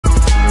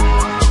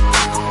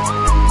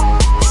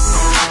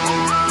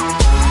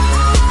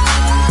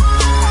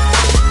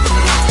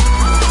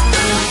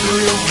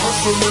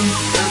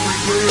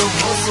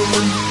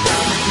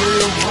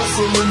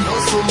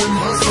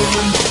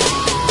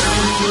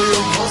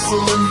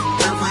hustling,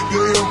 every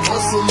day I'm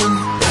hustling,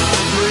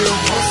 every day I'm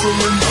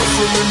hustling,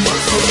 hustling,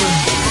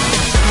 hustling.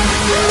 Every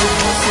day I'm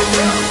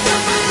hustling,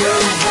 every day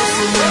I'm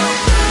hustling,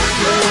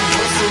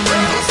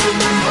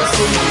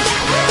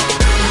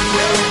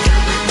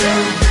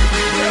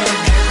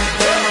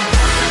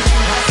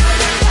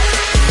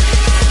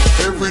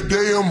 every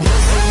day I'm hustling, hustling, hustling. Every day I'm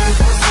hustling,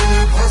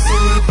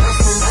 hustling,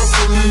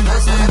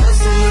 hustling,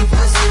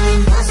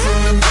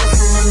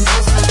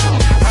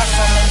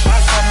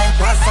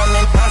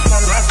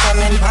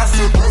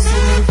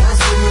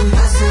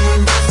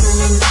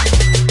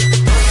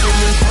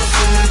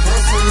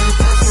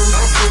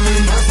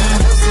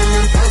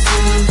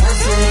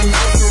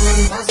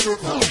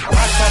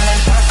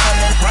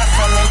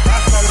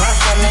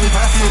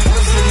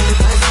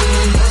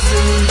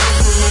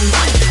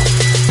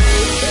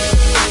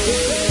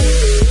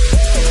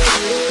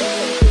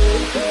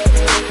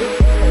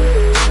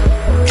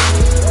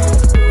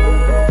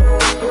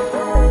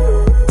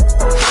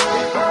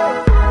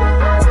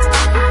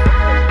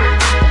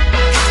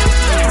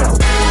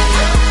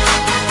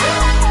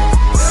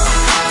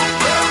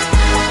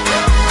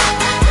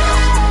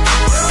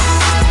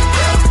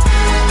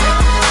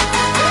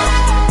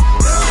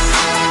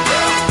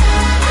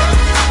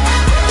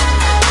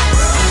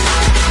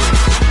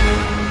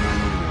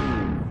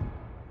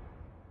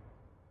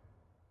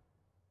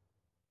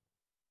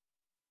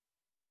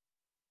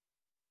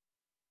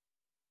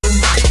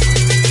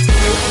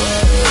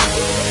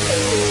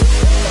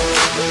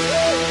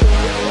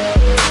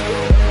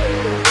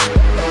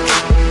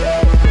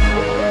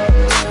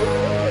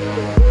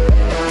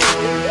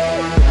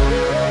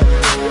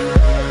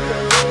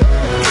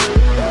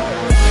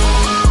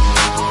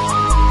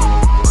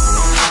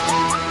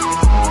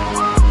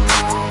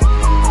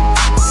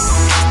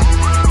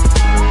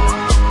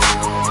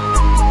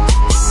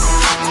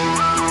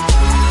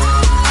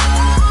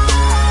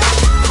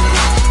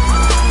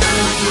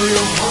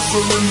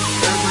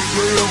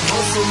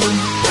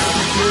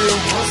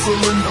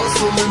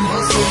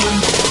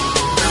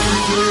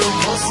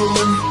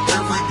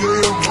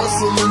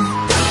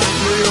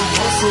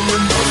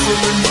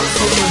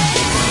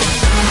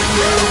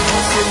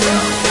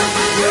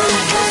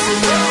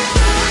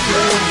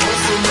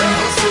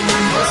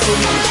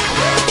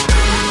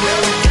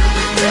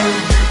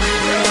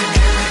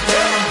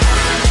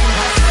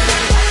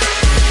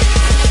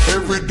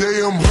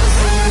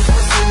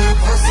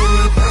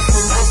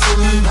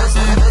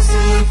 hustling,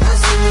 hustling,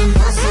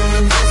 hustling, hustling, hustling, hustling, hustling, hustling. Hustling, hustling, hustling, hustling, hustling,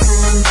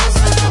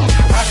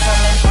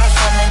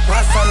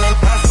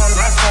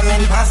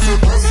 hustling,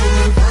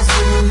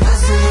 hustling,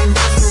 hustling,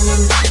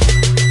 hustling.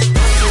 Hustling,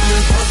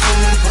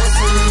 hustling,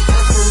 hustling,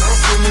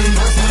 hustling, hustling,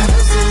 hustling,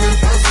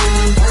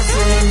 hustling,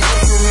 hustling,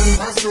 hustling,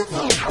 hustling,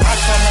 hustling.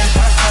 Hustling,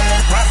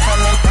 hustling, hustling,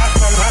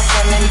 hustling,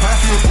 hustling,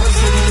 hustling,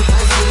 hustling,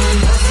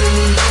 hustling,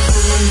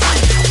 hustling.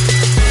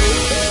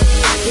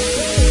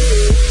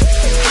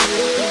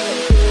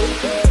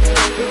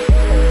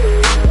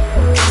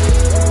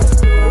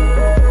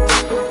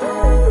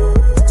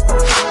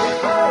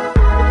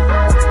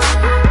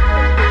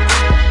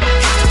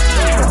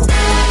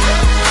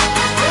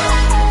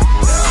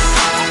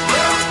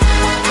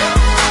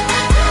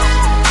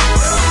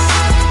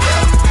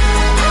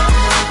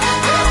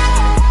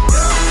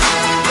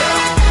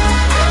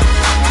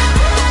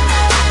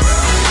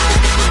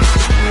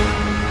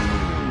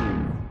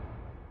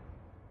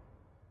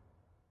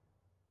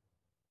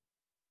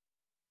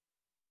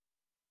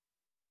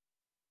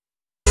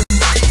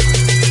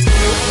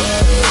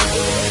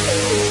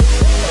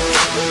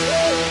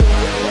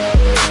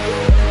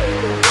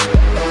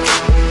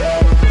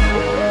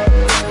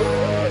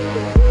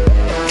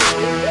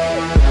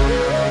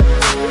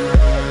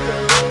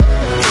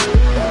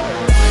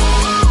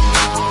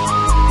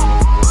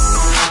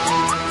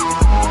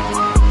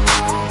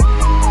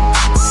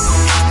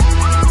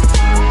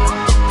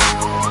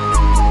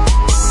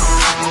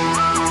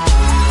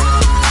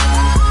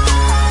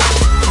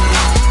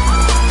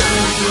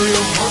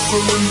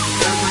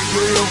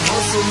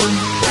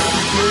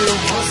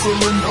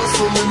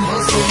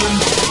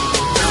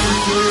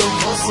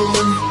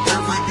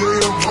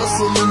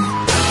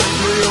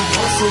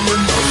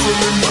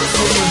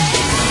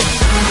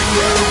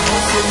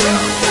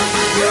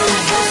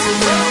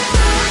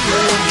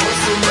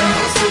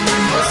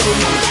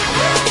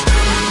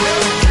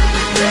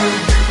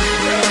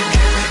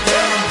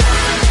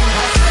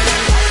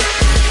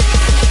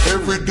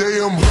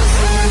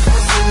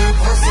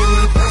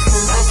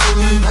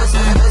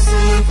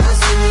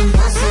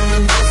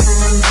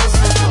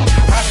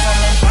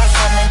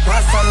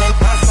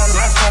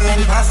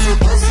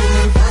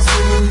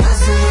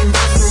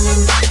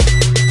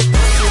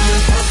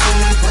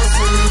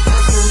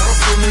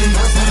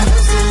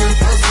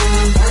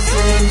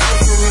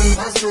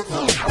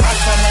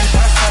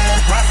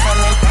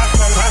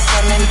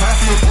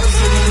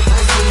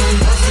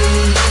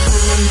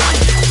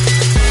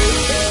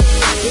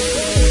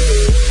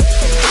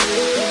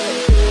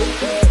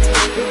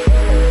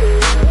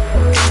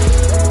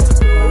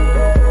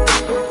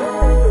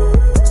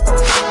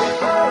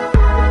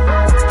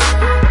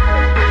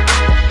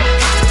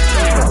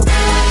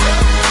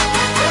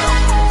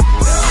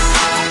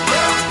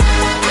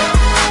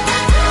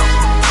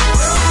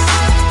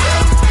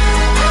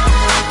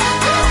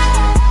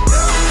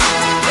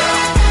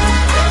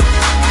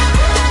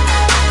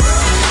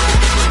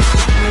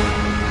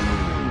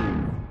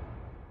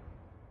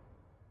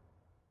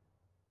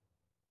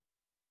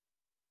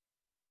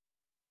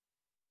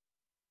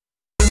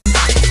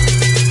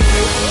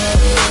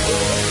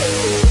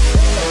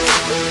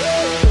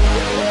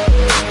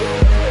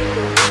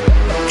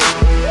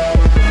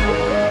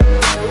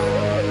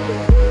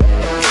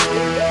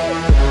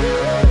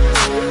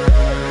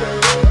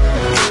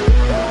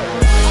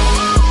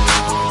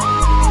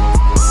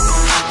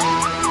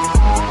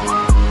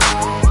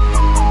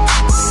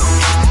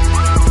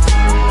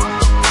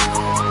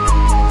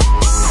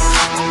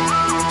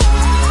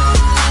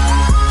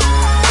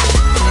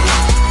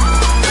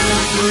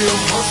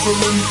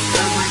 hustling,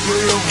 every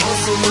day I'm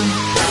hustling,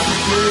 every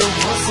day I'm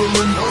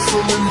hustling,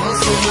 hustling,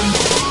 hustling.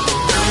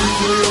 Every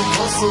day I'm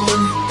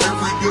hustling,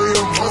 every day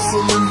I'm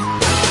hustling,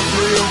 every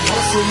day I'm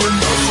hustling,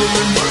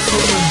 hustling,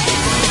 hustling.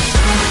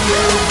 Every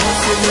day I'm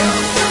hustling,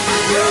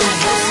 every day I'm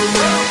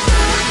hustling,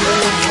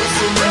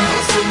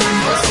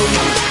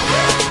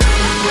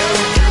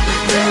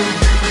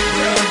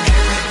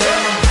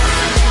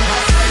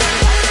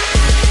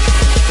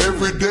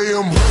 every day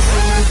I'm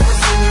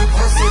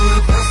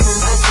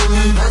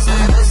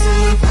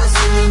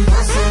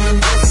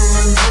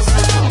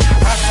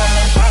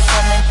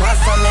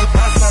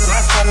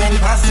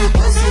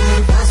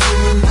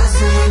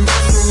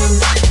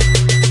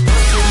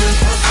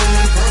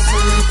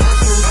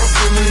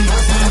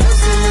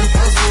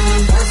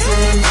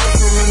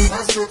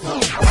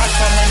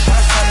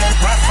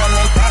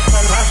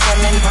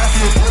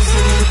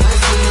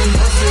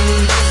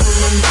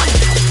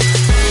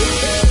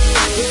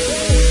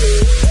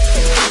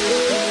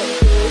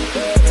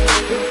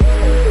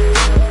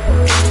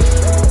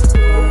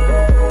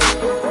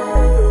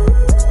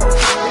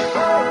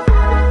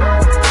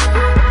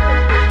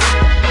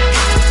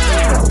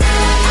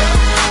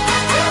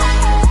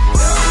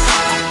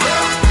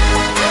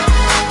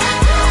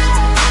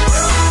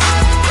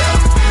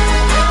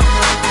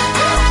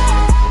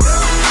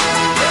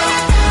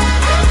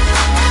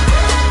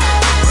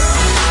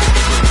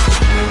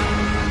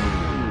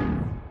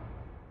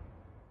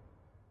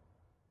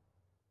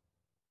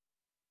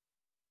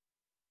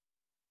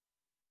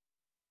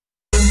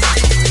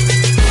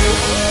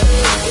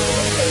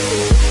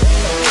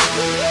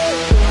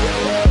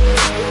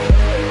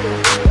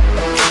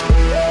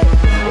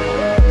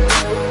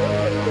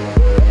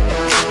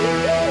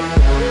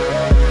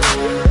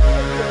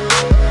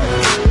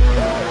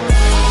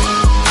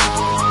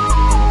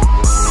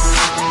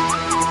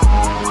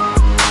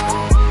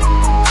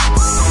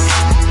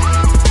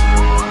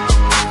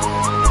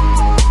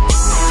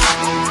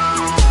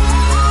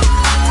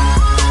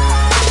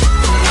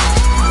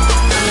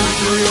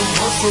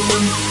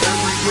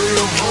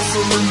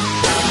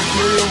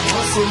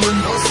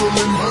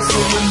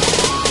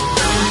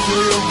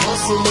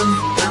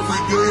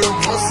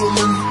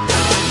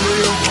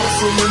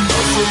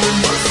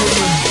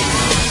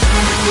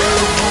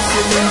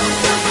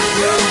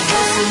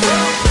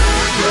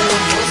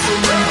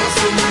hustling,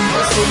 hustling,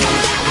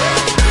 hustling.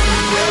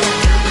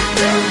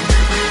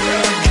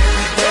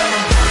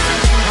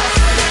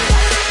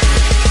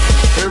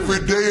 Every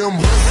day I'm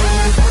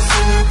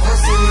hustling,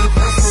 hustling,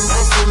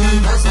 hustling,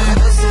 hustling,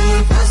 hustling,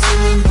 hustling,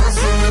 hustling, hustling,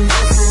 hustling,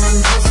 hustling,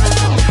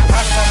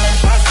 hustling. Hustling,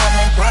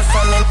 hustling,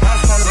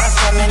 hustling,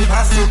 hustling,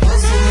 hustling,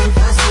 hustling,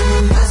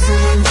 hustling,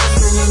 hustling,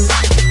 hustling.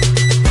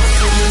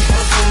 Hustling,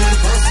 hustling,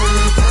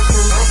 hustling,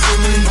 hustling,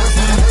 hustling,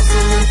 hustling,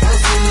 hustling,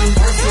 hustling,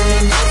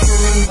 hustling,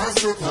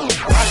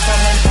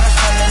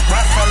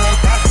 hustling,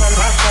 hustling. Hustling,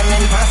 hustling,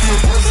 hustling, hustling, hustling, hustling, hustling,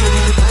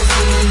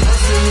 hustling,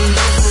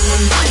 hustling,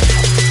 hustling.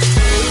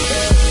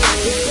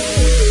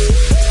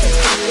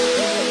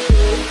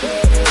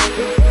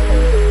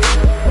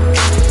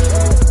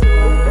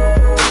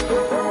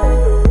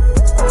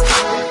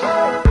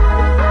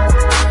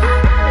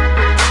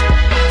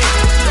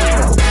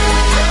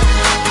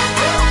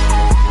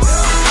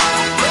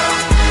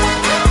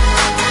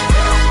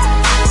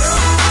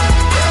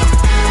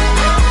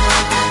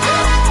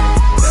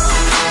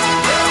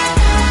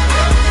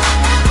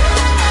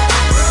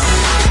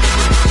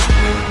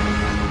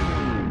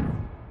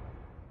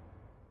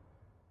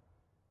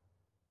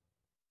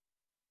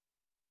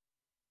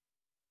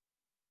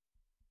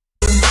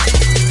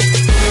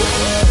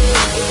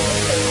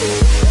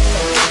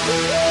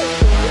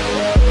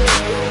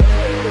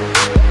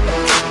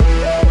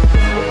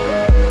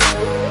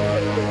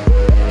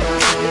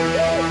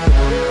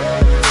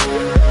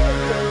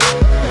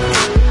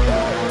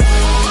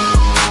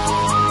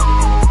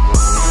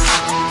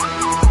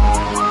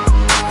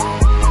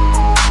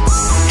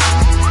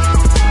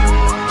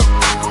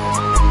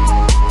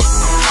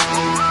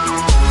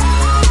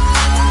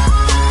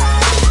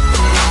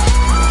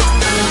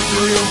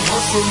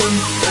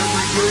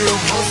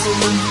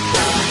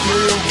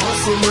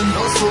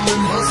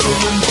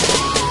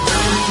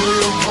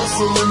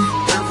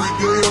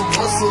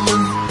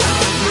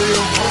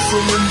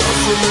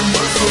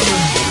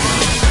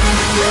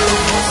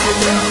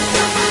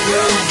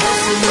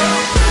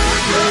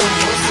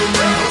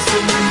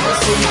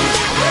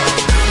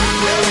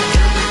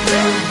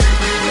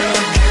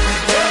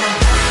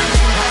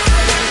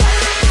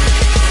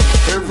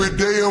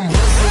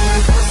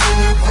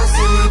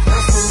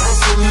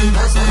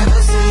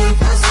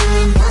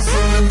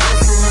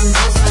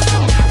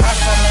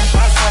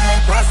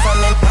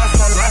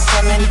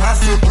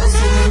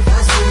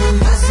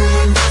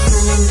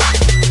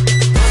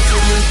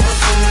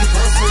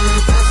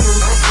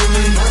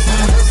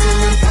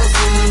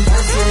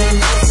 Hustling,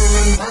 hustling,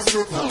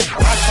 hustling,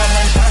 hustling,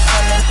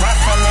 hustling,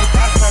 hustling,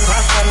 hustling.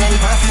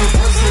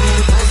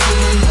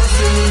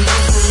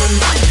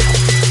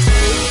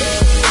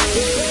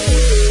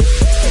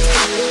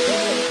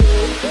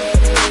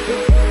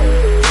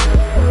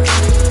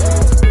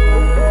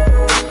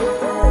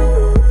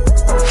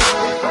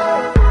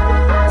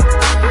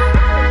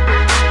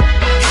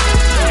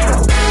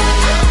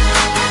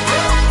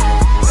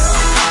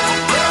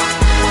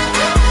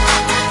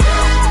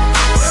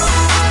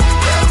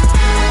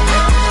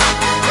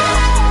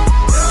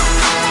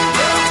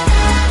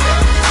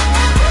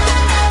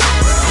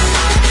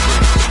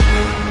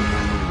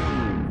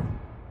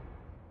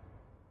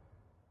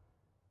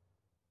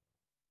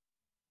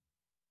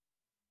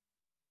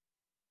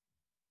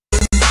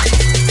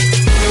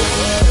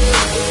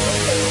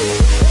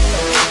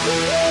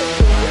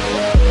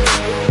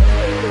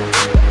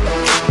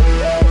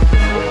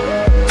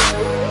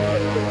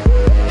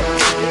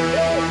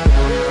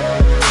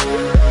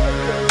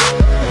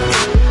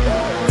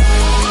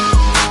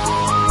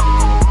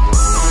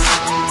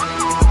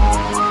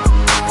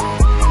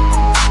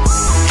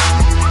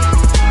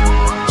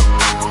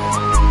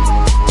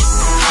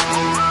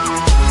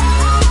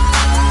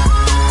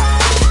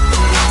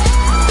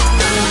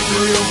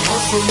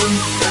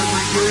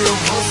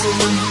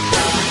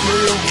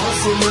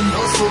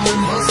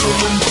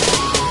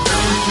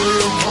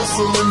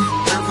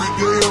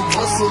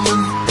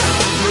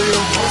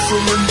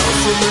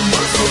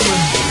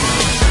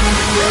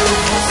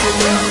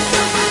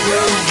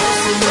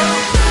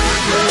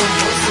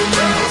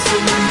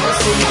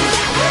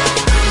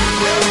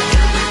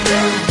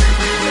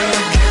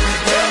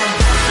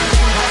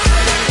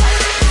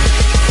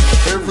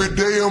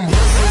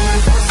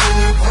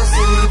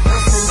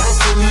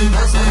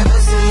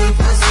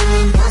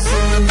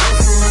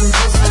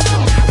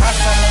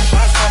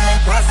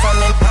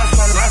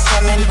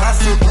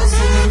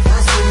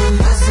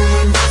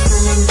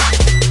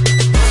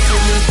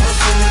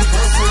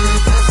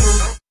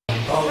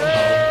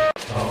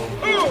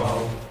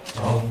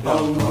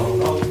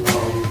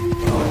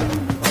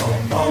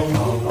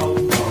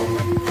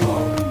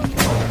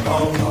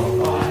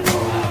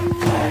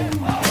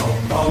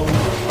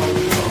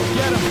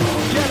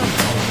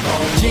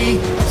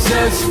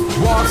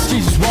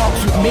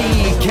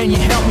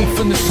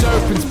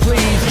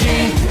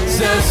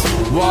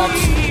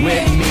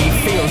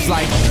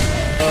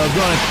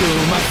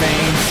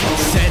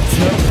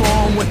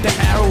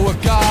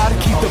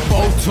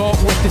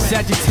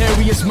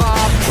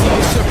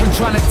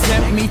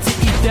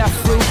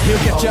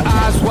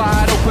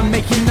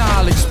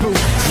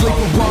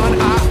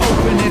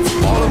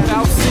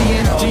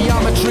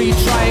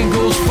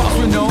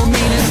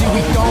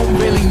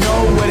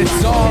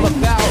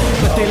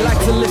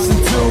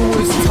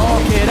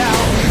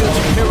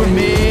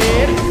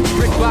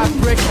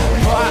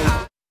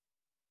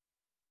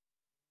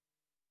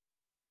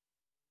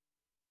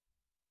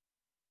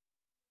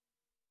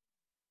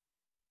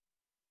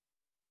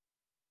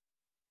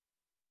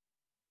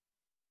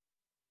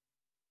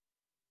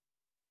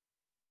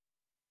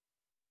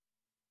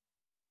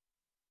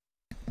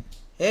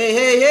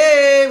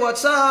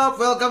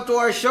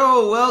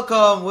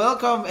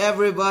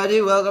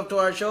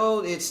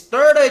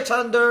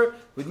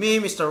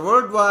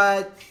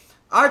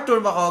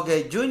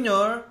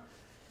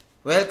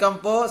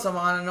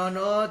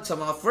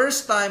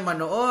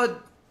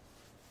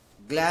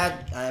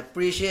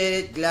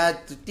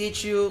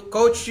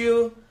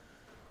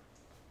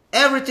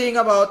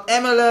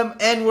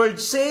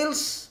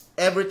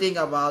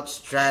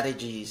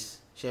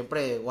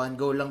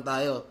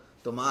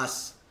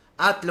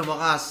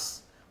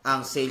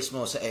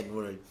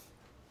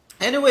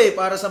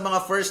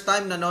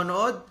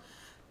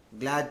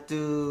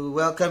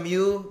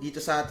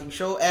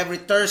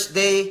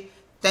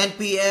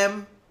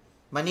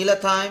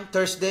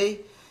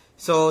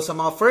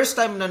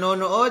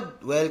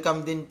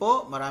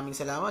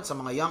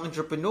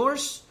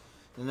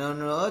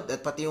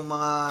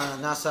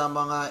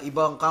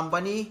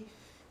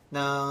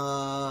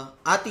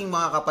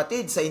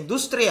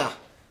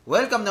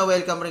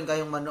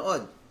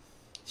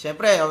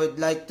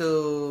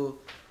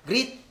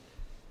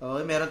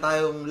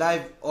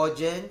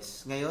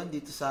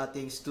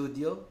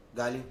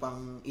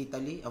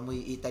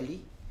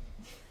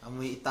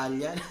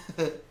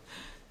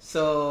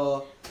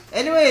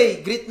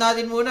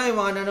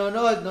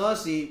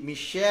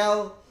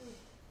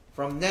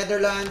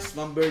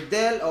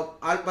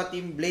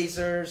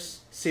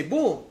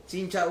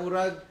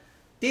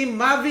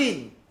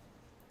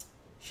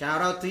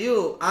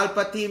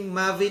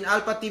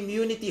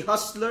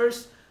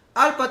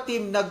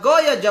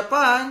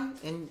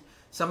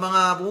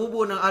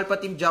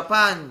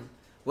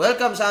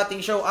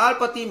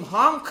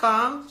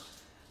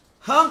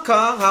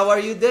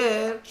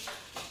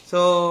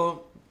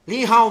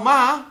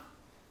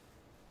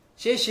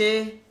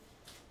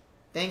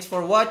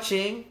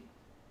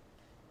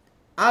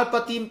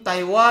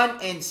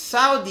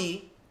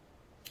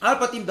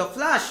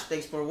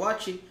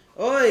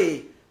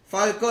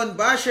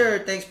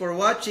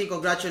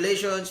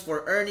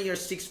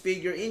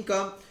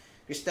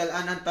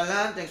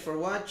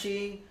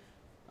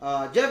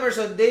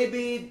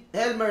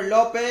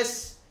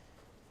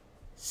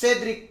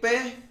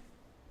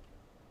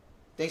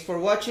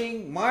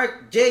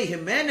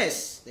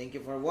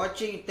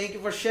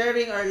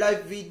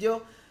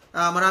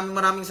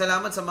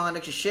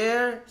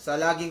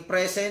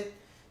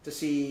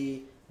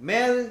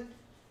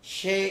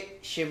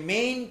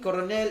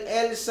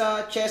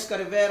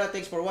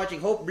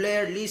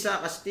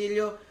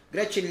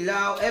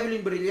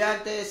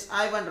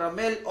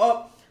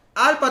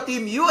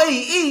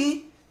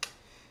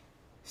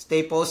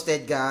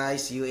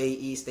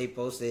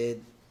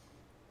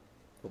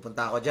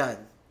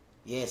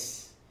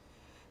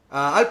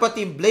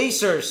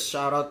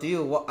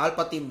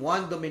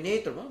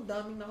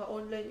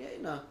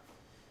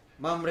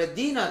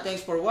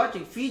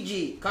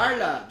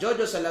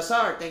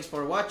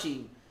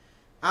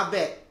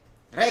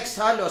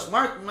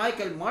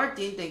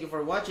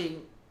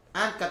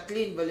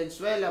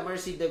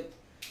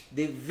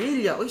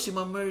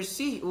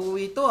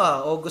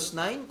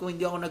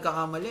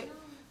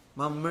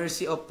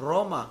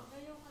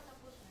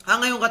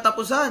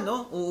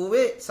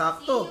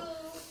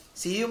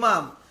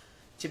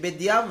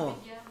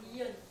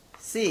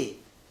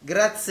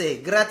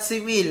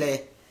 Grazie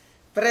mille.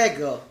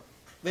 Prego.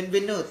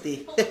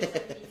 Benvenuti.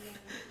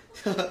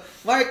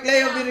 Mark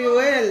Leo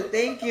Viruel,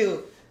 thank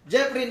you.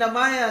 Jeffrey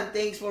Namayan,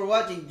 thanks for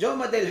watching.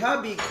 Joma Del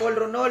Habig, Paul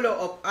Ronolo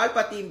of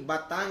Alpha Team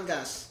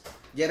Batangas.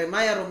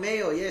 Jeremiah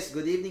Romeo, yes,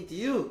 good evening to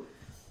you.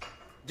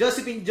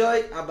 Josephine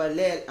Joy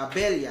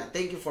Abelia,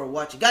 thank you for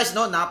watching. Guys,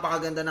 no,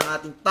 napakaganda ng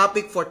ating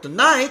topic for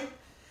tonight.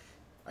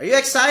 Are you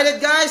excited,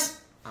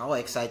 guys? Ako,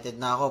 excited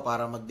na ako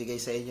para magbigay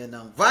sa inyo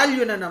ng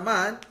value na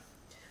naman.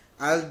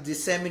 I'll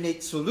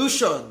disseminate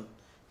solution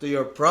to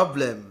your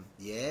problem.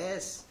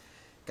 Yes.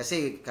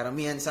 Kasi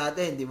karamihan sa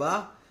atin, di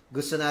ba?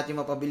 Gusto natin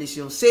mapabilis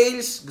yung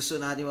sales, gusto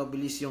natin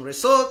mapabilis yung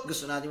result,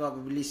 gusto natin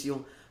mapabilis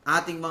yung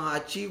ating mga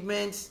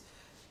achievements.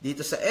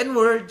 Dito sa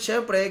NWorld,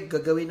 syempre,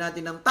 gagawin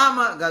natin ng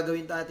tama,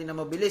 gagawin natin ng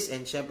mabilis,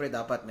 and syempre,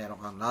 dapat meron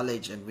kang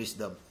knowledge and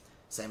wisdom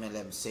sa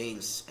MLM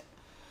sales.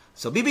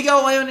 So, bibigyan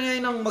ko kayo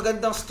ngayon ng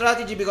magandang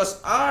strategy because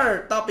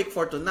our topic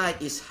for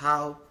tonight is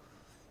how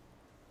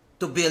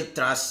to build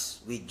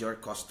trust with your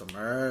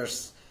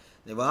customers.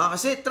 Diba?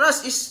 Kasi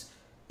trust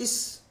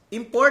is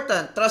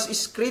important. Trust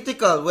is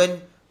critical.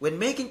 When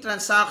making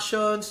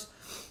transactions,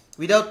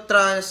 without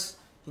trust,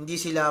 hindi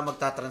sila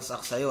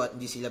magta-transact sa'yo at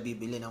hindi sila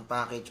bibili ng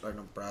package or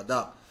ng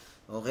product.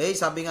 Okay?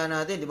 Sabi nga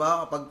natin, di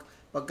ba?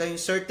 Pagka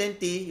yung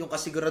certainty, yung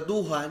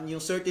kasiguraduhan,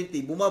 yung certainty,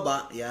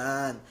 bumaba,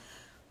 yan.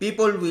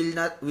 People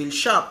will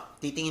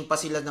shop. Titingin pa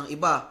sila ng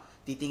iba.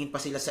 Titingin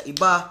pa sila sa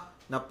iba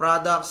na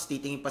products.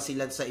 Titingin pa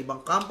sila sa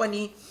ibang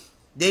company.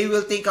 They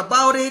will think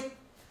about it.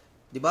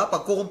 Diba?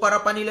 Pag kukumpara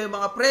pa nila yung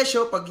mga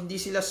presyo, pag hindi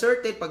sila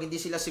certain, pag hindi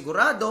sila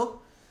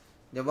sigurado.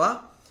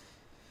 Diba?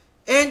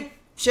 And,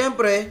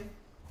 syempre,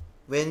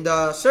 when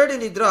the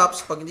certainty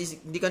drops, pag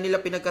hindi ka nila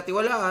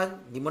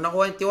pinagkatiwalaan, hindi mo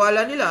nakuha yung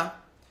tiwala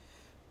nila,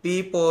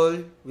 people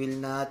will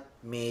not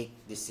make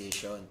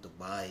decision to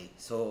buy.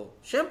 So,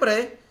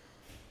 syempre,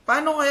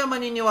 paano kaya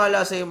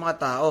maniniwala sa yung mga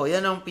tao?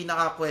 Yan ang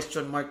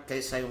pinaka-question mark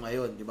kay sa'yo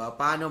ngayon, di ba?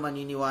 Paano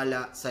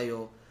maniniwala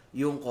sa'yo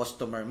yung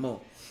customer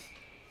mo?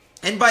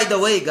 And by the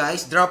way,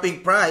 guys,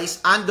 dropping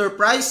price,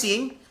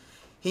 underpricing,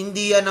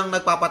 hindi yan ang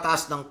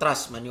nagpapataas ng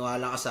trust.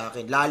 Maniwala ka sa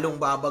akin. Lalong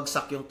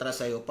babagsak yung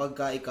trust sa'yo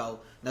pagka ikaw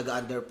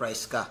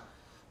nag-underprice ka.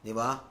 Di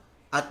ba?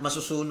 At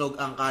masusunog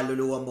ang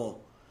kaluluwa mo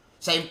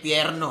sa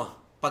impyerno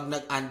pag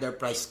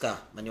nag-underprice ka.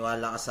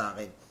 Maniwala ka sa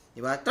akin.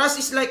 Di ba? Trust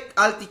is like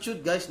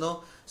altitude, guys,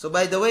 no? So,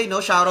 by the way, no,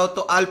 shout out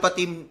to Alpha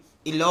Team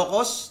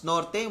Ilocos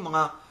Norte,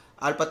 mga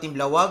Alpha Team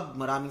Lawag.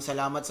 Maraming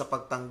salamat sa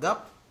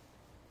pagtanggap.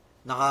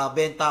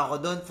 Nakabenta ako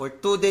doon for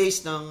 2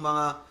 days ng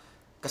mga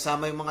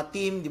kasama yung mga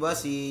team, di ba?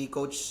 Si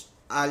Coach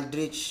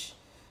Aldrich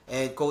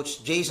and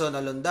Coach Jason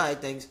Alonday.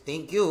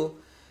 Thank you.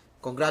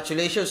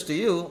 Congratulations to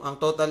you. Ang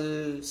total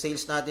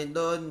sales natin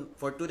doon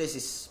for 2 days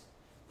is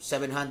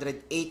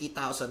 780,000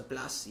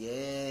 plus.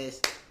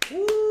 Yes.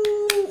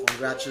 Woo!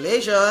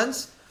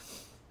 Congratulations.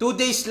 2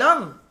 days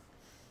lang.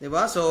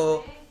 Diba?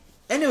 So,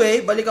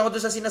 anyway, balik ako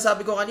doon sa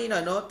sinasabi ko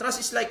kanina, no?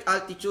 Trust is like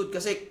altitude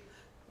kasi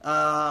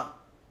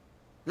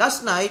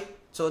last night,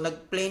 so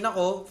nag-plane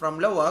ako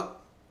from Lawag.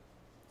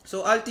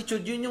 So,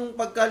 altitude, yun yung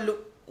pagka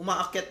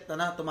umaakyat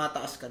na,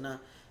 tumataas ka na.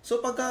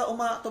 So, pagka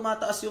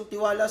tumataas yung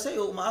tiwala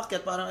sa'yo,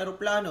 umaakyat parang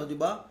eroplano, di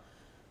ba?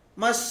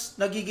 Mas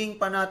nagiging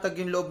panatag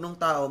yung loob ng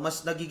tao,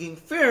 mas nagiging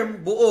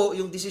firm, buo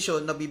yung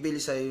desisyon na bibili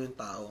sa'yo yung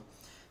tao.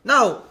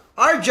 Now,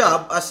 our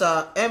job as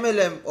a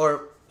MLM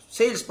or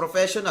sales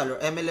professional or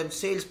MLM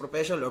sales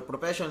professional or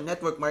professional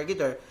network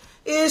marketer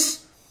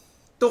is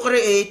to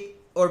create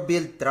or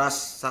build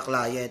trust sa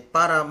client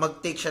para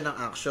mag-take siya ng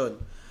action.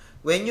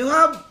 When you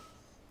have,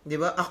 di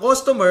ba, a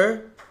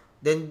customer,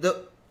 then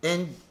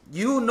and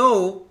you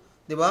know,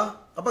 di ba,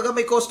 kapag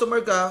may customer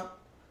ka,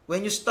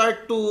 when you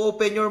start to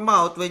open your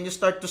mouth, when you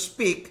start to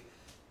speak,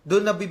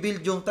 doon na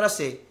bibuild yung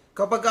trust eh.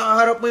 Kapag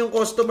kakaharap mo yung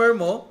customer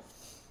mo,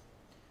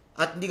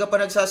 at hindi ka pa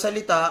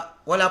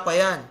nagsasalita, wala pa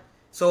yan.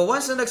 So,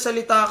 once na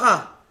nagsalita ka,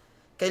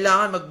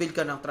 kailangan mag-build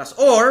ka ng trust.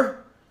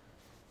 Or,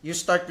 you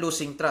start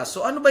losing trust.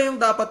 So, ano ba yung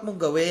dapat mong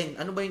gawin?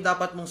 Ano ba yung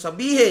dapat mong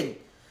sabihin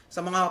sa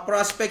mga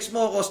prospects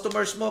mo,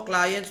 customers mo,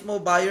 clients mo,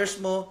 buyers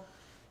mo?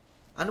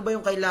 Ano ba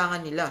yung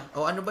kailangan nila?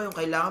 O ano ba yung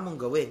kailangan mong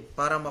gawin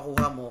para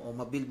makuha mo o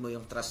mabuild mo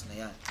yung trust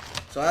na yan?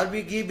 So, I'll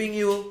be giving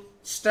you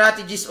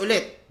strategies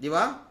ulit. Di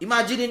ba?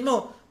 Imaginein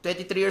mo,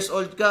 23 years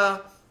old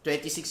ka,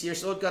 26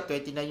 years old ka,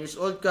 29 years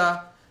old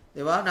ka,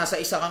 di ba? Nasa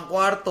isa kang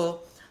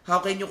kwarto. How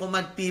can you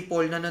command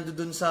people na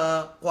nandoon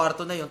sa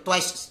kwarto na yun?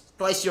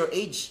 Twice your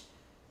age.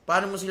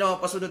 Paano mo sila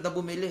mapasunod na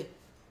bumili?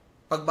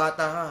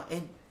 Pagbata ka.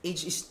 And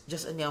age is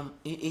just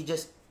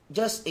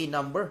a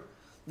number.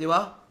 Di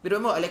ba?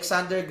 Pero mo,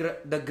 Alexander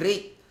the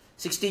Great,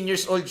 16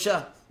 years old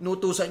siya.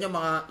 Nutusan niya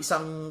mga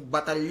isang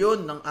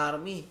batalyon ng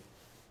army.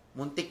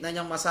 Muntik na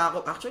niyang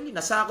masakop. Actually,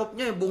 nasakop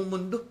niya yung buong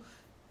mundo.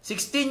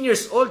 16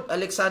 years old,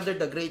 Alexander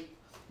the Great.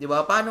 Di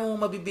ba? Paano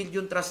mo mabibuild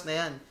yung trust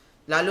na yan?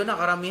 Lalo na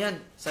karamihan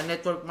sa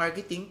network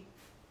marketing,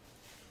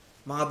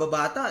 mga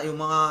babata, yung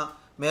mga,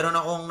 meron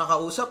akong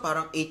nakausap,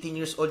 parang 18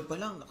 years old pa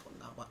lang.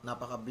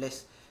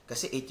 Napaka-bless.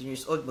 Kasi 18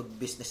 years old,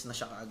 mag-business na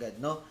siya kaagad,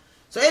 no?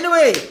 So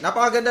anyway,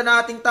 napakaganda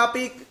na ating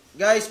topic.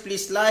 Guys,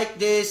 please like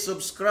this,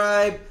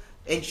 subscribe,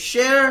 and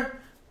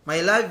share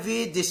my live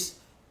vid, this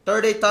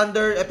Third Day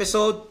Thunder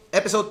episode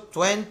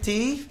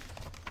 28.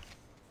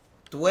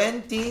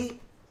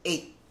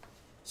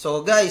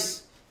 So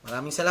guys,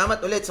 maraming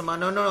salamat ulit sa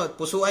mga nanonood.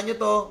 Pusuan nyo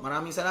to.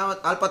 Maraming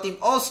salamat. Alpha Team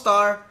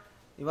All-Star.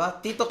 Diba?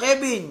 Tito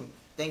Kevin,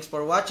 thanks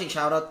for watching.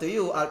 Shout out to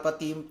you. Alpha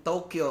Team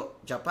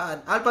Tokyo,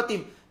 Japan. Alpha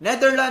Team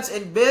Netherlands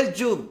and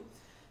Belgium.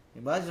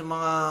 Diba? Sa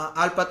mga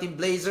Alpha Team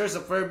Blazers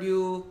sa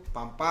Fairview,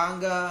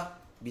 Pampanga,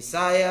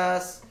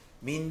 Visayas,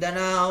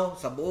 Mindanao,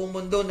 sa buong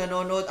mundo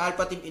nanonood.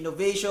 Alpha Team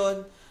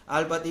Innovation,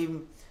 Alpha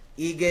Team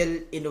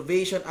Eagle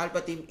Innovation, Alpha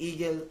Team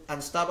Eagle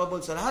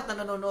Unstoppable. Sa lahat na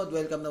nanonood,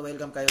 welcome na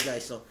welcome kayo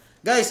guys. So,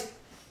 guys,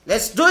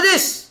 let's do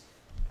this!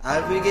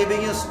 I'll be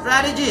giving you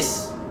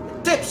strategies,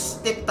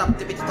 tips, tip-top,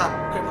 tippity-top,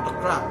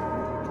 crap.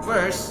 But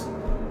first,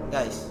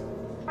 guys,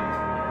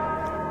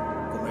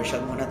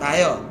 commercial muna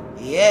tayo.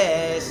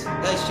 Yes!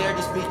 Guys, share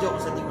this video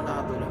kung saan di mo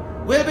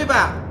nakatulong. We'll be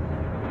back!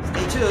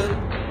 Stay tuned!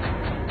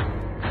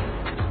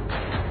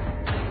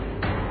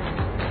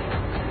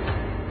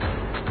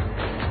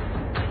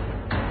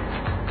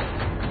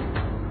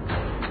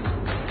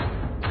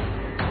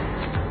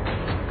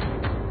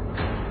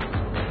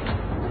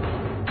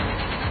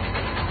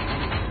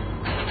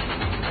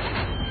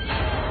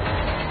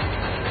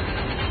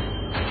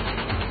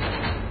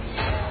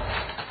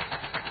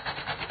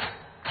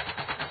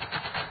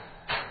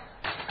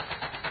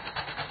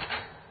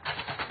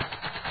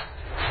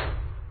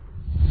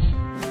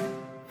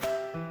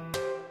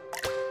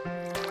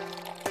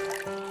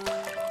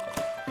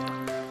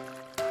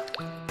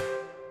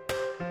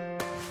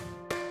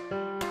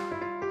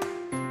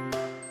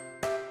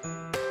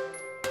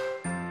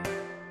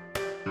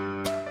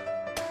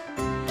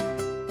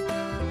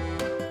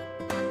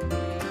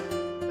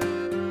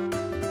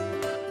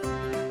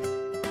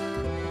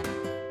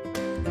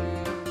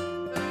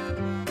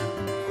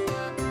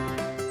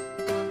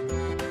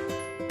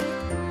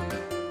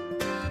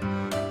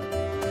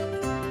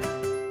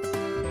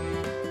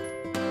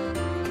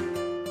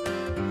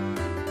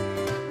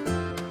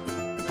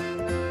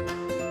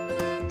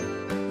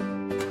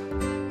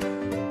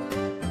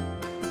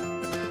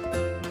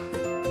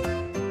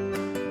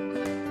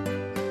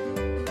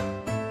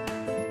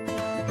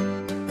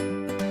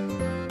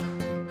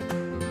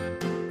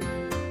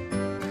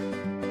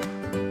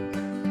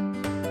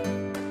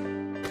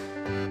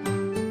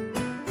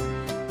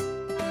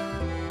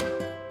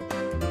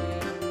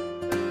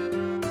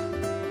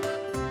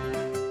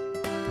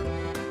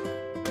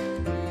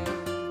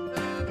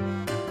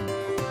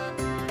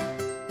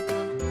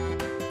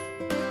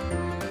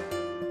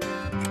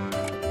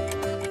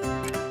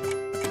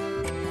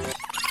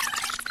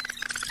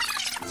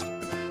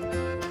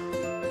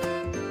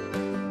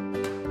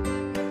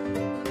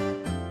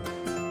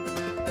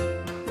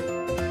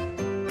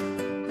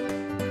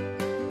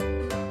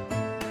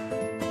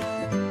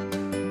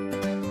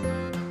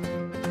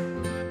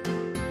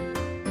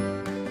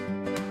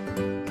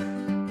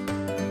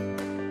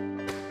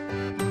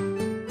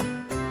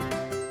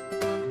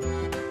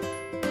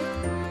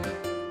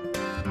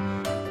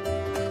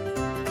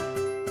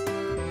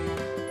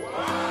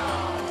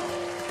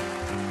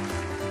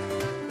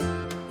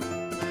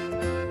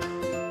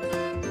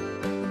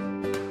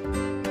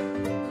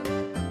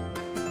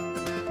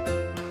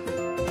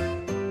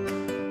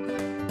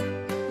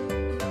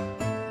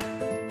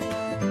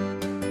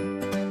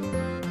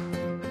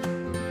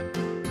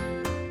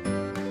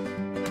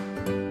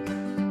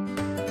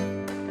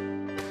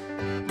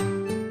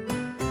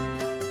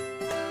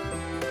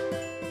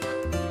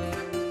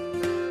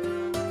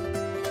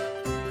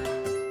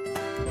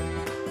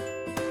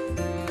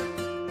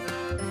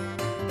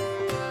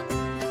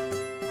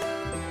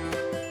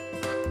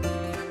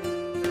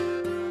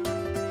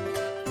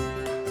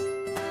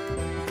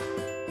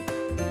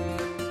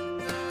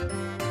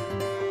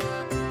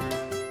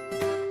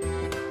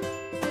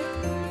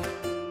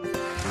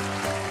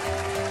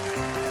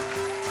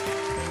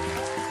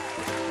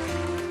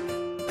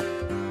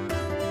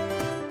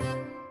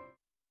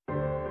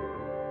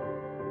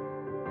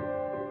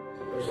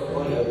 First of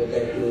all, I would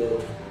like to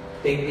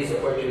take this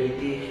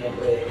opportunity,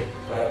 syempre,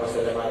 para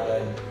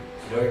pasalamatan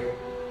si Lord.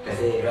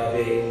 Kasi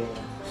grabe yung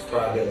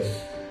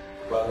struggles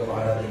bago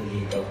makarating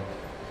dito.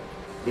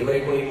 Di ba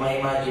rin po yung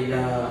ma-imagine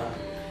na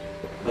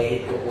may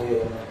hit ko po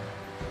yung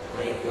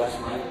may last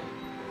month.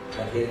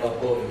 Until now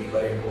po, hindi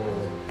pa rin po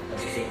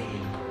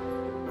nagsisingin.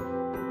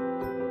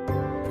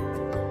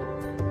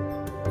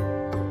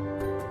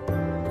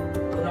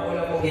 Una ko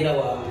lang po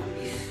ginawa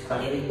is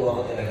nakinig po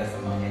ako talaga sa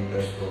mga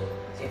mentors ko.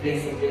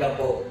 Simple lang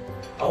po.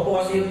 Ako po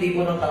kasi yung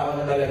tipo ng tao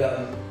na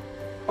talagang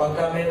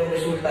pagka mayroong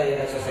resulta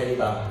yung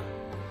nagsasalita,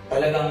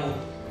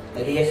 talagang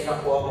nag-yes na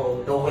po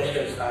ako, no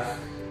questions asked.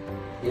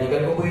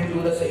 Tinagal ko po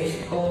yung duda sa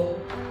isip ko,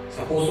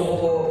 sa puso ko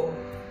po,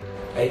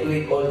 I do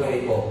it all the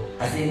way po.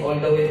 As in, all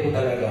the way po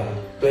talaga,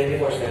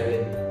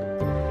 24/7.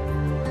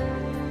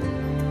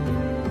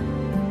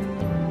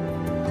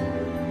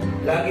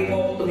 Lagi po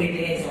akong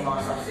tumitingin sa mga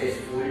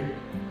successful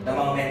na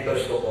mga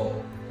mentors ko po.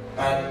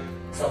 At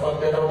sa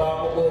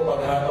pagtatrabaho ko,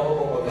 paghahata ko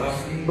po,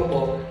 paghahasling ko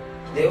po,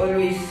 they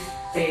always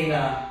say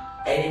na,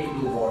 I need to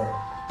do more.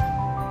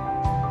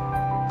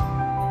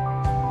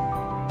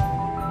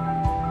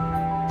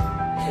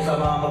 Isa sa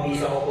mga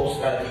mabisa ko po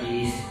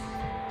strategies,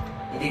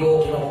 hindi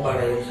ko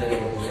kinukumpara yung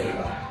sarili ko sa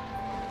iba.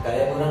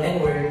 Kaya po ng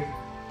NWorld,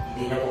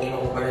 hindi na po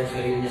kinukumpara yung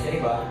sarili niya sa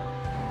iba.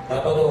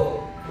 Dapat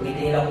po,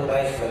 ulitin lang po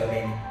tayo sa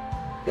salamin.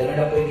 Ganun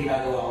na po yung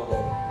ginagawa ko po.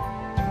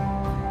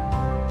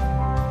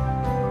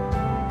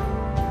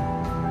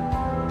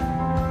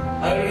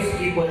 Always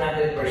keep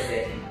 100%.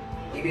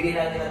 Ibigay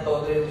natin ang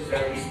todo yung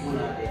service po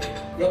natin.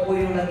 Yan po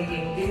yung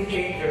nagiging game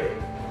changer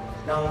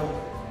ng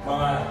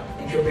mga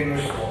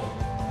entrepreneurs po.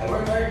 I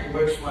work hard, you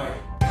work smart.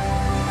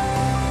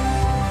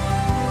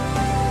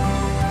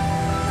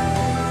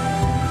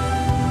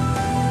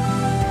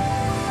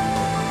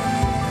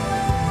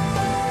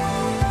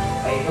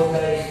 I know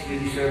guys, you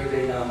deserve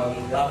din na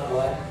maging top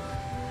one.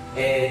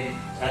 And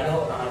sana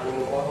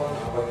nakatulong po ako,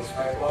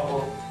 nakapag-inspire po ako.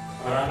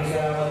 Maraming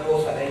salamat po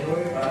sa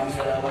NWorld, maraming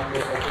salamat po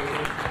sa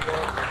community po.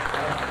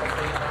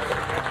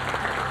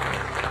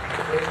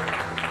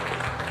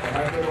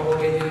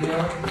 Macogay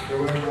Jr.,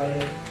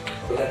 Mr.Worldwide,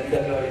 pagkatila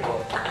glory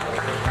po.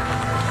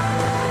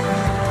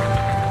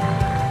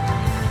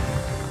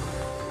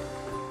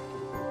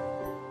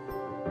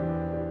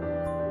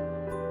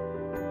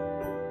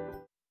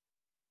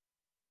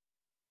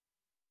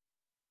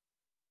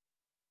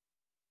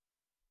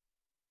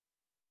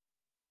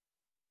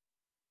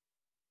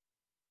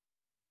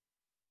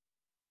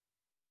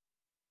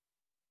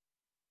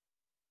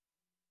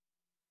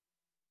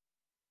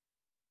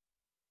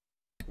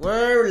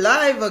 We're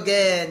live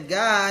again,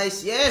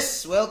 guys.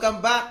 Yes,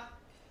 welcome back.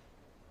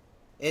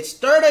 It's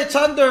Thursday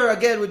Thunder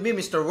again with me,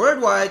 Mr.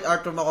 Worldwide,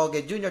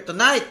 Macogay Jr.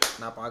 Tonight,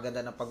 napakaganda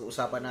ng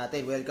pag-uusapan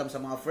natin. Welcome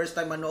sa mga first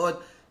time manood.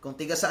 Kung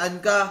tiga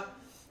saan ka,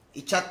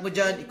 i-chat mo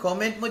dyan,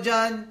 i-comment mo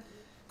dyan.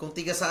 Kung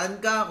tiga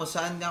saan ka, kung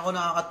saan ako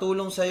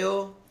nakakatulong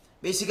sa'yo.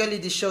 Basically,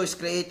 this show is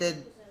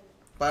created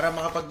para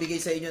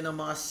makapagbigay sa inyo ng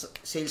mga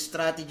sales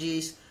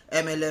strategies,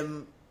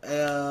 MLM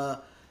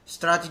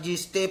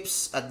strategies,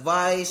 tips,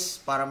 advice,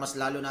 para mas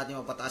lalo natin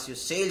mapataas yung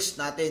sales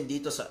natin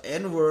dito sa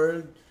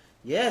NWorld.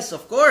 Yes,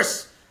 of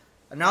course.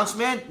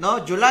 Announcement,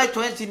 no? July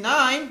 29,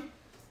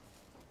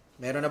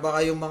 meron na ba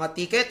kayong mga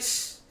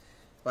tickets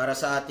para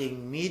sa ating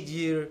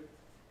mid-year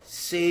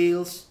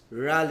sales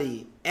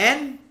rally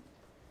and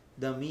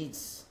the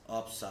means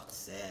of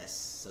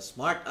success sa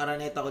Smart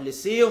Araneta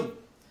Coliseum?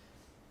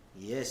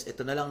 Yes,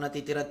 ito na lang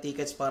natitirang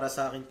tickets para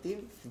sa aking team.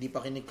 Hindi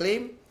pa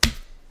kiniklaim.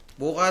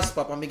 Bukas,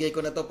 papamigay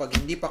ko na to pag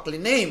hindi pa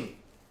clean-name.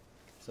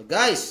 So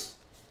guys,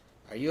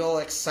 are you all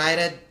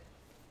excited?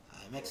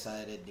 I'm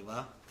excited, di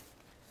ba?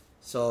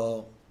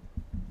 So,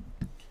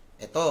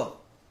 eto.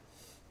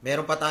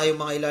 Meron pa tayong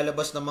mga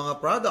ilalabas ng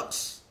mga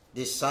products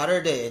this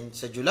Saturday and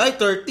sa July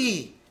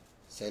 30,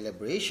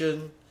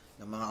 celebration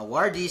ng mga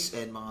awardees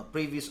and mga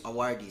previous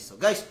awardees. So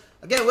guys,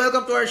 again,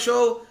 welcome to our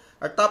show.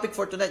 Our topic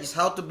for tonight is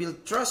how to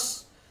build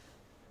trust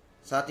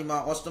sa ating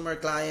mga customer,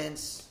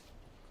 clients,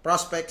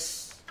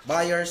 prospects,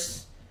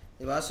 buyers,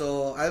 diba?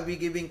 So, I'll be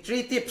giving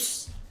 3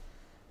 tips.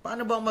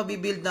 Paano bang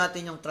mabibuild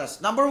natin yung trust?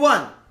 Number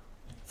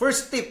 1,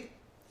 first tip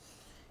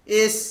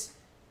is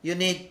you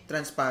need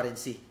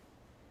transparency.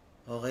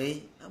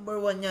 Okay? Number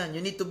 1 yan.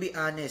 You need to be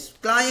honest.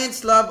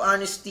 Clients love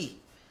honesty.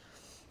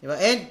 Diba?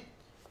 And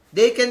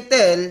they can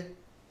tell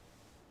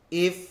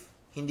if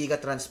hindi ka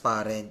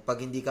transparent, pag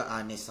hindi ka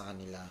honest sa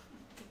kanila.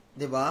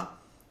 Diba?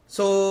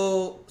 So,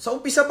 sa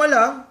umpisa pa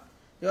lang,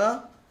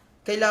 diba?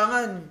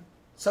 Kailangan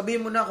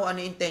sabihin mo na kung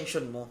ano yung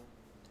intention mo.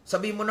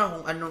 Sabihin mo na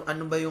kung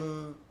ano ba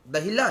yung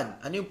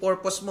dahilan, ano yung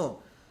purpose mo.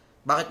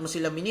 Bakit mo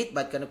sila minute,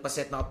 bakit ka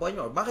nagpaset ng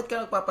appointment, or bakit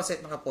ka nagpapaset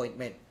ng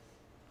appointment.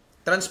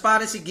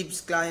 Transparency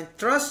gives client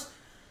trust.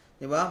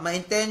 Diba? My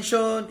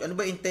intention, ano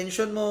ba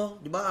intention mo?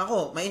 Diba?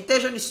 Ako, my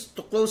intention is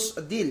to close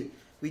a deal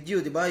with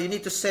you. Diba? You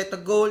need to set a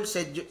goal,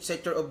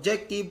 set your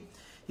objective.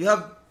 You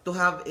have to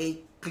have a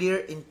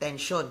clear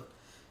intention.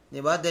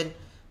 Diba? Then,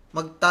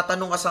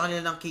 magtatanong ka sa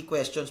kanila ng key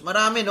questions.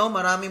 Marami, no?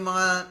 Maraming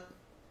mga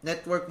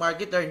network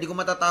marketer, hindi ko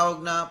matatawag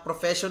na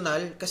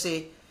professional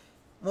kasi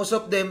most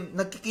of them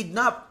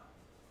nagkikidnap.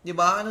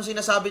 Diba? Anong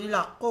sinasabi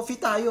nila? Coffee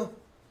tayo.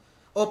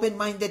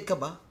 Open-minded ka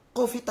ba?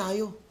 Coffee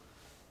tayo.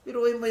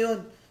 Pero mo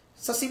yun.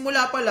 Sa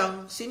simula pa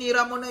lang,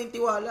 sinira mo na yung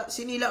tiwala.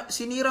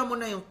 Sinira mo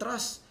na yung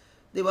trust.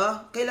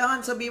 Diba?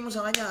 Kailangan sabihin mo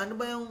sa kanya, ano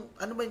ba yung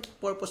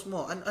purpose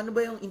mo? Ano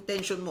ba yung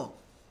intention mo?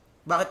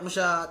 Bakit mo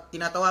siya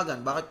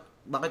tinatawagan?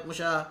 Bakit mo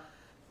siya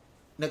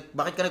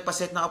bakit ka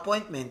nagpa-set ng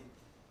appointment?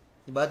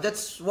 Diba?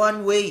 That's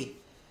one way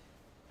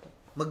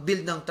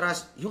mag-build ng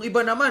trust. Yung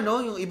iba naman, no?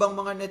 Yung ibang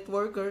mga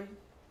networker,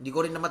 hindi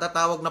ko rin na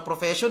matatawag na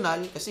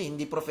professional kasi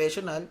hindi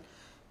professional.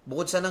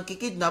 Bukod sa nang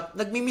kikidnap,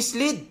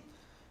 nagmi-mislead.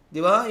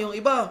 Diba? Yung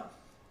iba,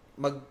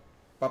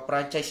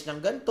 magpa-franchise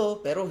ng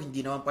ganito, pero hindi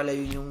naman pala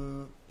yun yung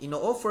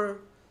ino-offer.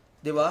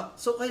 Diba?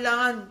 So,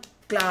 kailangan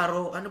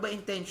klaro, ano ba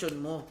intention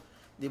mo?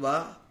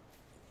 Diba?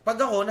 Pag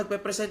ako,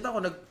 nagpe-present ako,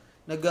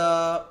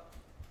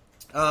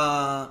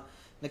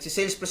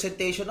 nagsi-sales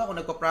presentation ako,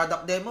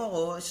 nagpa-product demo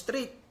ako,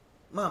 straight,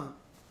 ma'am,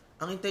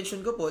 ang intention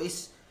ko po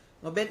is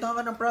mabentahan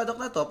ka ng product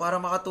na to para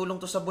makatulong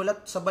to sa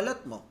balat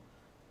mo.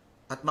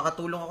 At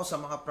makatulong ako sa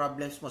mga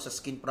problems mo, sa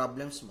skin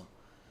problems mo.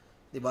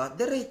 'Di ba?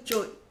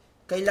 Diretso.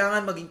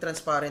 Kailangan maging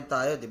transparent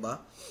tayo, 'di ba?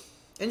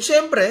 And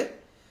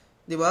syempre,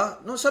 'di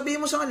ba? Nung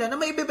sabihin mo sa kanila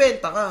na may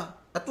ibebenta ka.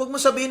 At huwag mo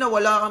sabihin na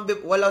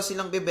wala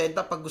silang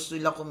bibenta pag gusto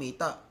nilang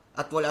kumita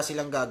at wala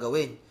silang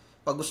gagawin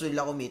pag gusto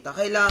nilang kumita.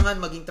 Kailangan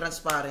maging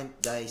transparent,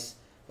 guys.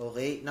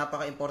 Okay?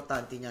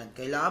 Napaka-importante niyan.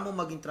 Kailangan mo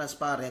maging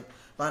transparent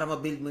para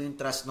ma-build mo yung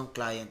trust ng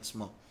clients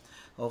mo.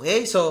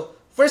 Okay? So,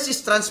 first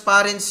is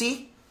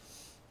transparency.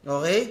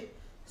 Okay?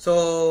 So,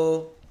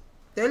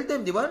 tell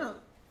them, di ba?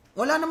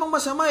 Wala namang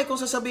masama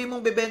kung sasabihin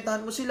mong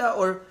bebentahan mo sila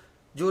or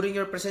during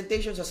your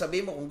presentation,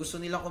 sasabihin mo kung gusto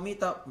nilang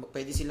kumita,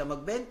 pwede sila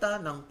magbenta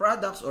ng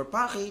products or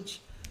package.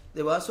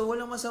 Di ba? So,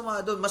 walang masama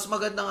doon. Mas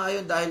maganda nga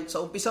yun dahil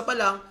sa umpisa pa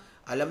lang,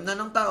 alam na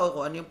ng tao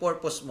kung ano yung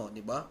purpose mo.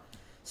 Di ba?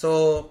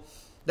 So,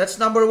 that's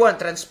number 1,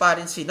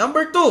 transparency.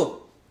 Number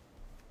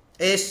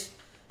 2 is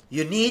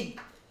you need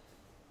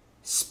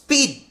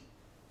speed.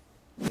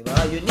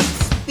 Diba? You need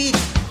speed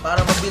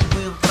para ma-build mo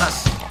yung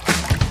trust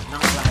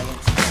ng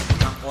clients mo,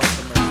 ng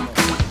customers mo.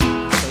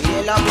 So,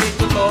 i-elaborate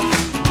ko to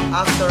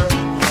after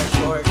a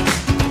short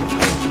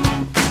break.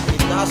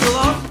 Keep the hustle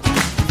on.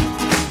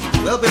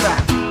 We'll be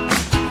back.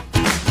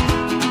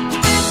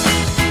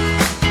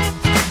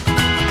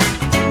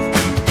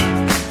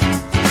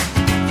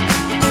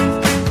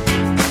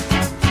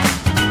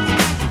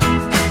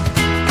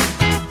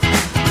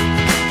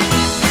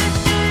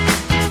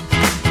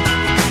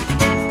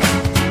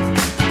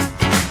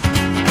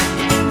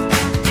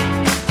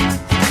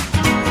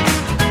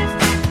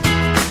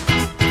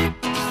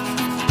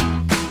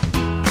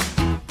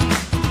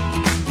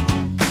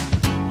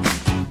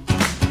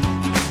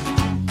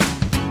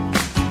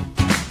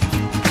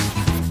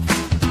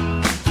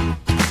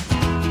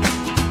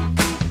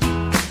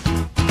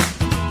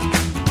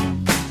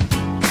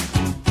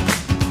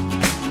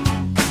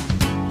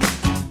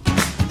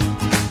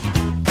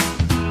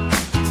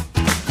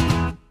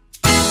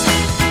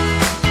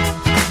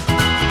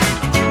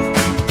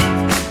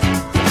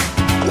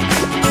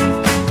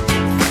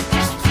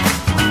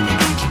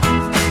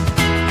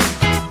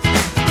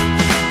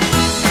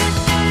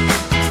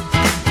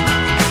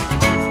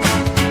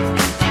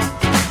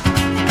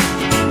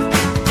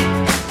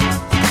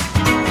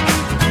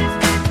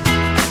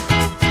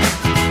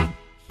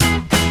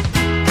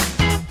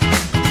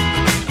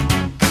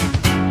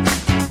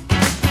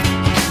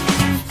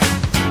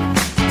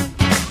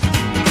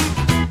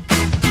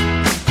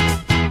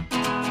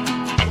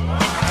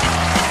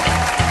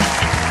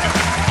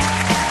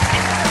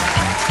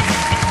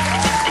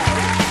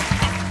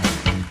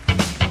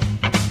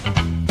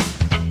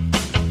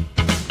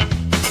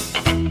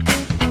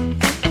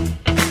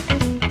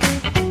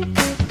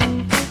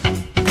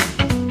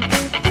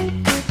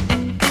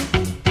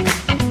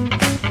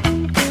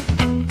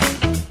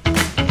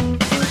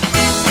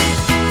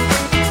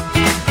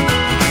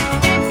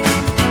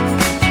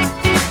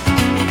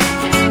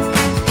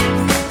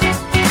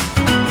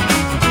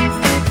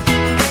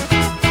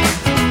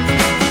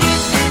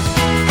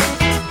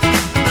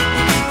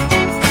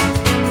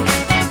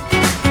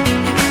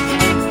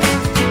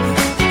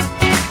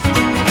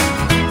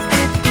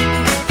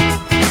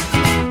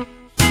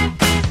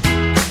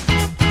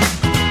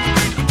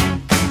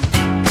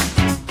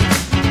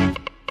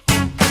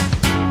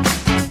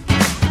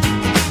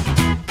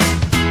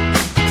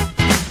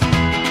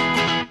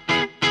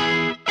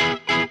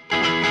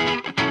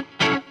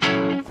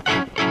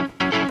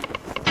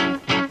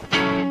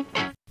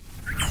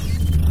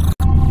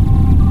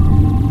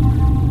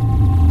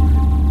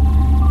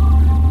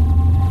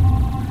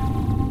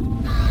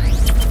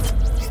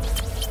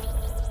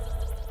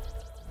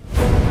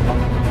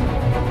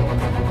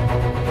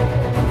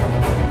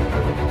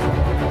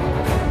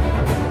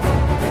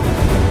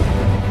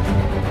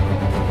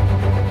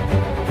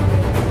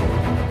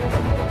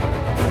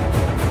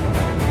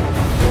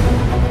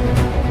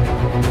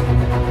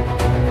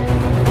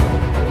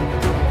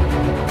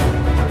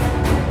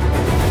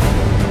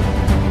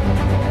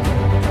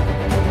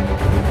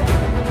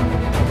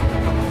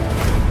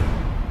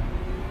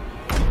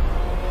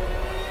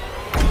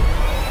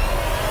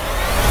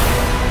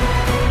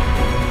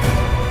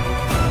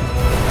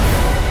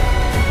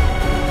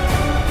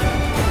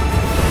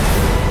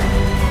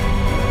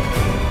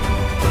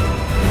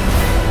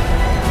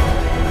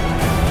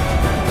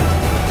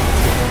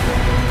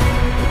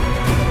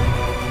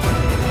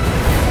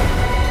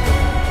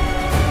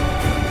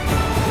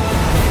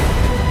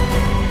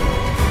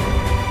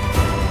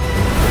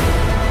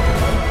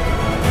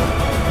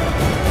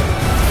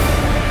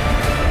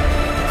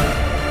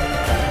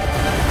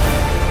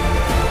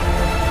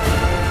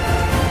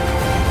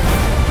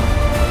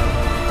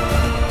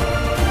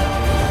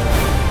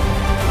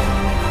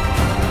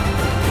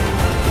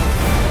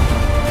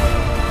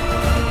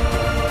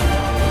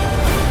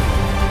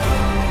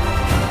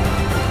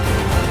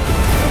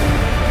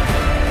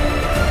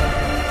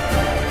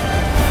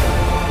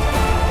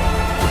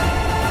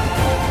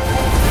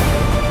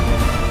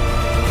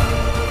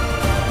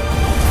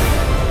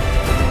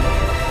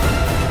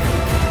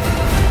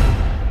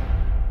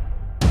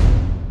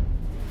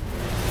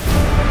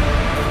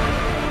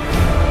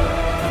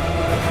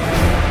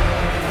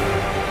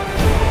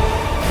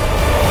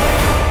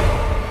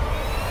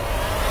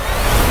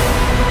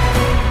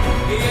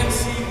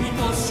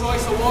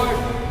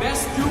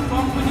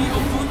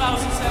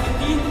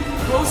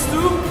 goes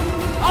to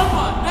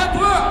Alpha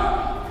Network!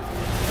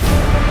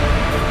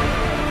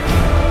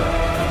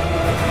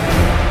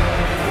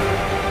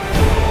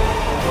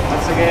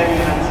 Once again,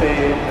 Nancy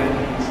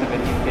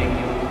 2017, thank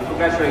you.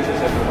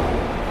 Congratulations, everyone.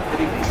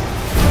 Good evening.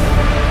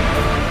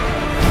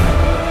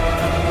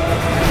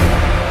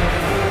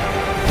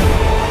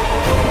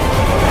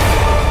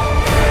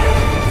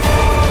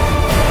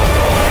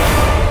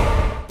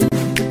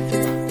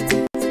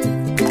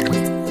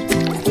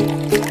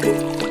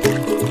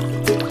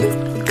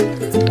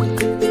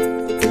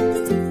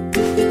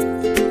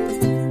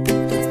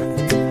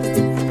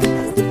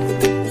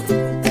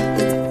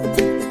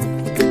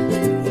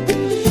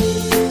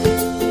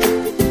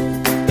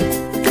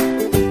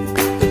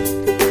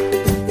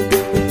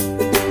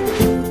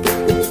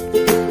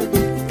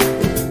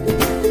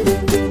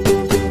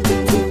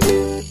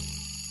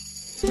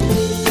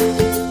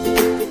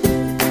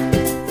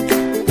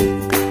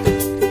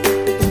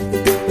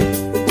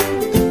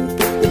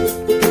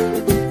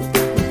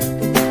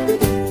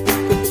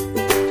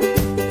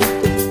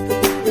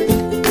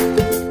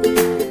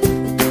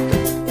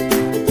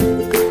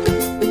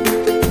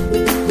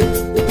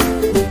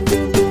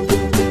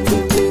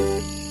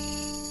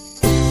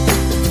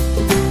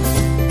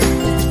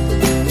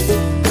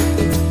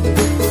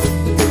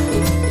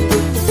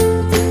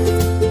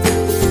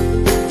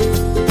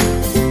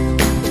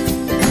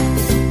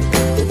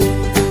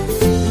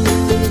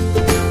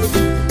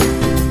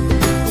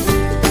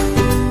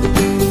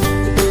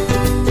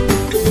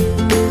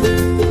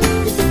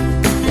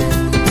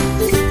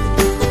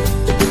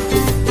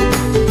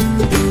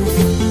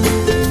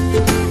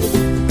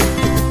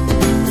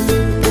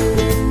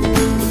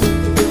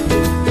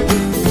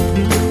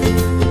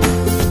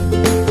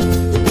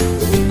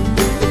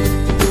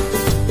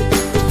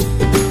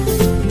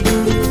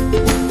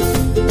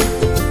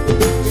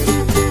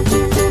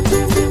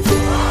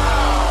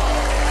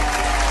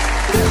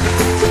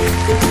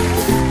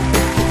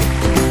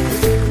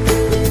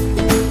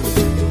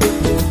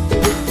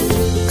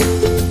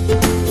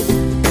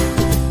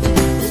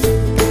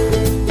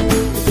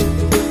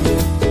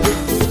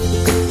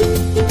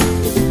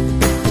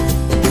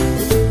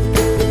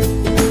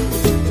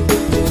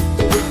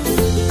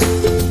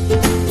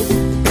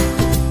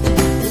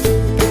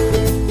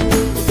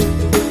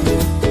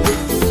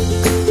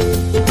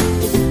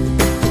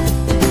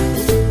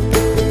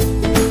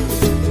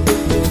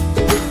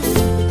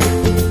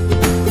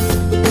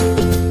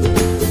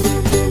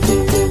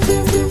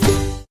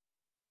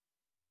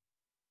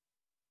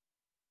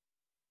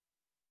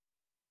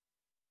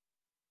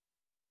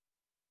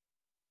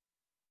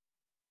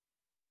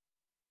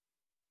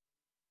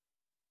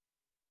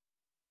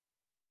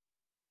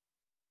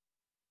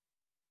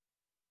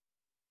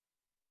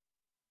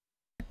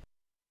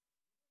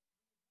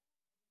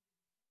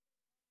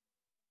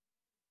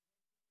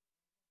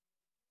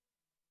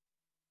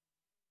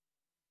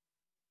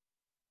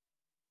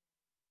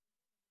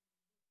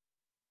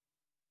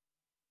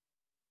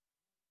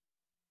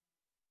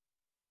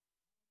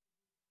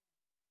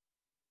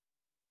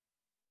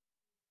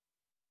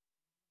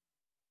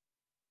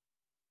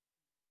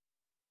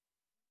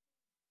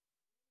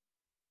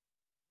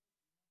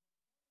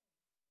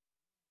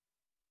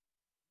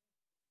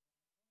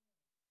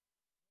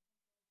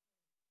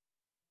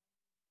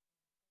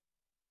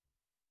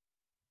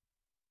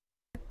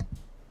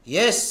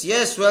 Yes,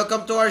 yes,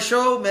 welcome to our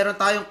show. Meron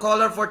tayong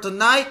caller for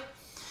tonight,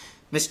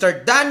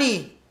 Mr.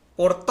 Danny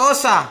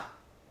Portosa.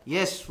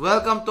 Yes,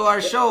 welcome to our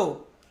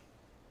show.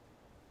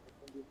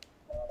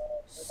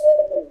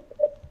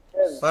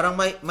 Parang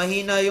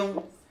mahina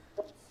yung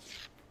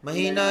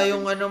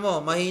ano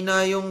mo,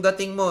 mahina yung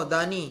dating mo,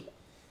 Danny.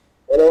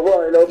 Hello po,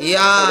 hello po.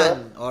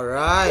 Iyan,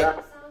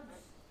 alright.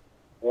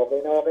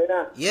 Okay na.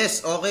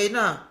 Yes, okay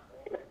na.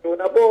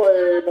 Una po,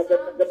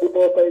 magandang gabi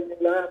po sa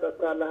inyong lahat at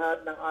sa lahat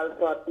ng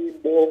Alpha Team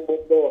buong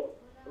mundo.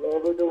 All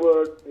over the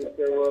world,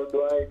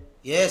 Mr.Worldwide.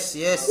 Yes,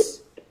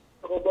 yes.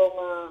 Ako pong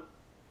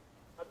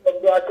at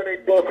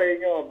congratulate po sa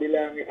inyo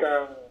bilang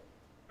isang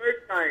third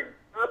time,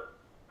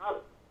 top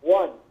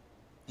one.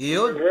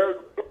 Yun.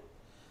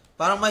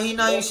 Parang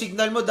mahina yung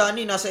signal mo,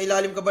 Danny. Nasa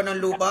ilalim ka ba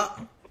ng lupa?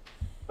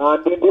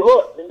 Hindi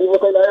po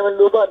sa ilalim ng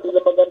lupa. Hindi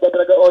na maganda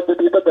talaga audio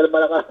dito dahil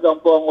malakas lang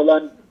po ang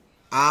ulan.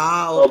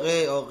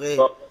 Okay.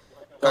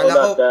 Kala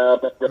ko,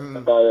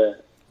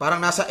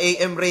 parang nasa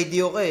AM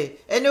radio ka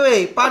eh.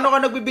 Anyway, paano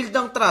ka nagbibuild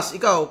ng trust?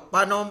 Ikaw,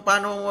 paano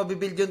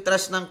mabibuild yung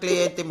trust ng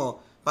kliyente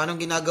mo? Paano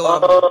ginagawa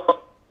mo?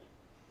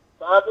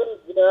 Sa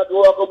akin,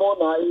 ginagawa ko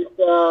muna is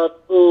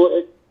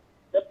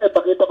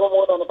pakita ko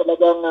muna na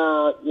talagang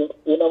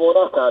yun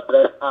muna sa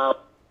dress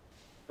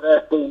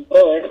to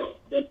impress,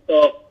 then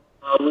talk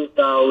with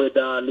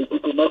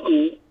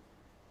legitimacy.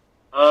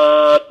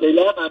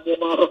 Kailangan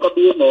yung mga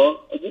sasabihin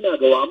mo, ay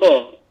ginagawa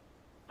mo.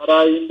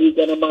 Para hindi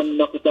ka naman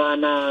nakita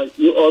na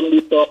you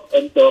only talk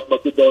and talk but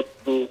you don't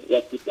do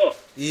what you talk.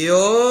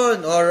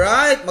 Yun,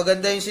 alright.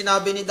 Maganda yung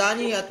sinabi ni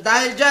Danny. At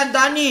dahil dyan,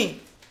 Danny,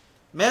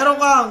 meron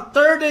kang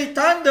Thursday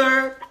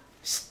Thunder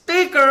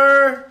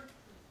sticker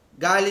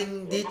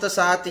galing dito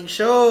sa ating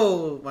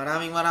show.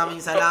 Maraming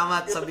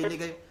salamat sa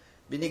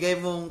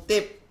binigay mong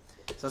tip.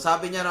 So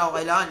sabi niya raw,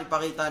 kailangan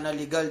ipakita na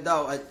legal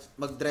daw at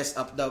mag-dress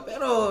up daw.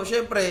 Pero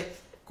syempre,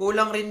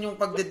 kulang rin yung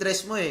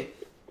pagde-dress mo eh.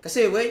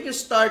 Kasi when you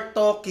start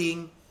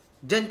talking,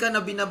 diyan ka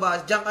na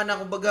binabas, diyan ka na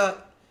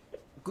kumbaga,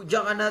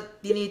 diyan ka na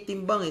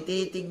tinitimbang eh,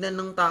 tinitignan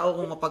ng tao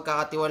kung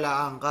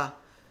mapagkakatiwalaan ka.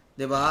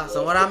 'Di ba?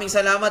 So maraming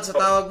salamat sa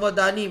tawag mo,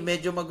 Danny.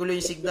 Medyo magulo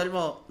yung signal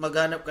mo.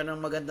 Maghanap ka ng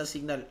magandang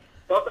signal.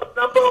 Stop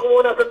na po ako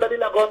muna, sandali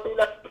lang, konti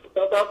lang.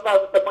 Stop na,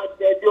 sa mga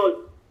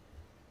schedule.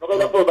 Okay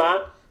lang po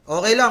ba?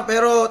 Okay lang,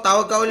 pero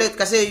tawag ka ulit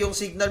kasi yung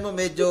signal mo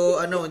medyo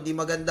hindi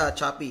maganda,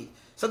 choppy.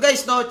 So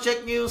guys,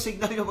 check nyo yung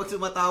signal nyo pag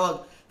sumatawag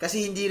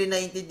kasi hindi rin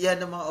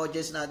naiintindihan ng mga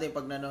audience natin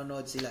pag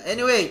nanonood sila.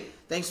 Anyway,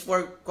 thanks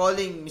for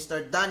calling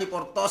Mr. Danny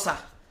Portosa.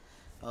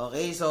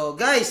 Okay, so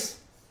guys,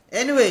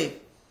 anyway,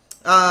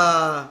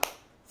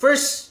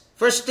 first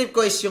tip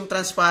ko is yung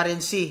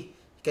transparency.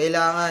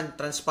 Kailangan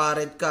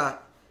transparent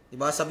ka. 'Di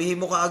ba? Sabihin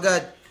mo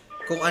kaagad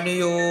kung ano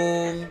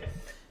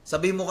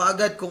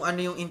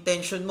yung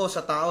intention mo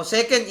sa tao.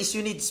 Second is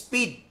you need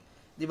speed.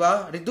 'Di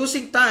ba?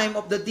 Reducing time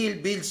of the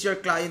deal builds your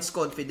client's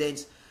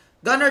confidence.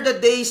 Gone are the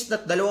days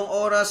that 2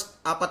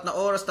 oras, 4 na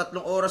oras, 3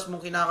 oras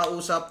mong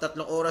kinakausap, 3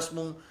 oras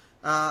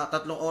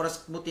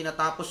mo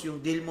tinatapos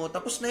yung deal mo.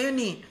 Tapos na yun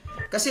eh.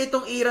 Kasi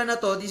itong era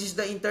na to, this is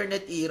the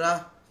internet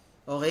era.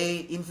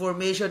 Okay?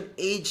 Information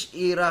age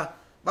era.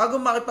 Bago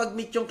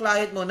makipag-meet yung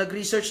client mo,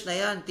 nag-research na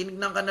yan.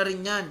 Tinignan ka na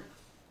rin yan.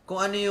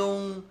 Kung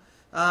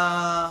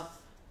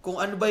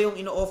ano ba yung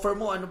ino-offer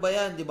mo, ano ba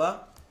yan, di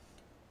ba?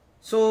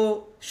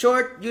 So,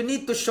 you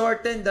need to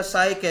shorten the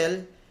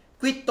cycle.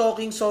 Quit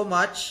talking so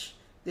much,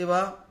 di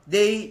ba?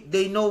 They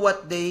know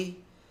what they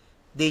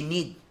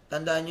need.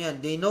 Tandaan nyo yan.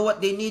 They know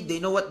what they need,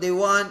 they know what they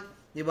want,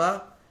 di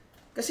ba?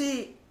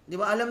 Kasi, di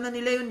ba, alam na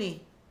nila yun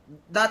eh.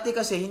 Dati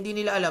kasi, hindi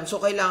nila alam.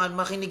 So, kailangan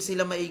makinig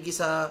sila maigi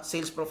sa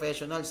sales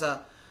professional,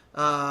 sa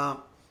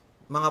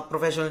mga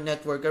professional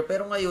networker.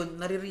 Pero ngayon,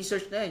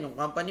 nare-research na yan. Yung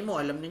company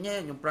mo, alam na niya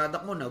yan. Yung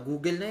product mo,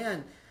 na-google na yan.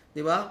 Di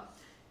ba?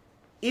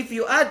 If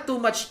you add too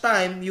much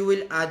time, you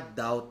will add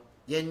doubt.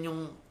 Yan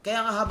yung,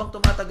 kaya nga habang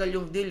tumatagal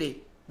yung deal eh,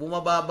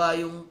 bumababa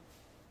yung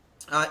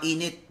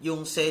init,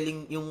 yung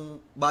selling, yung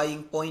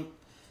buying point,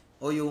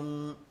 o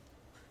yung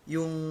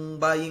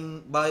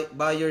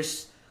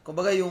buyers,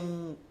 kumbaga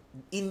yung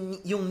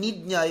need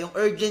niya, yung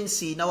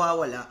urgency,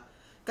 nawawala.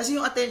 Kasi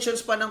yung attention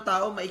span ng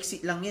tao,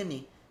 maiksi lang yan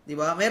eh. Di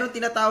ba? Meron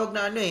tinatawag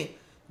na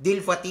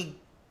deal fatigue.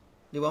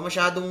 Di ba?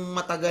 Masyadong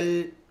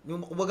matagal,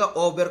 yung kumbaga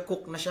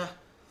overcook na siya.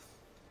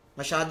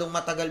 Masyadong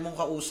matagal mong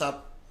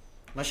kausap,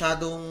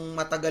 masyadong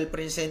matagal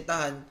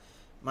presentahan,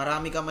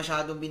 marami ka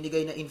masyadong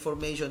binigay na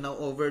information na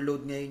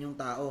overload ngayon yung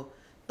tao.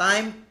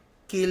 Time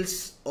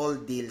kills all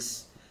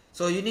deals.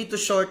 So you need to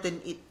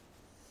shorten it.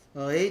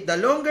 Okay? The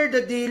longer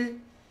the deal,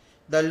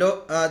 the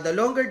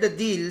longer the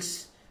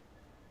deals,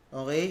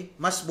 okay,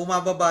 mas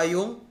bumababa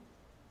yung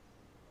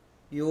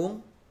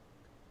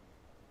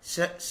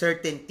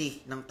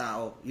certainty ng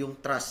tao,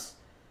 yung trust.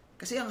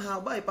 Kasi ang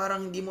haba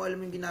parang hindi mo alam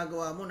yung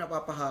ginagawa mo,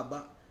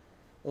 napapahaba.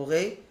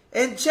 Okay?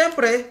 And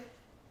syempre,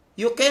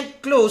 you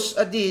can't close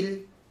a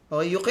deal,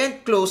 or you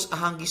can't close a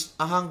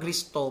hungry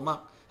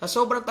stomach. Sa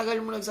sobrang tagal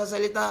mo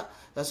nagsasalita,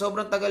 sa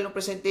sobrang tagal ng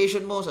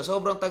presentation mo, sa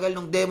sobrang tagal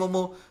ng demo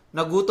mo,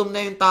 nagutom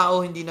na yung tao,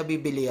 hindi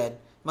nabibili yan.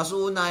 Mas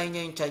uunahin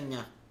niya yung tiyan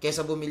niya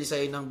kaysa bumili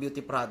sa'yo ng beauty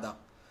product.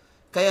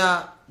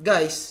 Kaya,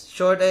 guys,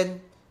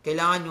 shorten,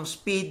 kailangan yung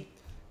speed,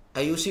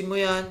 ayusin mo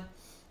yan,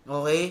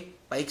 okay?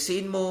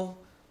 Paiksiin mo,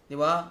 di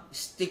ba?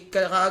 Stick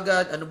ka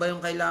kaagad, ano ba yung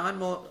kailangan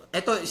mo?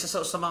 Ito, isa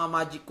sa mga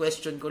magic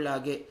question ko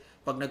lagi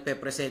pag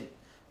nagpe-present.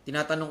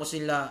 Tinatanong ko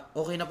sila,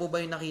 okay na po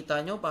ba yung nakita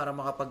nyo para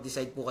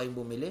makapag-decide po kayong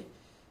bumili?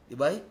 Di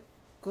ba?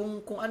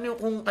 Kung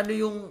ano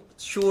yung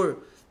sure,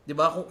 di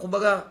ba?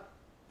 Kumbaga,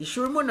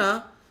 i-sure mo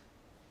na,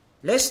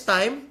 less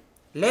time,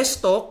 less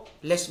talk,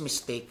 less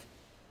mistake.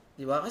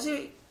 Di ba?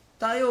 Kasi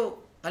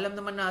tayo, alam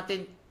naman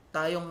natin,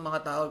 tayong mga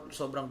tao,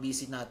 sobrang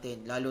busy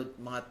natin. Lalo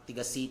mga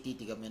tiga City,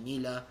 tiga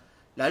Manila.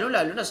 Lalo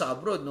na sa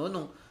abroad, no?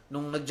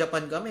 Nung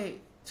nag-Japan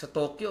kami, sa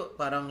Tokyo,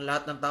 parang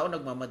lahat ng tao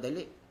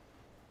nagmamadali.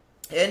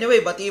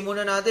 Anyway, batiin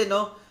muna natin,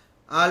 no?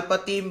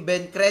 Alpha Team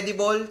Ben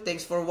Credible,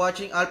 thanks for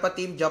watching. Alpha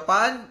Team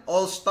Japan,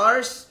 All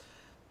Stars.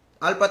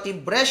 Alpha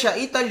Team Brescia,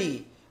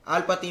 Italy.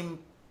 Alpha Team,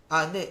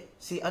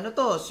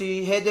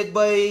 si headed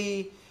by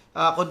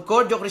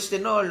Concordio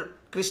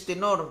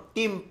Cristinor,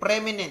 Team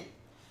Preeminent.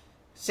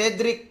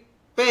 Cedric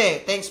P,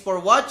 thanks for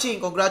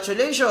watching.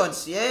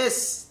 Congratulations.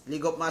 Yes,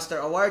 League of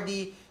Master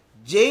awardee.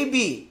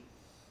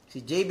 Si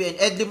JB and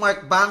Edley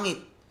Mark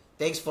Bangit.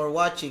 Thanks for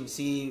watching.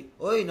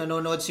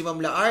 Nanonood si Ma'am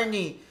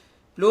Laarni.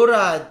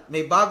 Plurad,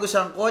 may bago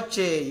siyang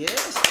kotse.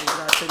 Yes,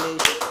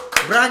 congratulations.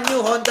 Brand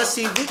new Honda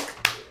Civic.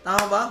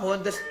 Tama ba?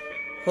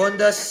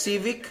 Honda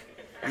Civic.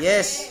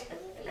 Yes.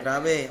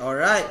 Grabe.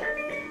 Alright.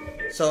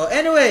 So,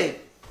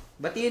 anyway,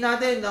 batiin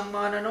natin ang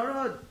mga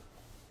nanonood.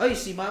 Ay,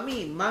 si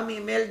Mami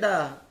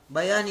Imelda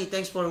Bayani,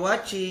 thanks for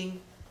watching.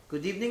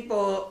 Good evening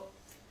po.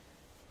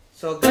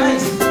 So,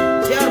 guys,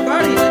 JR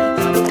Barry,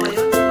 nandito ako ngayon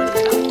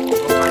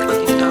sa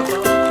Manila.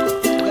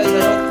 Guys,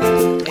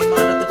 may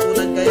mga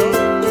natutunan kayo.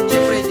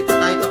 Siyempre, hindi pa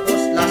tayo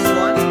tapos. Last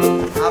one.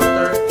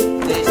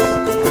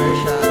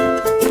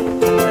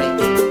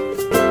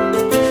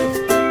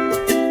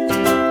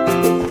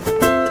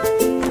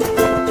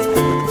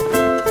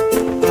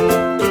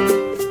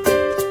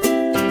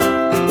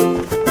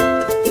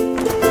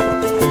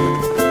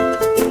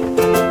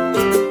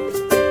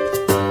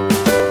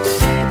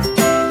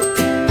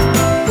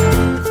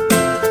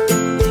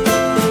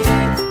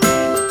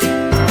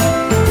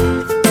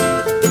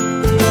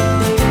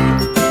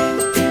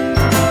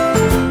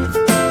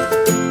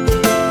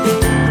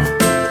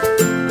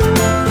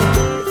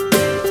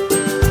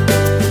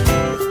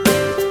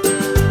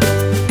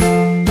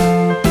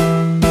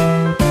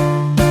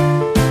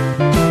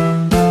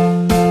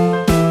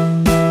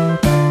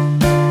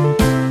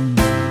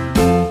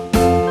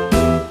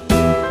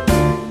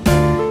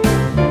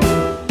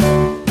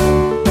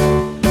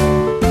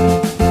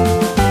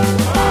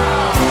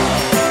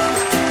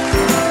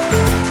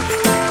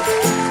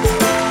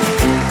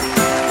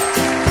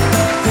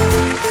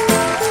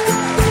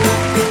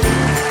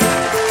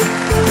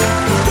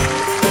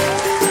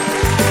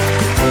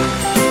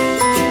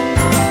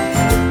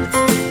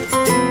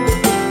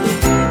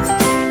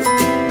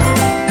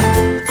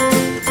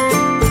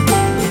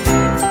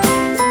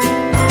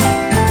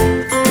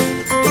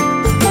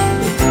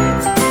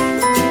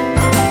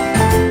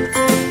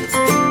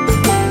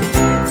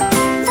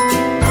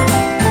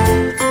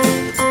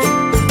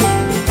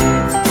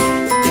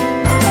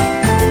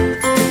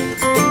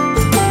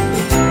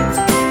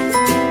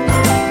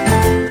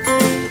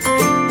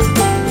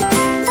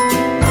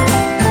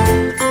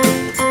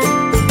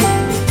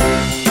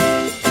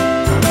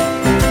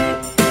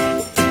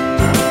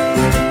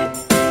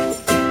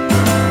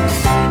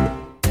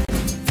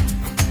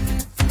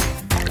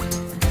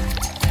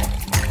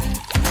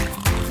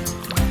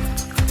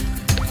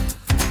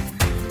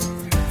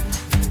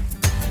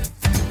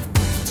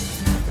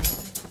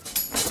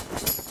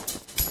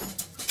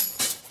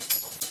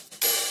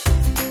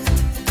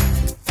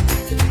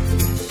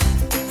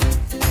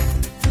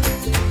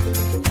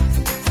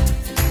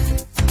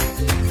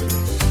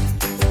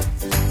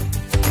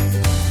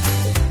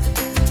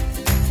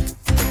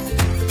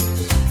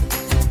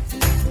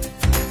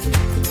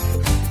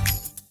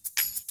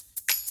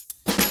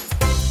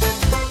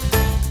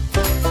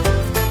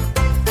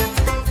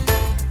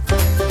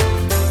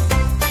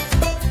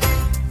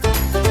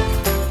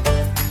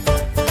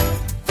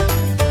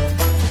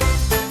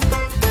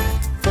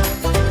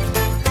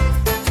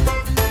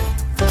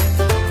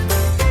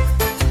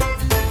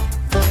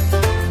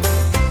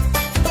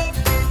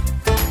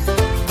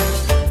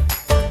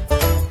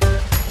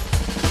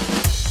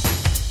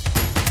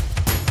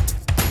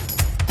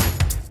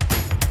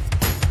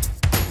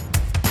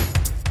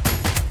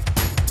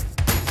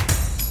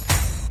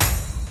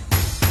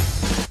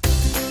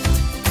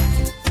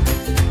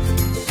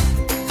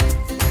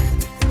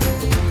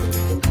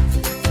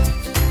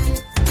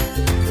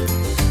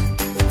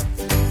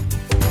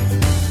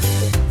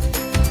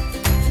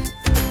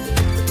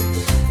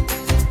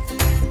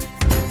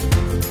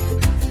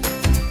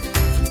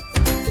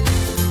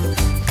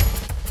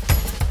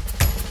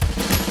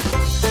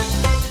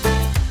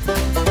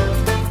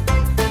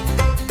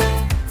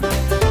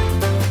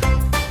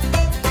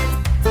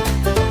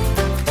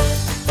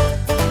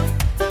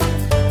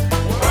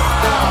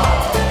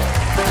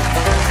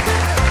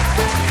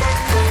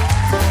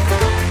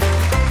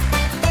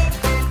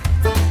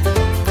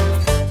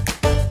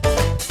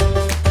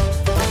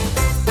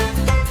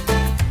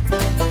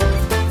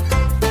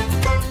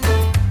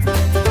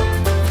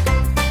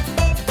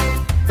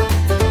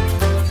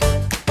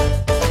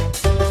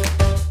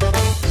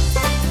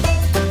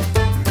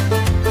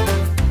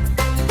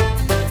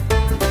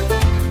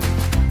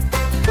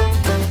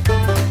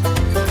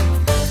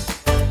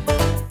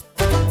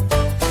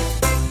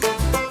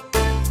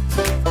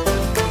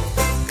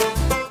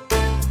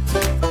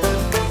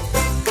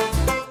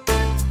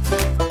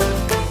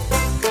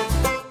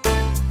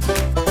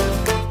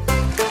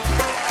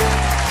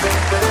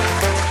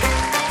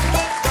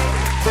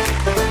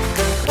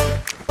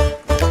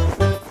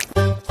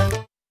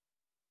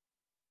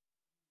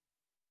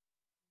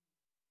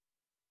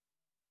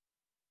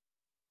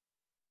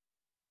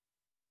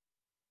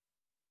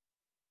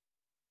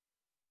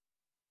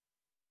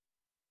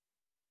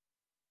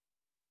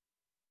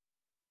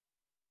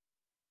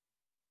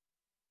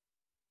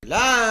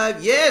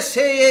 Live! Yes!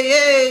 Hey, hey,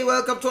 hey!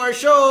 Welcome to our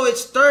show!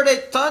 It's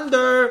Thursday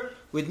Thunder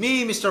with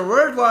me, Mr.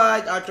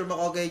 Worldwide, Arthur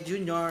Macogay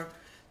Jr.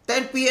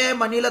 10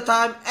 p.m. Manila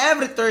time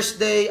every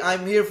Thursday.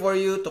 I'm here for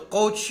you to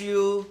coach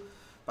you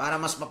para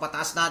mas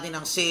mapataas natin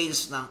ang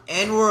sales ng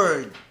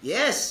NWorld.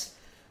 Yes!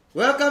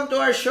 Welcome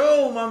to our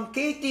show, Ma'am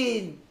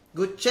Katie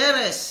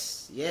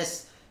Gutierrez.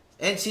 Yes.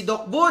 And si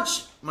Doc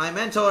Butch, my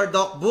mentor,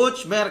 Doc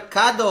Butch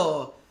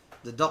Mercado.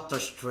 The Doctor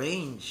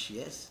Strange.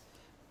 Yes.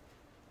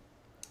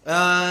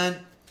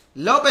 And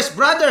Lopez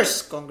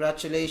Brothers,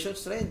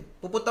 congratulations rin.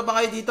 Pupunta ba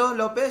kayo dito,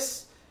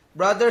 Lopez?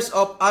 Brothers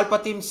of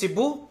Alpha Team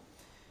Cebu.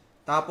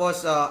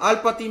 Tapos,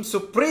 Alpha Team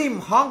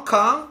Supreme Hong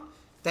Kong.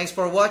 Thanks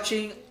for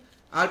watching.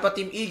 Alpha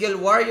Team Eagle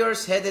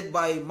Warriors headed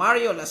by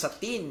Mario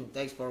Lasatin.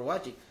 Thanks for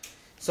watching.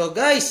 So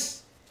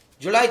guys,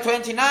 July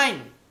 29.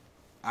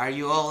 Are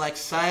you all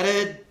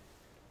excited?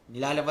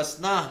 Nilalabas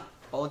na,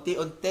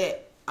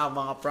 paunti-unti, ang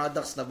mga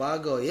products na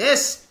bago.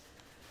 Yes!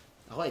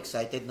 Ako,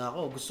 excited na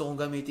ako. Gusto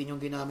kong gamitin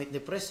yung ginamit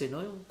ni Press, no?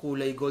 Yung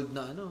kulay gold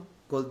na,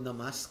 gold na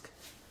mask.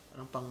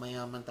 Parang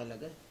pangmayaman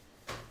talaga.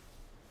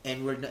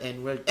 NWorld na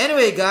NWorld.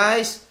 Anyway,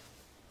 guys,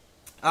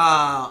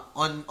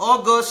 on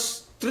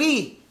August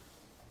 3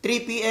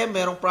 p.m.,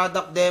 merong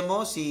product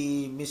demo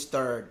si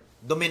Mr.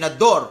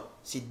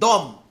 Dominador, si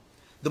Dom.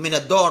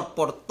 Dominador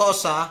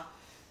Portosa.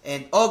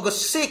 And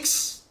August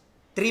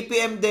 6, 3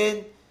 p.m.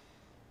 din,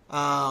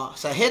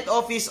 sa head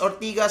office,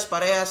 Ortigas,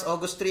 parehas,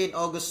 August 3 and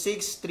August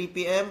 6, 3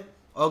 p.m.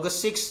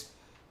 August 6,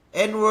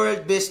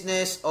 NWorld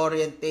Business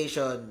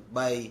Orientation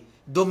by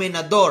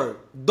Dominador,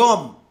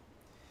 Dom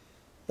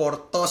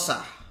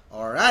Portosa.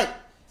 Alright.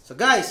 So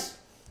guys,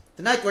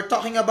 tonight we're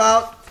talking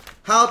about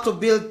how to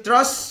build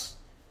trust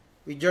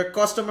with your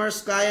customers,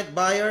 client,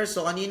 buyers.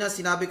 So kanina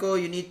sinabi ko,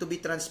 you need to be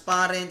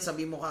transparent.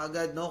 Sabi mo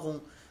kaagad, no,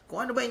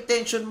 kung ano ba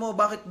intention mo,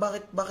 bakit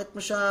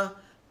mo siya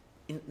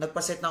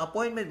nagpa-set ng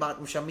appointment,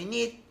 bakit mo siya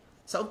minute.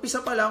 Sa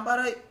umpisa pa lang,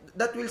 para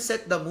that will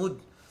set the mood.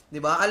 'Di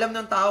ba? Alam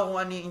ng tao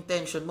kung ano yung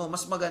intention mo.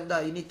 Mas maganda,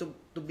 you need to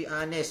be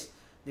honest.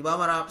 'Di ba?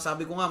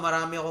 Sabi ko nga,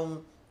 marami akong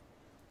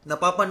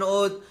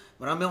napapanood,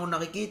 marami akong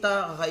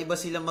nakikita, kakaiba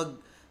sila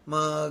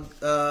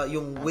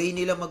yung way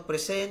nila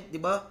mag-present,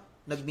 'di ba?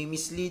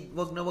 Nagmi-mislead,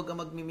 wag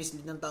kang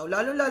magmi-mislead ng tao.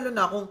 Lalo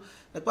na kung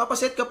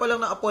nagpapaset ka pa lang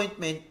ng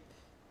appointment,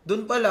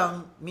 doon pa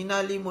lang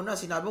minali mo na,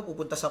 sinabi mo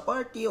pupunta sa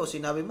party o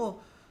sinabi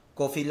mo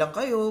coffee lang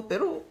kayo,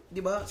 pero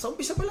 'di ba? Sa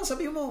umpisa pa lang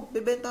sabi mo,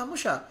 bebenta mo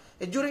siya.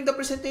 And during the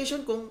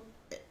presentation, kung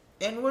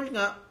NWorld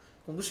nga,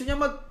 kung gusto niya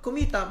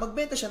magkumita,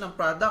 magbenta siya ng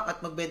product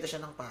at magbenta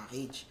siya ng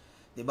package.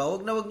 'Di ba?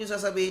 Wag niyo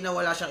sasabihin na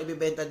wala siyang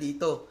ibebenta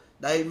dito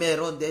dahil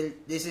meron.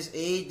 Dahil this is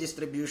a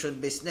distribution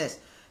business.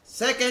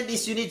 Second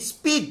is you need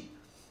speed.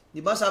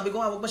 'Di ba? Sabi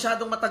ko nga, wag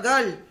masyadong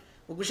matagal.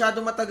 Wag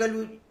masyadong matagal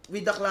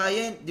with the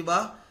client, 'di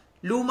ba?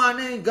 Luma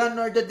na yung gone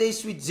are the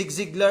days with Zig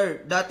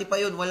Ziglar. Dati pa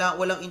yun,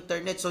 walang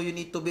internet, so you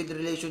need to build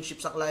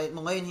relationship sa client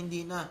mo. Ngayon,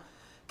 hindi na.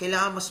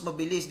 Kailangan mas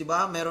mabilis, di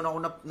ba? Meron ako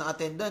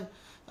na-attendan.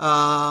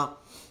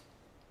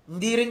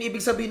 Hindi rin ibig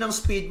sabihin ng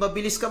speed,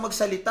 mabilis ka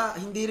magsalita.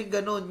 Hindi rin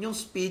ganun. Yung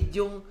speed,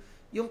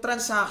 yung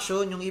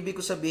transaction, yung ibig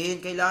ko sabihin,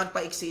 kailangan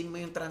paiksiin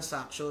mo yung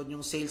transaction, yung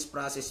sales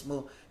process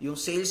mo. Yung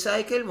sales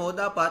cycle mo,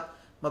 dapat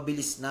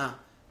mabilis na.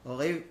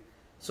 Okay?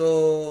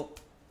 So,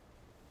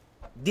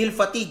 deal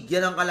fatigue,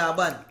 yan ang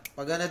kalaban.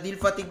 Pag na-deal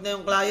fatigue na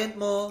yung client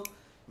mo,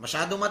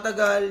 masyadong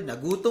matagal,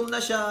 nagutom na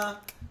siya,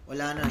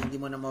 wala na,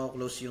 hindi mo na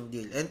ma-close yung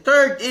deal. And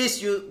third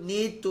is, you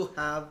need to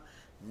have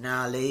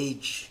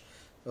knowledge.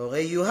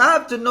 Okay? You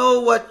have to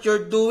know what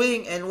you're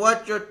doing and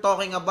what you're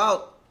talking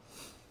about.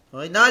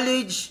 Okay?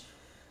 Knowledge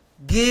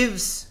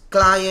gives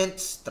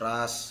clients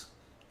trust.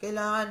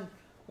 Kailangan,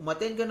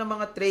 umattend ka ng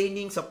mga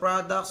training sa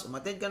products,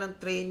 umattend ka ng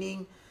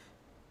training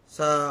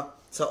sa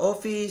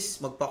office,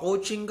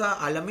 magpa-coaching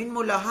ka, alamin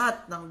mo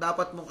lahat ng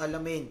dapat mong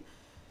alamin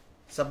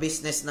sa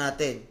business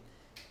natin.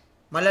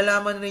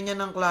 Malalaman rin yan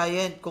ng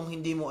client kung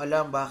hindi mo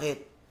alam.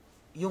 Bakit?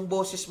 Yung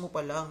boses mo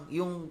pa lang,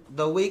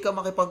 the way ka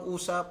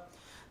makipag-usap,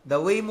 the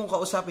way mong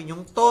kausapin,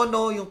 yung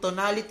tono, yung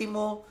tonality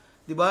mo,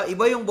 di ba?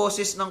 Iba yung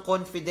boses ng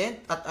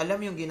confident at alam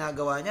yung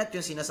ginagawa niya at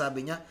yung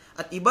sinasabi niya,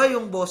 at iba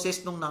yung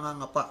boses ng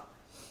nangangapa.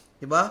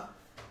 Di ba?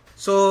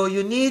 So,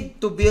 you need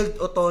to build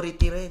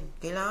authority rin.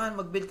 Kailangan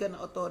mag-build ka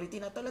ng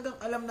authority na talagang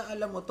alam na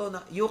alam mo to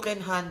na you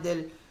can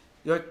handle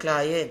your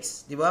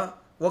clients. Di ba?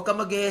 Huwag ka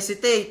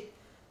mag-hesitate.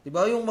 Di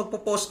ba? Yung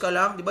magpo-post ka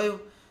lang, di ba?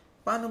 Yung,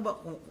 paano ba,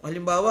 kung,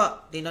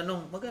 halimbawa,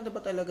 tinanong, maganda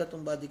ba talaga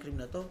tong body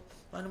cream na to?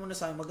 Paano mo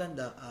nasabi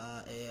maganda?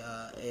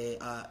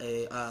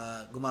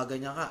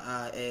 Gumaganyan ka.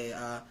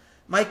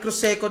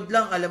 Microsecond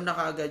lang, alam na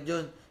kaagad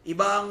yun.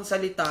 Iba ang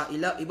salita,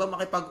 iba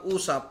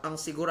makipag-usap ang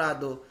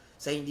sigurado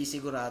sa hindi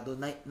sigurado,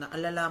 na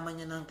alalaman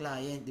niya ng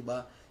client, di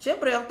ba?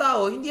 Siyempre, ang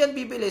tao, hindi yan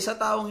bibili sa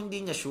taong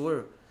hindi niya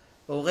sure.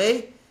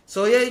 Okay?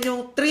 So, yan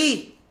yung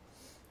 3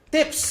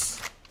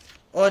 tips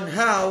on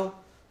how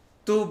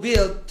to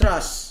build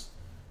trust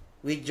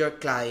with your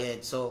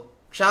client. So,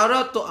 shout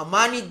out to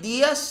Amani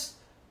Diaz,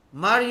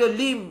 Mario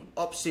Lim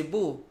of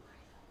Cebu,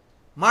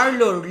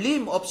 Marlo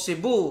Lim of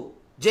Cebu,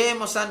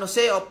 JM San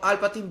Jose of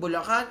Alpha Team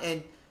Bulacan,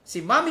 and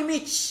si Mami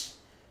Mitch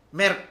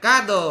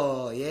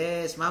Mercado.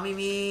 Yes, Mami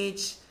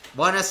Mitch.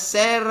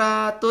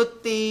 Buonasera,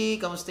 tutti.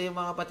 Kamusta yung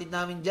mga kapatid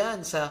namin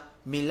dyan sa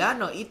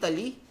Milano,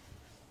 Italy?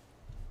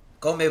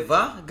 Come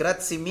va?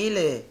 Grazie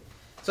mille.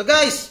 So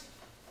guys,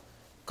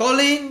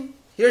 call in.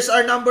 Here's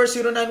our number,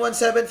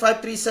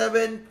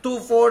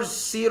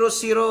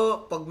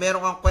 0917-537-2400. Pag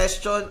meron kang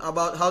question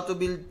about how to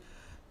build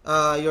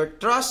your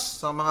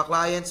trust sa mga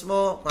clients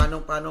mo,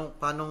 paano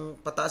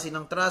pataasin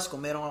ng trust, kung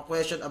meron kang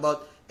question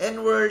about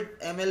NWorld,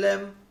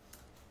 MLM,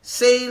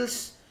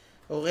 sales,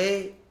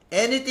 okay,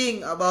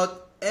 anything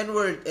about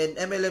NWorld and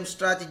MLM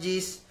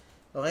strategies,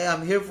 okay,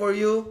 I'm here for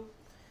you.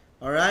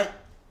 Alright,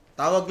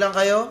 tawag lang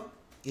kayo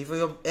if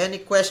you have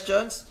any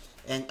questions,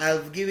 and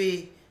I'll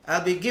be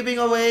giving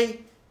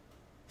away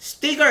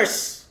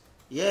stickers.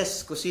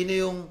 Yes, kung sino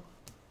yung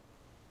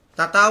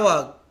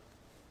tatawag.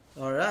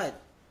 Alright.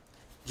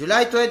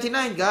 July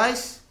 29,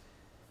 guys.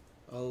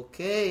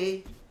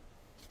 Okay.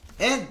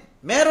 And,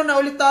 meron na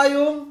ulit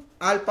tayong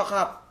Alpha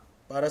Cup.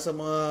 Para sa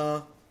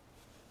mga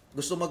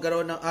gusto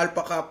magkaroon ng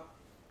Alpha Cup.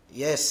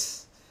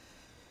 Yes.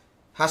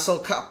 Hustle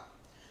Cup.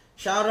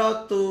 Shout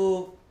out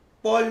to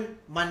Paul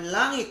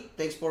Manlangit.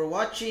 Thanks for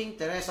watching.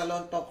 Teresa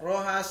Lontok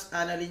Rojas.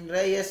 Annalyn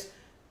Reyes.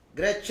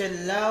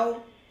 Gretchen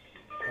Lau.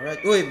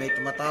 Alright. Uy, may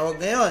tumatawag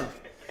ngayon.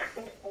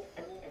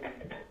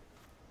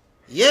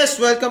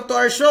 Yes, welcome to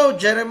our show,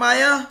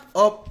 Jeremiah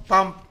of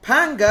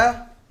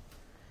Pampanga.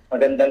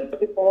 Magandang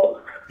gabi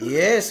po.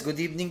 Yes, good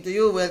evening to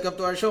you. Welcome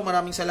to our show.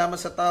 Maraming salamat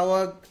sa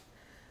tawag.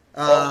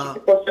 Sige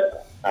po,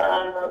 sir.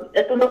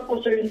 Ito lang po,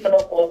 sir, yung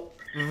tanong ko.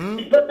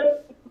 Diba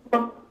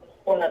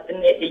po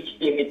natin may age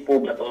limit po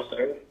ba to,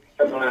 sir?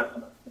 Sa mga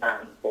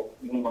po,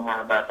 yung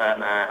mga bata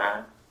na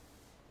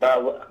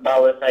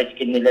bawal sa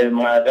skin nila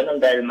yung mga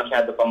ganun dahil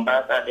masyado pang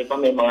bata. Di ba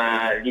may mga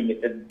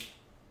limited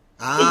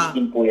age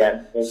din po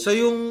yan? So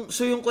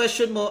yung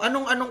question mo,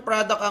 anong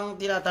product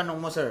ang tinatanong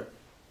mo, sir?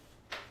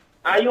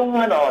 Yung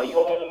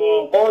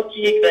yung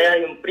Kochi,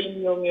 kaya yung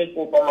premium, yun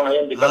po pa mga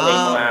yun. Di ba may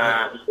mga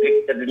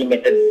restricted,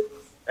 limited,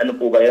 ano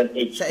po ba yun?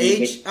 Age sa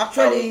limit? age?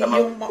 Actually,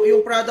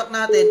 yung product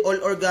natin, all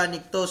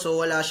organic to,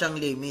 so wala siyang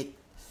limit.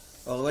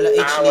 Wala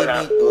age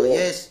limit.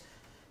 Yes.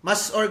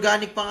 Mas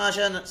organic pa nga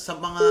siya sa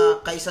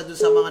mga, kaysa dun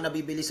sa mga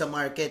nabibili sa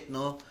market,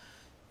 no?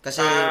 Kasi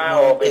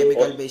more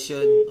chemical based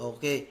yun.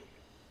 Okay.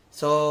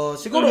 So,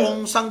 siguro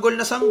kung sanggol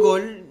na sanggol,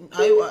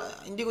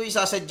 hindi ko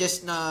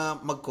isasuggest na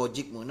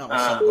mag-Kojic muna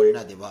kung sanggol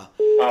na, di ba?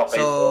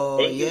 Okay. So,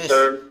 Thank you, yes.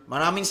 sir.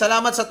 Maraming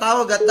salamat sa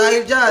tawag at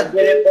dahil dyan,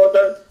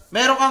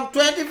 meron kang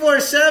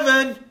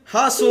 24/7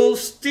 hustle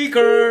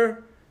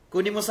sticker.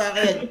 Kunin mo sa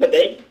akin.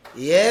 Okay.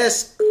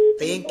 Yes.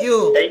 Thank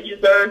you. Thank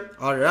you, sir.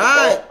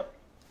 Alright.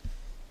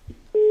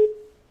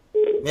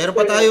 Meron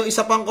pa tayong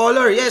isa pang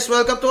caller. Yes,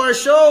 welcome to our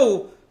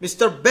show.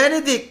 Mr.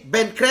 Benedict,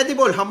 Ben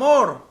Credible,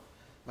 Hamor.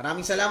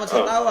 Maraming salamat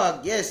sa tawag.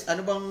 Yes,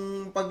 ano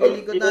bang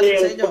paglilingkod natin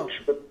sa inyo?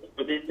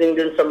 Good evening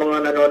din sa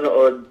mga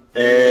nanonood.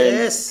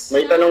 Yes.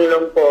 May tanong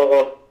lang po ako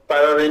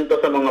para rin to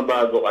sa mga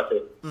bago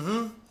kasi.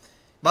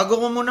 Bago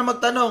mo muna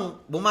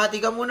magtanong, bumati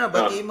ka muna.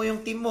 Batiin mo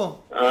yung team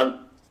mo.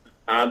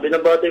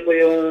 Binabati ko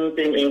yung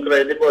Team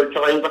Incredible.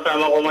 Tsaka yung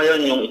kasama ko ngayon,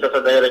 yung isa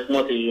sa direct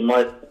mo, si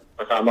Mark.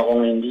 Kasama ko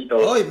ngayon dito.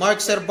 Oy,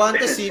 Mark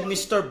Cervantes, si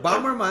Mr.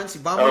 Bomberman.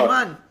 Si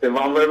Bomberman. Si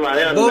Bomberman,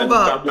 yan.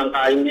 Bomba. Nag-stop ng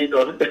kain dito.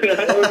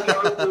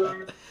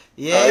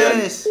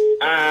 Yes.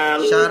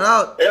 Shout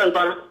out. Ayan,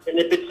 parang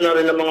benefits na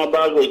rin ng mga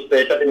bago.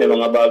 Especially may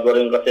mga bago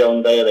rin kasi on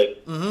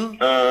direct.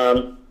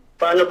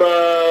 Paano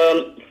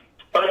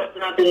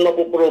natin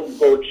mapuprove,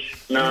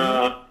 coach, na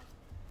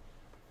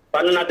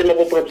paano natin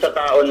mapuprove sa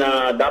tao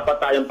na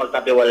dapat tayong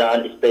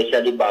pagkatiwalaan,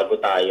 especially bago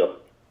tayo?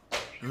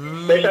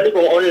 Especially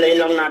kung online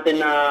lang natin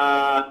na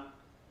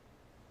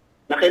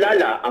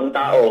nakilala ang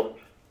tao.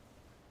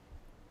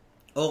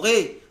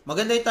 Okay.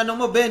 Maganda yung tanong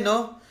mo, Ben,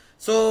 no?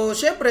 So,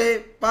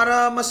 syempre,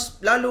 para mas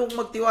lalo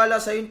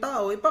magtiwala sa yung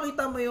tao,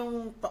 ipakita mo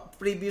yung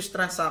previous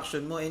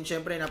transaction mo. And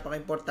syempre,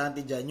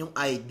 napaka-importante dyan, yung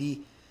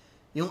ID.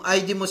 Yung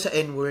ID mo sa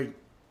NWorld.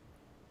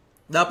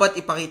 Dapat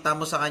ipakita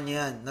mo sa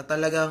kanya yan, na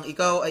talagang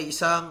ikaw ay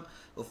isang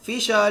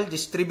official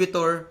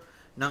distributor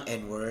ng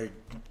NWorld.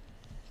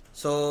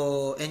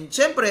 So, and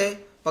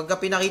syempre,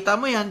 pagka pinakita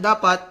mo yan,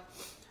 dapat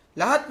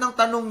lahat ng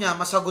tanong niya,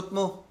 masagot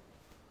mo.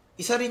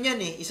 Isa rin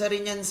yan eh. Isa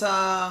rin yan sa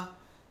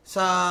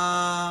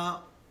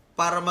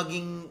para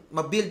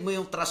mabuild mo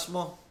yung trust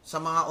mo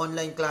sa mga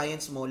online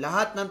clients mo.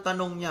 Lahat ng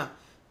tanong niya,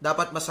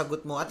 dapat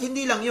masagot mo. At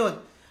hindi lang yun,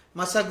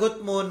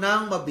 masagot mo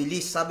ng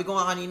mabilis. Sabi ko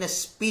nga kanina,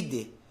 speed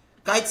eh.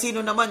 Kahit sino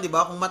naman, di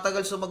ba? Kung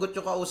matagal sumagot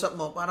yung kausap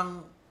mo,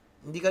 parang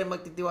hindi ka rin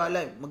magtitiwala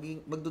eh.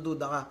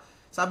 Magdududa ka.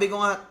 Sabi ko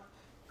nga,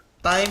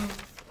 time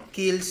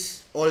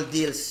kills all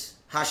deals.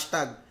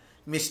 Hashtag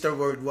Mr.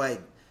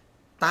 Worldwide.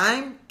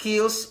 Time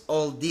kills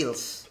all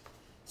deals.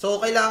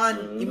 So,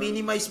 kailangan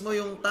i-minimize mo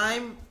yung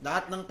time.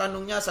 Lahat ng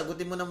tanong niya,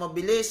 sagutin mo ng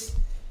mabilis.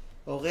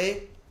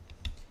 Okay?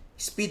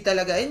 Speed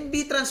talaga. And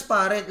be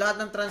transparent. Lahat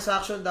ng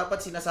transaction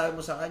dapat sinasabi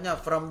mo sa kanya.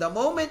 From the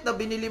moment na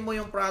binili mo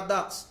yung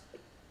products,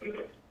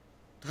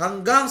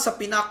 hanggang sa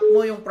pinak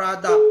mo yung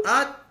product,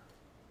 at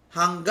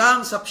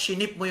hanggang sa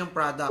shinip mo yung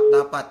product,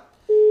 dapat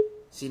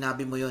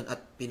sinabi mo yun at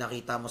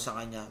pinakita mo sa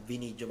kanya,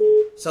 binidyo mo.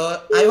 So,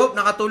 I hope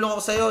nakatulong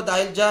ako sa'yo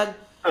dahil dyan,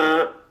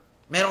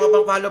 meron ka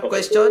pang follow-up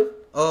question?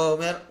 O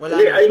wala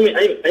Hindi,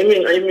 na?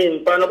 I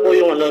mean, paano po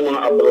yung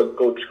mga abroad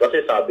coach?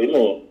 Kasi sabi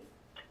mo,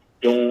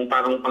 yung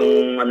parang pang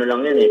ano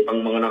lang yan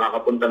pang mga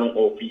nakakapunta ng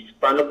office.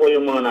 Paano po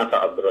yung mga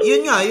nasa abroad?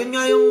 Yun nga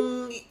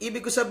yung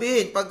ibig ko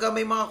sabihin. Pagka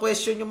may mga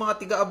question yung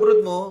mga tiga-abroad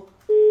mo,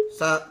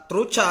 sa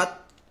through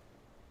chat,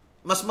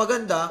 mas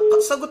maganda,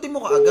 sagutin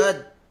mo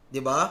kaagad.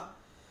 Di ba?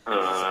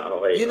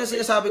 Okay. Yun ang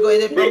sinasabi ko.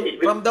 And then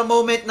from the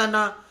moment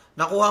na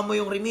nakuha mo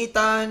yung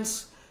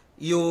remittance,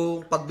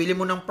 yung pagbili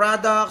mo ng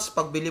products,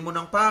 pagbili mo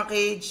ng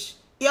package,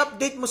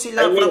 i-update mo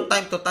sila from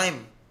time to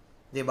time.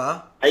 'Di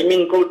ba? I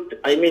mean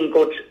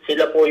coach,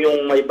 sila po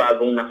yung may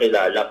bagong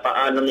nakilala.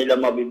 Paano nila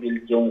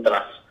mabibuild yung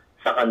trust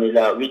sa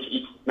kanila which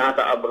is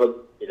nasa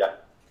abroad sila?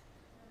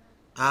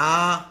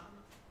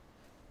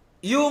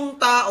 Yung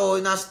tao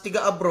nasa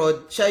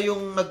tiga-abroad, siya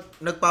yung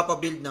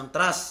nagpapabuild ng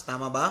trust,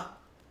 tama ba?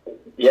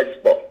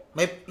 Yes po.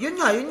 Yun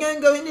nga yung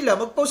gawin nila.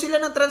 Mag-post sila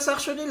ng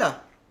transaction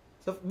nila.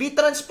 So, be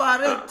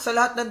transparent sa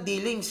lahat ng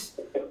dealings.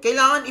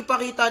 Kailangan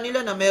ipakita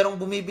nila na merong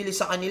bumibili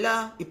sa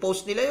kanila,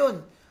 i-post nila yon.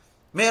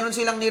 Meron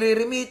silang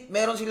nire-remit,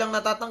 meron silang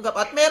natatanggap,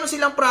 at meron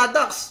silang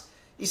products.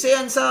 Isa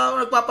yan sa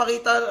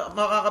nagpapakita,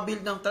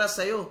 makakabuild ng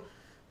trust sa'yo.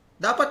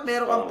 Dapat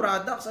meron kang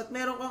products at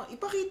meron kang,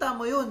 ipakita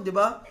mo yun, di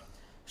ba?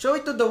 Show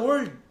it to the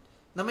world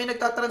na may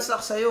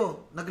nagtatransact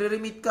sa'yo,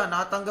 nagre-remit ka,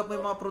 nakatanggap mo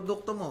yung mga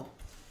produkto mo.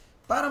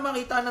 Para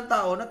makita ng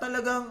tao na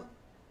talagang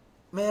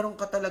meron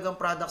ka talagang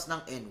products ng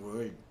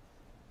NWorld.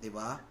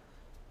 Diba?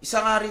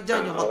 Isa nga rin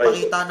dyan, yung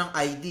magpakita ng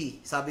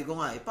ID. Sabi ko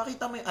nga,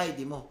 ipakita mo yung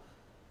ID mo.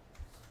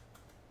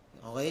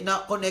 Okay?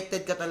 Na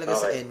connected ka talaga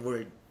sa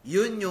NWorld.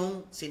 Yun yung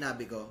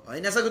sinabi ko.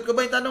 Okay, nasagot ko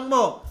ba yung tanong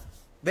mo?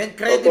 Ben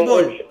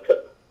Credible.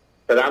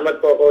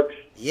 Salamat po, coach.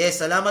 Yes,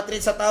 salamat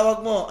rin sa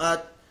tawag mo.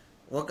 At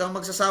huwag kang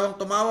magsasawang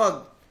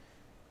tumawag.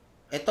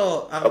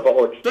 Ito, ang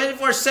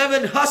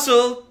 24/7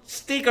 Hustle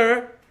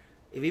sticker.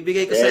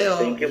 Ibibigay ko sa'yo.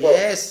 Thank you po.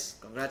 Yes,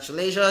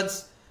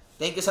 congratulations.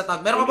 Thank you sa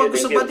tawag. Meron ka bang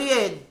gusto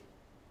batiin?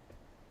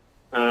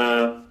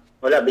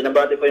 Wala,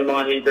 binabati ko yung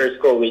mga haters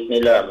ko. Wait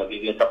nila,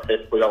 magiging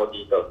successful ako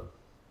dito.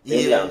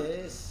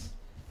 Yes.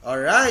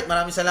 Alright,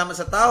 maraming salamat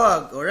sa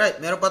tawag. Alright,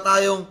 meron pa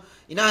tayong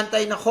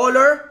inaantay na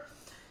caller.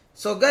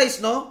 So guys,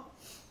 no,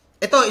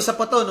 ito, isa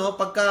pa to, no,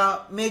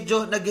 pagka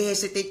medyo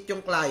nag-hesitate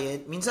yung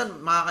client, minsan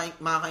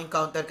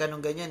makaka-encounter ka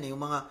ng ganyan,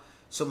 yung mga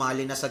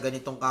sumali na sa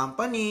ganitong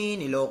company,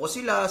 niloko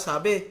sila,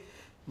 sabi,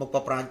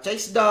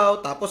 magpa-franchise daw,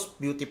 tapos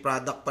beauty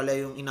product pala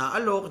yung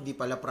inaalok, hindi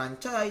pala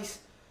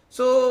franchise.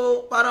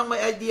 So, parang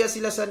may idea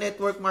sila sa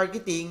network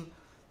marketing.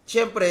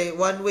 Siyempre,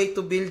 one way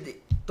to build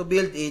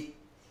it,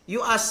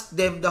 you ask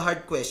them the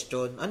hard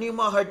question. Ano yung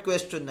mga hard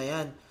question na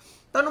yan?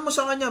 Tanong mo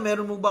sa kanya,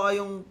 meron mo ba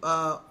kayong,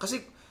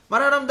 kasi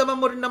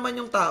mararamdaman mo rin naman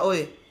yung tao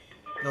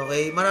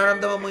Okay?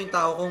 Mararamdaman mo yung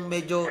tao kung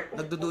medyo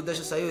nagdududa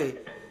siya sa'yo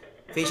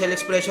Facial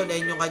expression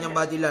and yung kanyang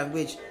body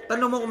language.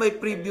 Tanong mo kung may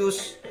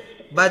previous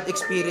bad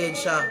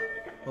experience siya.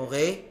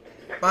 Okay?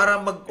 Para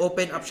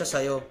mag-open up siya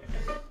sa'yo.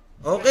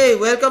 Okay,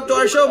 welcome to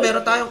our show.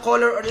 Meron tayong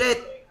caller ulit.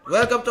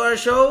 Welcome to our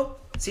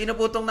show. Sino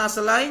po itong nasa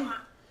line?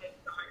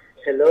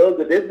 Hello,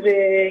 good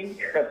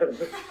evening.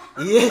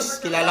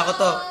 Yes, kilala ko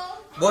to.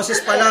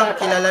 Boses pa lang,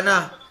 kilala na.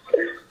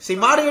 Si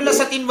Mario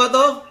Lasatin ba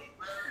to?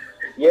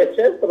 Yes,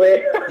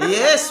 syempre.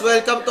 Yes,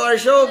 welcome to our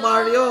show,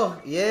 Mario.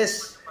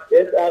 Yes.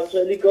 Yes,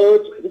 actually,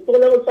 coach. Gusto ko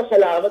lang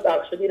magpasalamat.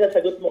 Actually,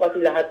 nasagot mo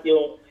kasi lahat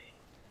yung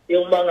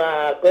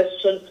mga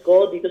questions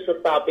ko dito sa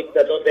topic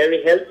na to.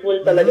 Very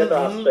helpful talaga to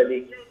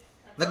actually.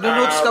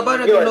 Nagno-notes ka ba?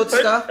 Nagno-notes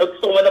ka?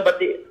 Gusto ko mo nang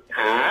batiin.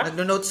 Ha?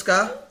 Nagno-notes ka?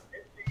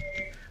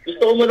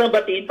 Gusto ko mo nang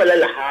batiin pala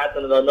lahat.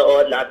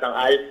 Nanonood, lahat ng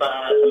Alpha,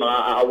 sa mga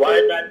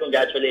awardan.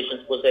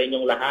 Congratulations po sa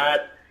inyong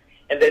lahat.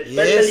 And then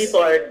especially to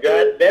our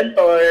grad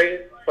mentor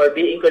for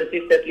being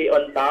consistently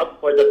on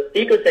top for the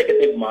 3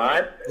 consecutive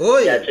months.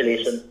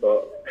 Congratulations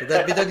po. To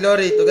God be the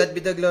glory. To God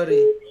be the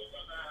glory.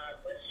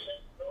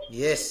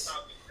 Yes.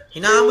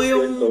 Hinaan mo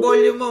yung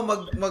volume mo.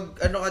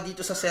 Mag-ano ka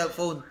dito sa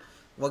cellphone.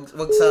 Wag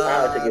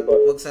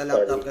sa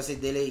laptop kasi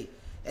delay.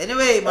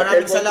 Anyway,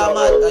 maraming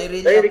salamat. I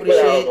really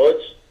appreciate.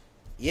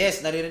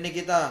 Yes, naririnig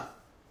kita.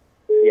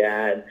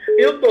 Yan.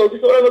 Yun po,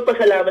 gusto ko lang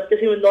magpasalamat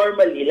kasi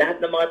normally, lahat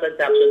ng mga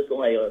transactions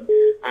ko ngayon,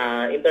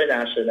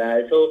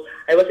 international. So,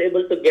 I was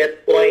able to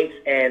get points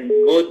and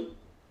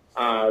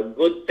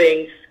good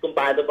things kung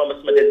paano pa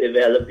mas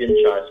ma-develop yung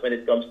trust when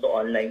it comes to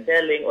online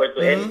selling or to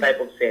any type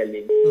of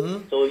selling.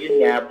 So, yun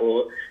nga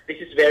po.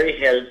 This is very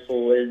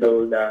helpful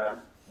though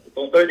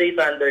itong Thursday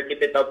Thunder,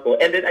 keep it up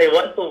po. And then I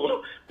want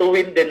to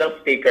win din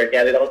ng sticker,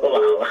 kaya rin ako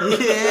tumawa.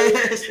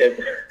 Yes!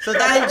 So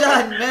dahil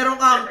dyan,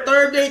 meron kang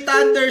Thursday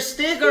Thunder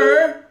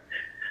sticker.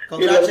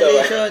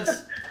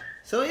 Congratulations!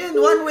 So yun,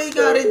 one way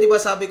ka rin, di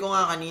ba sabi ko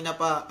nga kanina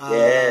pa,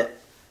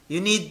 you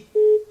need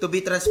to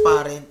be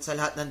transparent sa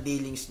lahat ng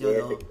dealings nyo.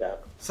 Yes, no?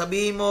 exactly.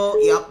 Sabihin mo,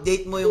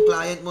 i-update mo yung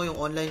client mo, yung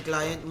online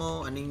client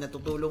mo, ano yung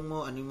natutulong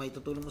mo, ano yung may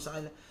tutulong mo sa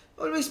kanila.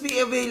 always be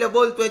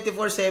available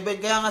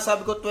 24/7. Kaya nga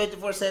sabi ko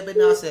 24/7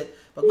 na kasi.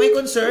 Pag may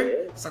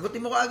concern,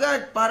 sagutin mo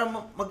kaagad para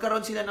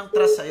magkaroon sila ng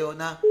trust sa'yo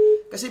na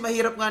kasi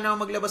mahirap nga na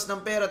maglabas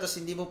ng pera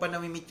tapos hindi mo pa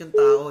nami-meet yung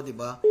tao, di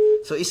ba?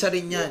 So, isa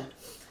rin yan.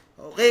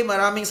 Okay,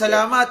 maraming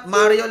salamat.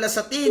 Mario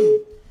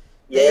Lasatin.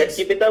 Yes,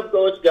 keep it up,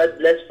 Coach.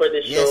 God bless for the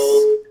show.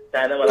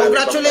 Sana marami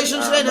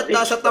Congratulations rin at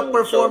nasa top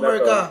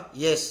performer ka.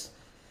 Yes.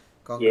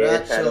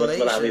 Yes, sana mas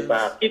marami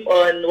pa. Keep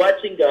on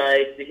watching,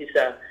 guys. This is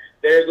a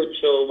very good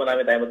show.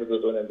 Marami tayong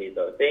matututunan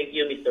dito. Thank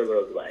you, Mr.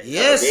 Worldwide.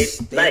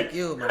 Yes, thank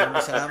you.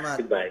 Maraming salamat.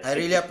 Goodbye. I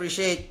really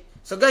appreciate.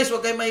 So guys,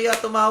 huwag kayong mahiya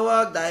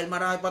tumawag dahil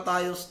marami pa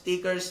tayong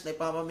stickers na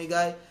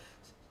ipapamigay.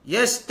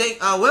 Yes,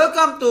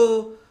 welcome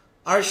to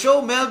our show,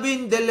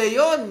 Melvin De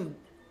Leon,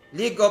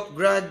 League of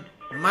Grand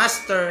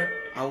Master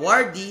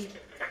Awardee.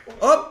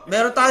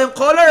 Meron tayong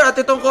caller at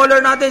itong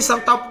caller natin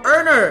isang top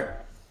earner.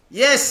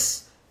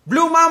 Yes,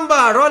 Blue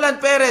Mamba,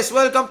 Roland Perez,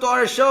 welcome to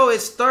our show.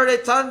 It's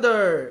THURDAY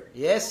Thunder.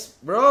 Yes,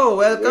 bro,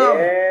 welcome.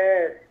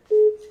 Yes.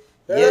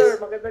 Sir,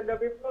 magandang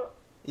gabi po.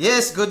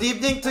 Yes, good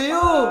evening to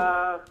you.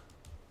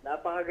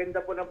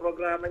 Napakaganda po ng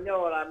programa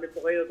nyo. Marami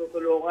po kayo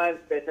tutulungan,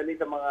 especially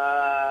sa mga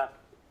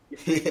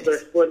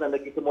distributors po na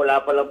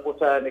nagsisimula pa lang po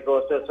sa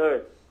negosyo,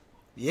 sir.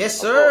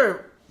 Yes,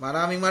 sir.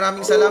 Maraming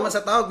salamat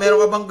sa tawag.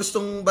 Meron ka bang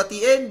gustong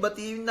batiin?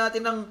 Batiin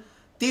natin ng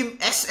Team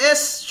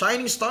SS,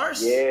 Shining Stars?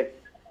 Yes.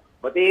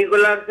 Batiin ko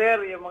lang, sir,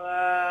 yung mga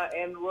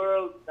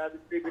NWorld na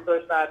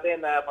distributors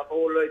natin na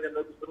patuloy na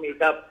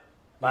nag-sumikap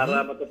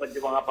para matupad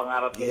yung mga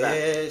pangarap nila.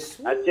 Yes.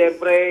 At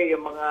syempre,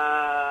 yung mga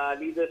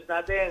leaders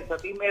natin sa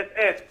Team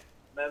SS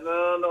na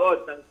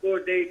nanonood ng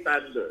THURDAY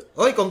Thunder.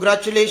 Oy,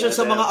 congratulations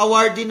sa mga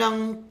awardee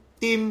ng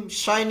Team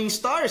Shining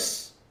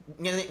Stars.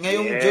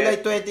 Ngayong July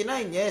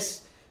 29,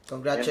 yes.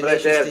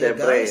 Congratulations to you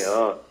guys.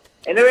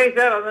 Anyway,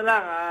 sir,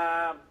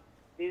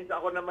 since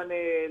ako naman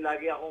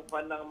lagi akong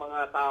fan ng mga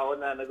tao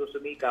na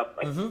nagsusumikap,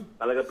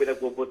 talaga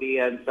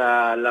pinagpuputihan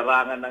sa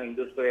larangan ng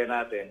industriya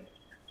natin.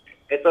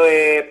 Ito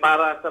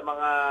para sa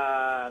mga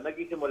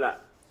nagsisimula.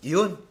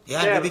 Yun.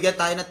 Yan, bibigyan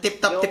tayo ng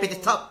tip-top,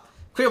 tip-it-top.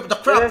 Cream of the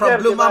crop from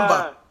Blue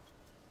Mamba.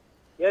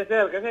 Yes,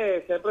 sir.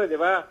 Kasi, siyempre, di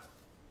ba,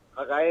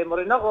 kagaya mo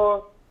rin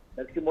ako,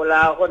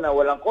 nagsimula ako na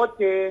walang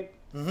kotse,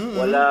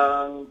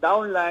 walang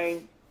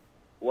downline,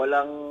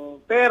 walang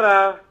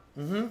pera,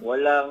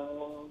 walang...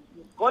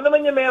 Kung ano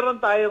man yung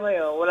meron tayo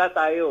ngayon, wala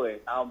tayo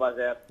Tama ba,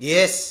 sir?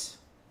 Yes.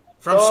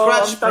 From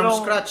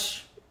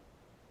scratch.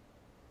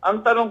 Ang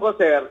tanong ko,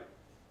 sir,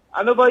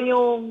 ano ba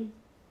yung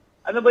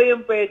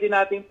pwede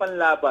nating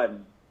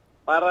panlaban?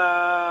 Para,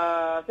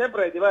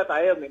 siyempre, di ba,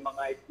 tayo, may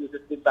mga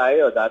excuses din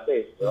tayo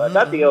dati. Diba?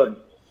 Dati yun.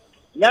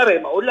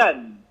 Kunyari,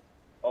 maulan.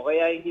 O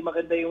kaya hindi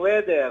maganda yung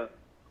weather.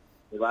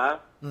 Di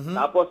ba?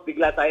 Tapos,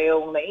 bigla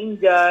tayong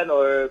na-Indian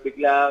or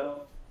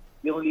biglang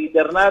yung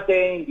leader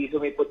natin hindi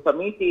sumipot sa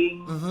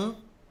meeting.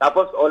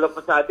 Tapos, all of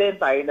a sudden,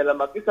 tayo na lang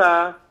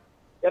mag-isa.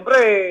 Siyempre,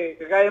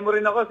 kagaya mo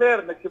rin ako,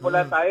 sir.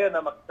 Nagsimula tayo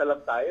na mag-isa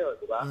lang tayo,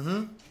 di ba?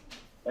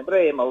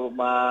 Siyempre,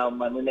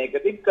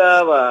 manu-negative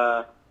ka,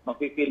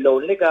 mag-feel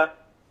lonely ka.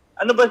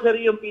 Ano ba, sir,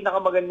 yung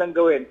pinakamagandang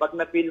gawin? Pag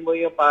na-feel mo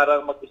yung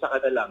parang mag-isa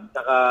ka na lang,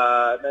 saka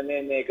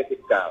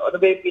nane-negative ka, ano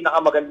ba yung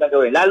pinakamagandang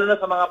gawin? Lalo na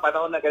sa mga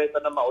panahon na ganito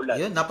na maulan.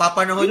 Yun,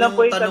 napapanahon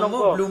yung tanong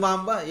mo, Blue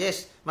Mamba.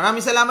 Yes.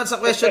 Maraming salamat sa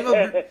question mo,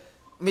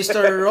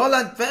 Mr.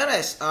 Roland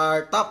Perez,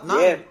 our top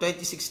 9,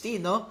 2016,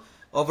 no?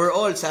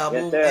 Overall sa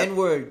buong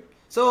NWorld.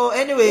 So,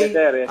 anyway,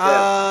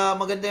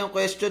 maganda yung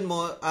question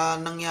mo.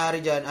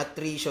 Nangyari dyan,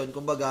 attrition.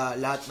 Kumbaga,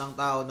 lahat ng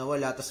tao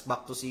nawala, tas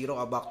back to zero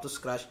ka, back to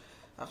scratch.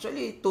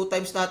 Actually, 2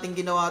 times natin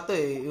ginawa to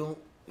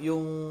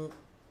Yung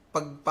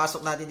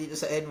pagpasok natin dito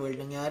sa NWorld,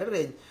 nangyari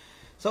rin.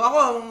 So, ako,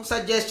 ang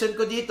suggestion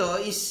ko dito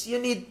is you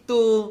need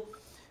to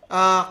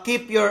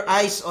keep your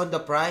eyes on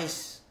the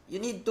price. You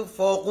need to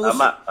focus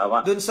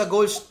dun sa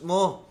goals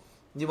mo.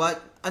 Di ba?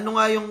 Ano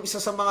nga yung isa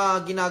sa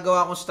mga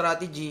ginagawa kong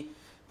strategy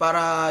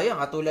para,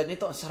 katulad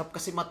nito, ang sarap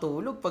kasi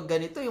matulog pag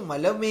ganito, yung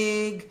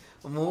malamig,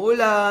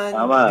 umuulan,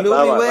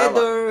 gloomy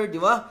weather,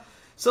 di ba?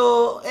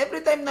 So,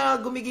 every time na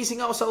gumigising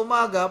ako sa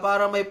umaga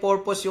para may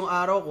purpose yung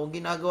araw ko,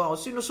 ginagawa ko,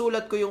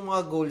 sinusulat ko yung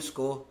mga goals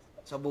ko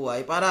sa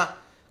buhay para,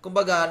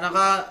 kumbaga,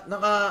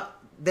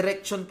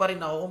 naka-direction pa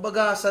rin ako.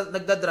 Kumbaga, sa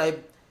nagda-drive,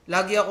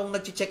 lagi akong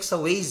nag-check sa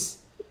Waze.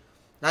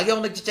 Lagi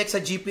akong nag-check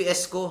sa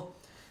GPS ko.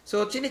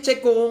 So,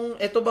 chine-check ko kung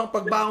ito bang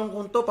pagbangon ko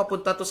to,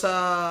 papunta to sa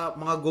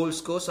mga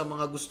goals ko, sa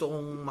mga gusto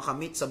kong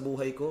makamit sa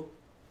buhay ko.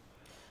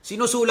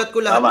 Sinusulat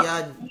ko lahat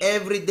yan.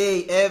 Every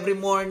day, every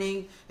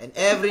morning, and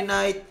every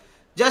night.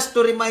 Just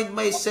to remind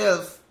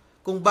myself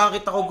kung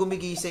bakit ako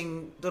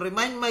gumigising. To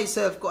remind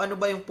myself kung ano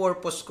ba yung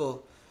purpose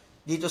ko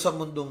dito sa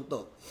mundong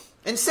to.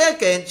 And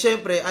second,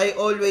 syempre, I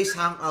always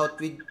hang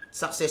out with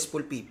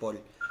successful people.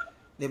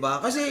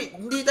 Diba? Kasi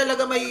hindi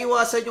talaga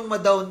maiiwasan yung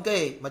ma-down ka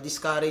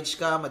ma-discourage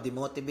ka,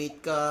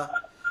 ma-demotivate ka.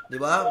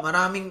 Diba?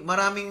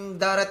 Maraming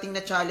darating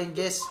na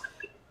challenges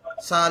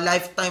sa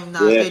lifetime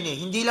natin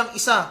Hindi lang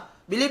isa.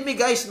 Believe me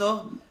guys,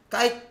 no?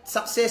 Kahit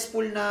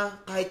successful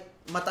na, kahit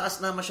mataas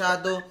na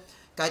masyado,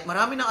 kahit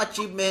marami ng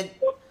achievement,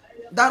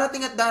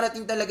 darating at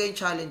darating talaga yung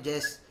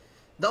challenges.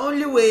 The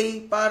only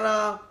way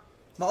para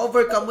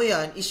ma-overcome mo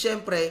yan is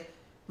syempre,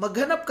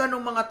 maghanap ka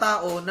ng mga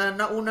tao na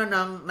nauna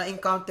nang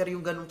na-encounter yung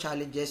ganong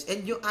challenges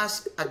and you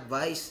ask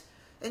advice.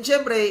 And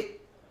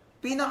syempre,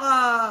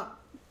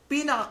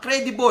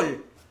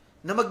 pinaka-credible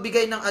na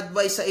magbigay ng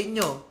advice sa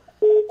inyo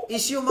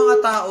is yung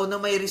mga tao na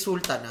may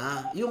resulta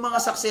na. Yung mga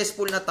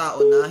successful na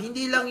tao na,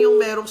 hindi lang yung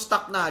merong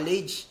stock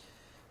knowledge.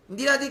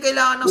 Hindi natin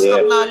kailangan ng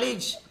stock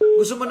knowledge.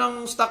 Gusto mo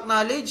ng stock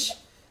knowledge?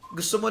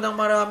 Gusto mo ng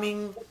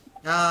maraming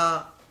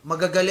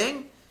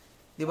magagaling?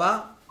 Di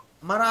ba?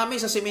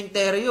 Marami sa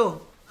sementeryo.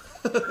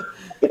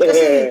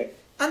 Kasi,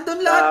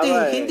 andun lahat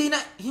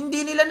Hindi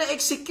nila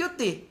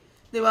na-execute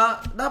Di ba?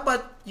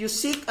 Dapat you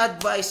seek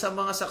advice sa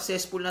mga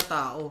successful na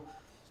tao.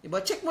 Di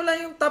ba? Check mo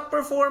lang yung top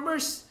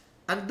performers.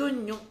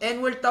 Andun, yung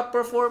NWorld top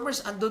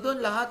performers,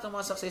 andun lahat ng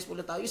mga successful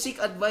na tao. You seek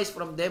advice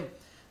from them.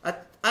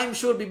 At I'm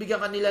sure,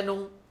 bibigyan kanila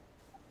nung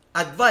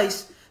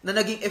advice na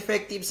naging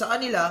effective sa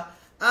kanila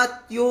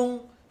at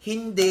yung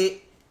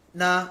hindi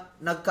na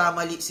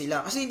nagkamali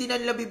sila. Kasi hindi na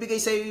nila bibigay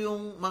sa iyo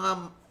yung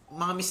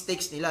mga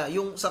mistakes nila.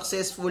 Yung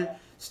successful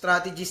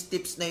strategies,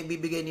 tips na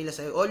ibibigay nila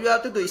sa iyo. All you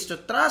have to do is to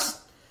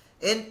trust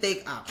and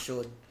take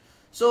action.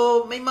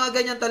 So, may mga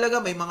ganyan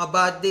talaga. May mga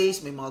bad days,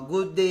 may mga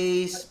good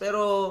days.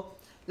 Pero,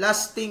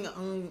 last thing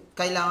ang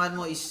kailangan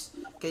mo is,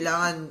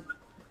 kailangan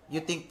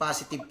you think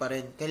positive pa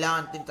rin.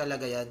 Kailangan din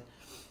talaga yan.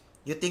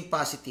 You think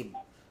positive.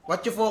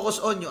 What you focus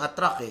on, you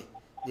attract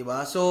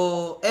Diba?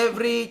 So,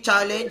 every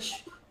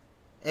challenge,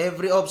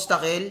 every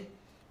obstacle,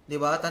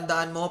 diba?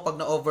 Tandaan mo, pag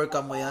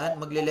na-overcome mo yan,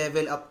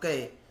 magle-level up ka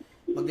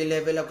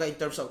Magle-level up ka in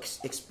terms of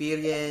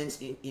experience,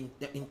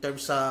 in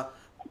terms sa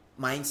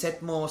mindset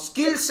mo,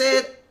 skill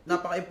set,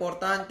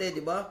 napaka-importante,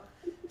 diba?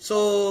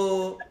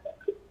 So,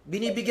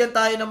 binibigyan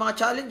tayo ng mga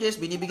challenges,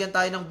 binibigyan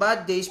tayo ng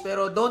bad days,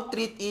 pero don't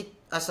treat it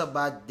as a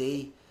bad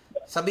day.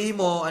 Sabihin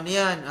mo, ano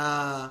yan,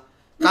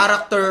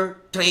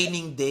 character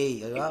training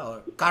day, diba?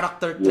 Or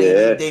character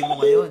training day mo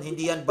ngayon,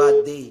 hindi yan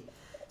bad day.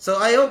 So,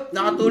 I hope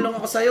nakatulong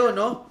ako sa'yo,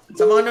 no?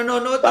 Sa mga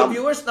nanonood,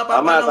 viewers,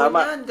 napapanood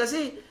yan.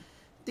 Kasi,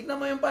 tignan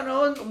mo yung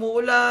panahon,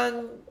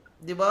 umuulan,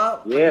 di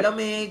ba?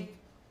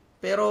 Lamig.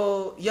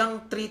 Pero,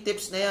 yung 3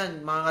 tips na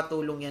yan,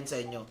 makakatulong yan sa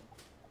inyo.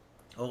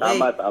 Okay?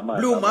 Tama.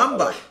 Blue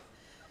Mamba.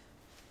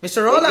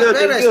 Mr. Roland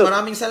Perez,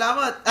 maraming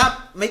salamat.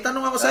 May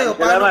tanong ako sa'yo.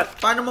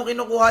 Paano mo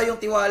kinukuha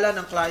yung tiwala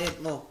ng client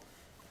mo?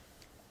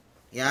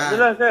 Yan.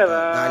 Lang, sir.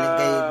 Galing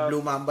kay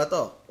Blue Mamba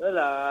to.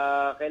 Wala,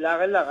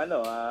 kailangan lang,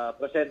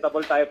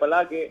 presentable tayo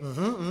palagi.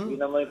 Hindi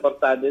naman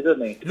importante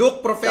dun Look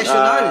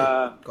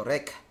professional.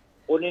 Correct.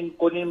 Kunin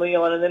mo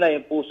yung nila,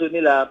 yung puso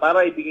nila,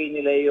 para ibigay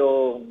nila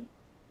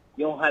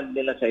yung hand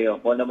nila sa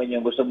iyo. Kung naman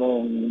yung gusto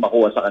mong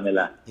makuha sa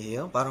kanila.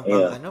 Parang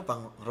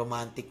pang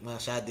romantic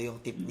masyado yung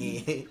tip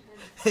ni...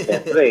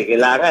 Siyempre,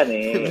 kailangan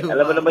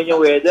Alam mo naman yung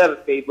weather,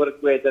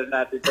 favorite weather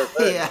natin to,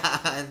 sir.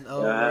 Yan,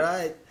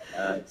 alright.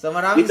 So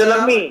maraming dito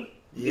lang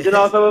Dito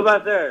lang ako sa baba,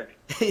 sir.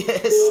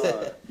 Yes.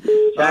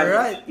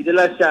 Alright. Dito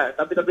lang siya.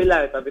 Tabi-tabi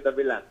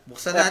lang.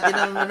 Buksan natin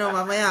ang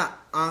mamaya.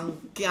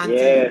 Ang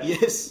Chianti.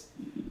 Yes.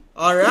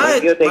 Alright.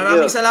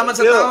 Maraming salamat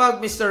sa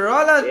tawag, Mr.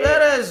 Roland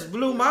Perez,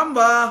 Blue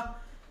Mamba.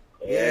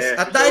 Yes.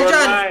 At dahil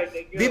dyan,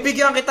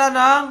 bibigyan kita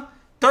ng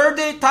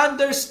Thursday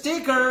Thunder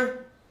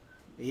sticker.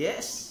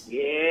 Yes.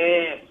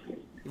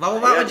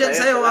 Ibababa ko dyan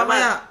sa'yo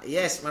mamaya.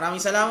 Yes,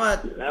 maraming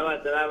salamat. Salamat,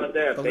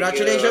 sir.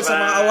 Congratulations sa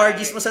mga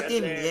awardees mo sa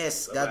team.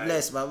 Yes, God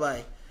bless.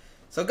 Bye-bye.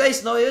 So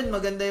guys, yun,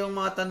 maganda yung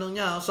mga tanong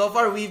niya. So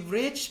far, we've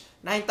reached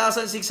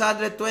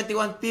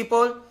 9,621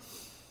 people.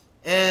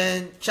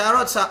 And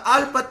shoutout sa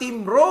Alpha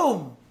Team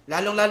Rome.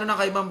 Lalong-lalo na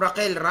kay Ma'am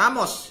Raquel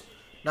Ramos.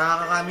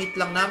 Nakakakamit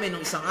lang namin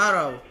nung isang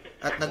araw.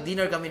 At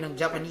nag-dinner kami ng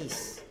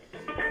Japanese.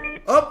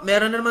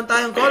 Meron na naman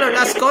tayong caller.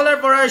 Last caller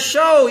for our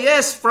show.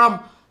 Yes, from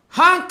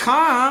Hong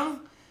Kong.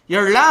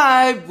 You're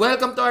live.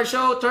 Welcome to our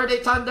show, Thursday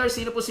Thunder.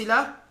 Sino po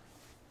sila?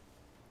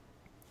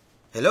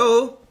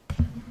 Hello?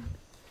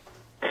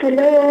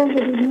 Hello,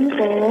 good evening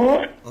po.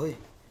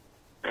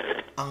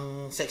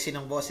 Ang sexy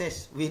ng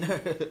boses. Winner.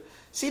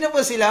 Sino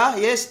po sila?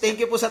 Yes, thank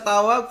you po sa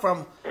tawag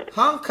from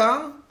Hong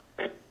Kong.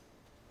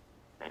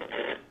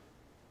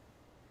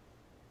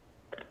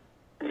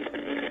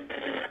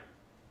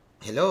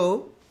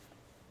 Hello?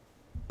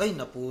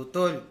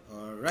 Naputol.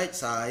 Alright,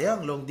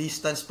 sayang. Long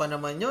distance pa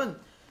naman yun.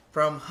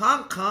 From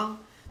Hong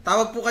Kong.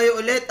 Tawag po kayo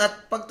ulit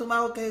at pag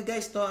tumawag kayo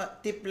guys,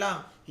 tip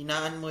lang,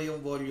 hinaan mo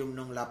yung volume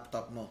ng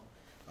laptop mo.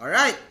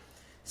 Alright.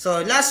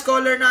 So, last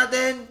caller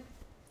natin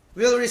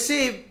will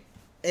receive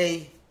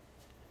a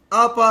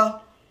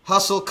Alpha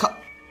Hustle Cup.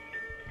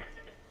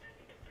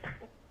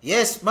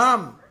 Yes,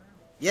 ma'am.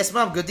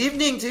 Good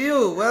evening to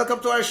you. Welcome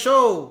to our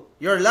show.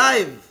 You're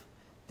live.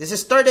 This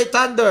is Thursday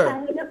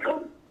Thunder.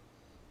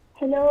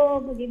 Hello,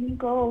 good evening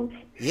ko.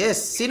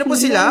 Yes. Sino po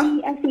sila?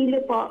 Jenny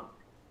Asilio po.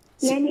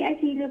 Jenny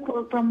Asilio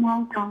po from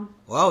Hong Kong.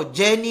 Wow,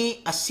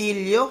 Jenny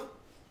Asilio?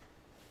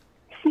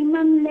 Si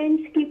Ma'am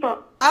Lensky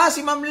po.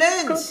 Si Ma'am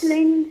Lens. Coach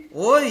Lens.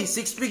 Uy,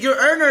 6-figure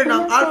earner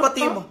ng Alpha po.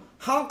 Team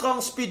Hong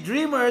Kong Speed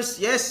Dreamers.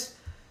 Yes.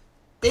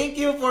 Thank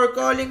you for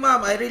calling,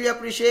 ma'am. I really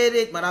appreciate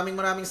it.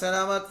 Maraming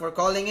salamat for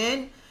calling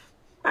in.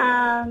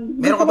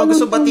 Meron ka bang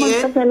gusto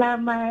batiin?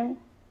 Magpasalamat.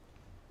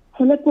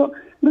 Hello po.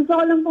 Gusto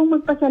ko lang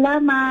pong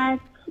magpasalamat.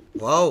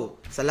 Wow.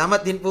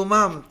 Salamat din po,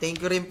 ma'am.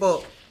 Thank you rin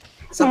po.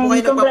 Saan po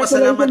kayo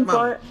nagpapasalamat,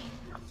 ma'am?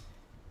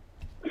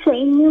 Sa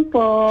inyo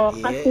po.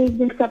 Yeah. Kasi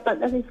dun sa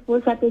pag-assist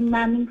po sa team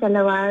namin sa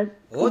Lawag.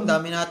 Oh,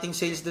 dami nating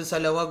sales dun sa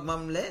Lawag,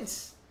 Ma'am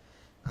Lens.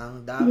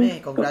 Ang dami.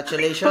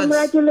 Congratulations.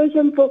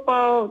 Congratulations po,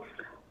 Coach.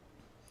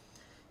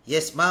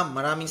 Yes, ma'am.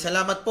 Maraming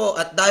salamat po.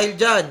 At dahil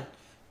dyan,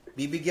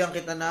 bibigyan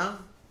kita ng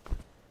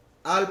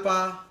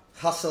Alpha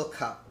Hustle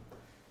Cup.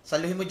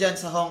 Saluhin mo dyan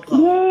sa Hong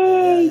Kong.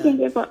 Yay! Ayan. Thank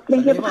you po.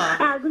 Thank you po.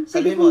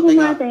 Saluhin mo,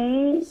 teka.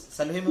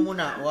 Saluhin mo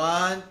muna.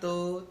 1,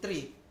 2,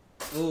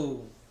 3.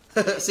 Ooh.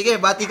 Sige,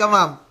 bati ka,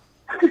 ma'am.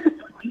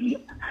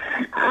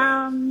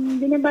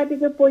 Binabati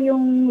ko po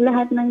yung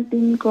lahat ng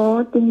team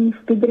ko, Team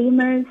Speed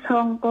Dreamers,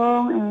 Hong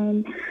Kong,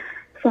 and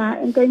sa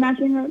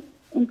international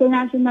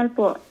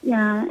po.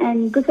 Yeah.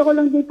 And gusto ko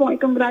lang din po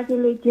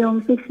i-congratulate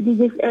yung 6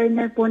 digits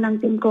earner po ng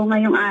team ko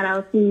ngayong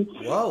araw, si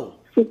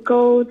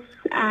Coach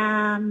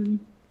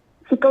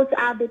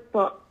Abet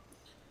po.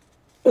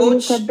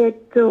 Coach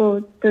Elizabeth to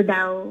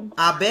daw.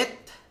 Abet?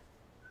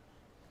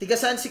 Tiga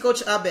saan si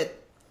Coach Abet?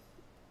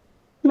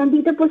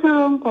 Nandito po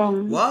sa Hong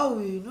Kong.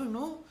 Wow,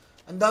 no.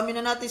 Ang dami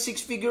na natin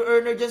 6-figure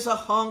earner dyan sa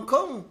Hong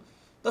Kong.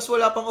 Tapos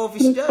wala pang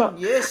office dyan.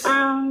 Yes.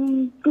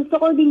 Gusto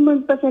ko din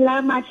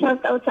magpasalamat,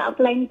 shout out sa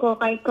upline ko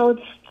kay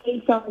Coach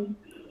Jason.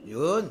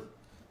 Yun.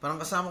 Parang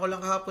kasama ko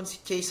lang kahapon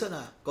si Jason,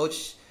 ha.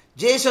 Coach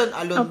Jason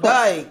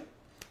Alunday.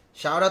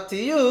 Shout out to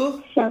you.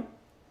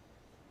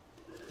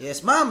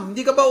 Yes, ma'am.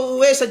 Hindi ka ba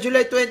uuwi sa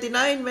July 29?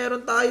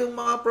 Meron tayong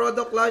mga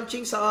product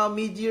launching sa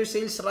mid-year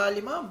sales rally,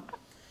 ma'am.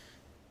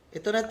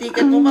 Ito na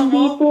ticket mo, ma'am.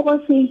 Hindi po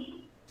kasi.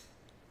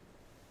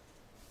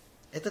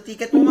 Ito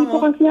ticket mo, ma'am. Hindi po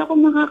kasi ako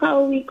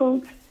makaka-uwi,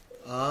 Coach.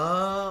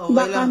 Okay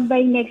baka lang.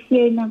 by next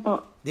year na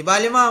po. Di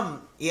bali, ma'am.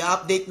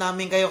 I-update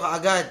namin kayo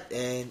kaagad.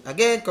 And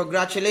again,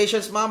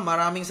 congratulations, ma'am.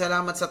 Maraming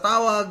salamat sa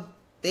tawag.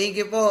 Thank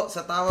you po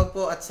sa tawag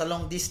po at sa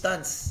long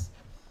distance.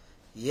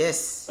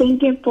 Yes.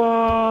 Thank you po.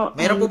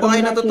 Meron po ba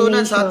kayo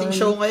natutunan sa ating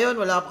show ngayon?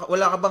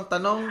 Wala ka bang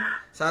tanong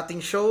sa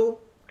ating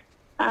show?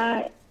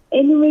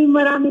 Anyway,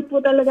 marami po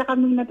talaga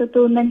kaming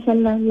natutunan sa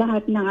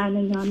lahat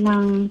ng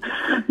ng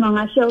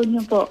mga show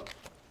niyo po.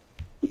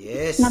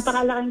 Yes.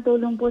 Napakalaking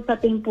tulong po sa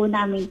team po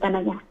namin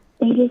talaga.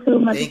 Thank you so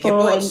much Thank you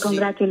po. And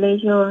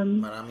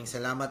congratulations. Maraming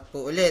salamat po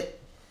ulit.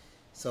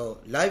 So,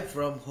 live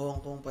from Hong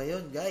Kong pa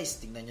yun, guys.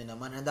 Tingnan nyo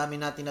naman. Ang dami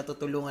natin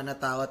natutulungan na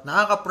tao at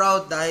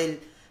nakaka-proud dahil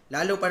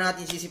lalo pa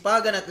natin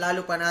sisipagan at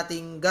lalo pa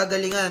nating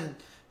gagalingan.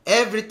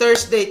 Every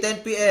Thursday,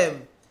 10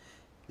 p.m.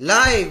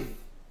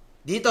 Live.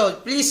 Dito,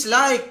 please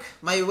like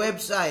my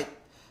website.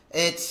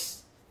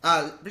 It's,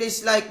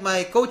 please like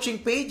my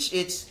coaching page.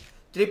 It's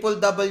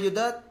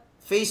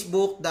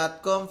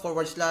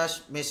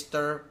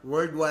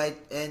www.facebook.com/Mr.Worldwide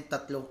and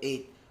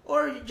 38.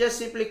 Or you just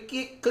simply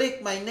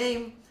click my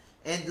name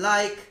and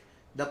like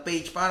the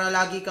page para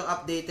lagi kang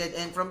updated.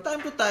 And from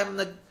time to time,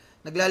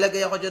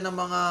 naglalagay ako dyan ng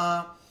mga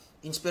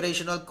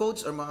inspirational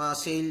quotes or mga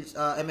sales,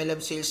 MLM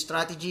sales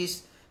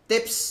strategies,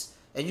 tips.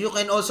 And you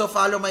can also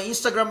follow my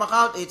Instagram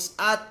account. It's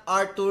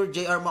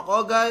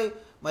 @ArthurJRMacogay.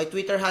 My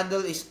Twitter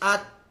handle is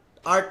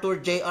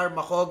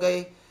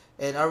 @ArthurJRMacogay.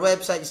 And our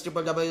website is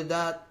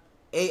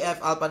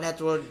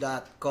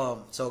www.afalphanetwork.com.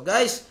 So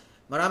guys,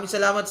 maraming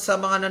salamat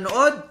sa mga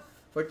nanood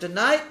for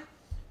tonight.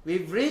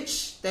 We've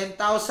reached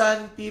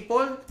 10,000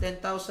 people.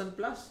 10,000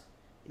 plus.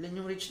 Ilan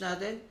yung reach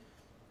natin?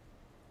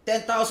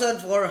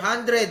 10,490.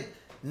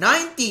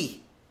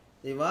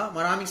 Diba?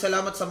 Maraming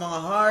salamat sa mga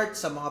heart,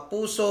 sa mga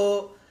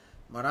puso.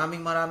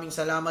 Maraming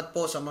salamat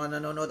po sa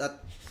mga nanonood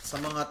at sa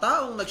mga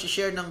taong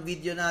nagsishare ng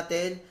video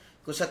natin.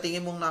 Kung sa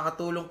tingin mong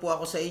nakatulong po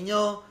ako sa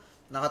inyo,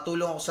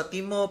 nakatulong ako sa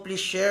team mo, please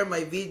share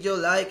my video,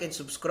 like, and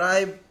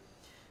subscribe.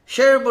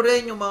 Share mo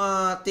rin yung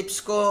mga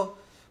tips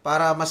ko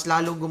para mas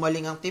lalong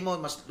gumaling ang team mo,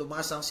 mas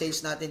tumaas ang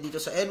sales natin dito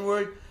sa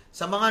NWorld.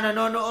 Sa mga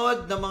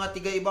nanonood ng mga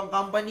tiga-ibang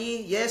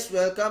company, yes,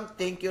 welcome.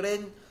 Thank you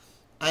rin.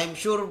 I'm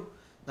sure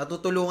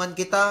natutulungan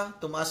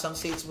kita, tumaas ang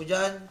sales mo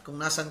dyan, kung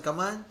nasan ka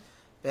man.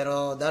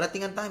 Pero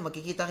darating ang time,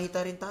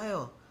 magkikita-kita rin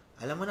tayo.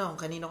 Alam mo na kung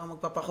kanino ka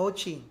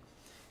magpapa-coaching.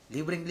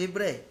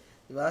 Libreng-libre.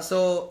 Diba?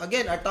 So,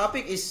 again, our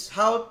topic is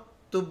how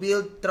to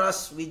build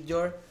trust with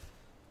your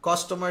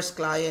customers,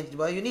 client.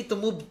 Diba? You need to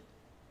move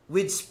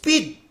with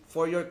speed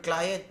for your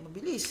client.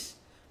 Mabilis.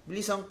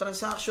 Mabilis ang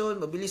transaction,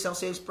 mabilis ang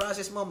sales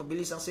process mo,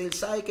 mabilis ang sales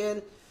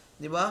cycle.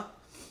 Diba?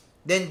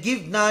 Then,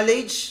 give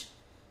knowledge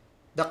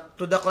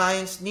to the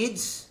client's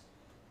needs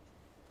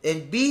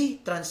and be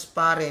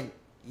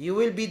transparent. You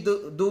will be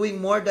doing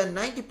more than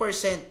 90%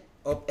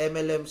 of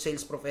MLM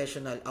sales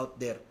professional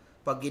out there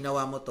pag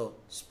ginawa mo to.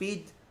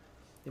 Speed,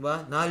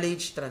 diba?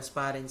 Knowledge,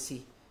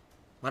 transparency.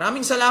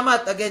 Maraming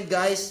salamat again,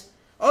 guys.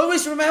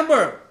 Always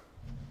remember,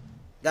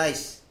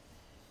 guys,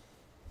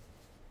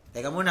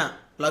 teka muna,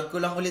 plug ko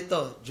lang ulit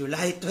to.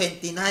 July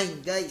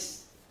 29,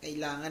 guys.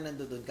 Kailangan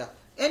nandoon ka.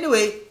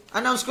 Anyway,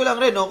 announce ko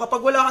lang rin, no? Kapag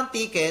wala kang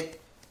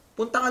ticket,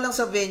 punta ka lang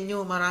sa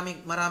venue. Marami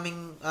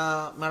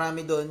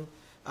doon.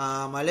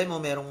 Malay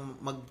mo, merong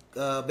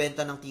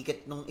magbenta ng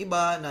ticket ng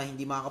iba na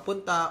hindi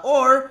makakapunta.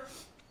 Or,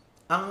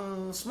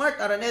 ang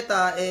Smart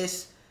Araneta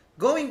is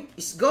going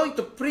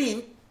to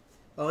print,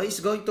 is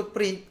going to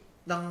print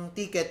ng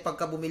ticket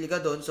pagka bumili ka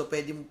doon. So,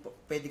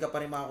 pwede ka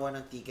pa rin makakuha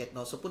ng ticket,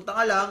 no? So, punta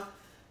ka lang,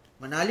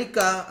 manalig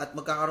ka, at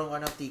magkakaroon ka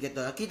ng ticket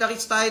doon.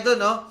 Kita-kits tayo doon,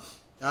 no?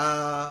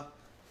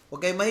 Huwag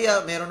kayo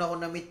mahiya. Meron ako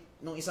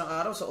na-meet nung isang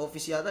araw sa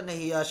office yata,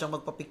 nahiya siyang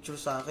magpa-picture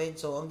sa akin.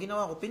 So, ang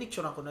ginawa ko,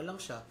 pinicturean ko na lang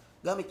siya.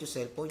 Gamit yung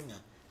cellphone niya.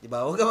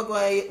 Diba? Huwag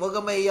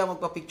kang mahiya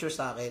magpa-picture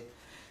sa akin.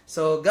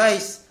 So,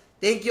 guys,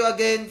 thank you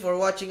again for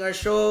watching our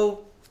show.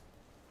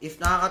 If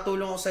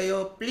nakakatulong ako sa iyo,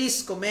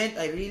 please comment.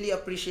 I really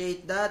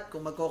appreciate that.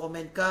 Kung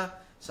magko-comment ka,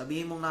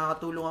 sabihin mong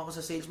nakakatulong ako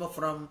sa sales mo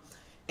from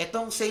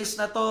etong sales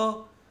na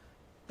to.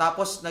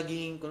 Tapos,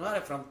 naging,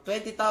 kunwari, from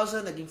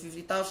 20,000, naging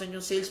 50,000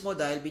 yung sales mo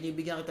dahil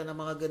binibigyan kita ng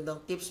mga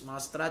gandang tips, mga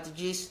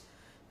strategies.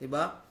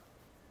 Diba?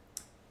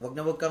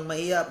 Huwag kang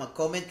mahiya.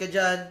 Mag-comment ka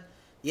dyan.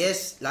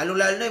 Yes,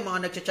 lalo-lalo na yung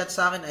mga nagchat-chat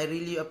sa akin. I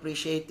really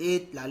appreciate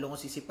it. Lalo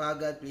kong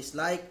sisipagan. Please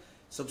like,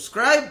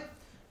 subscribe.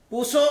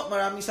 Puso,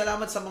 maraming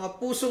salamat sa mga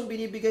pusong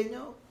binibigay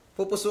nyo.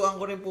 Pupusuan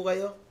ko rin po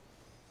kayo.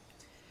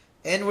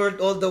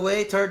 NWorld all the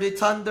way, THURDAY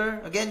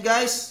Thunder. Again,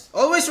 guys,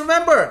 always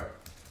remember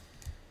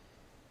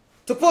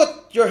to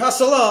put your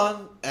hustle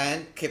on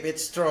and keep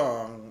it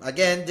strong.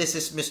 Again, this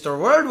is Mr.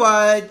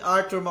 Worldwide,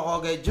 Arthur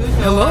Macogay Jr.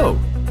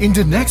 Hello! In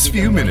the next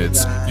few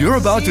minutes, you're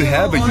about to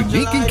have a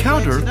unique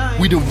encounter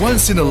with a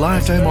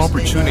once-in-a-lifetime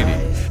opportunity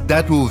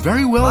that will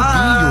very well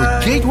be your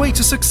gateway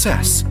to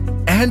success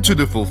and to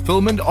the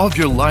fulfillment of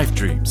your life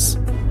dreams.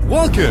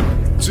 Welcome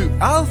to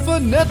Alpha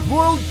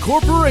NWorld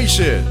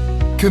Corporation!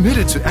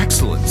 Committed to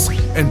excellence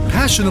and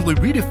passionately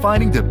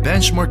redefining the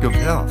benchmark of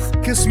health,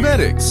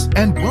 cosmetics,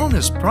 and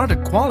wellness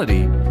product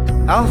quality,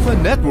 Alpha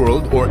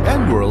NWorld or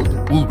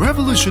NWorld will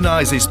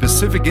revolutionize a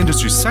specific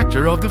industry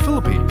sector of the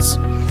Philippines.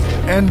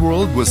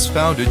 NWorld was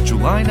founded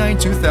July 9,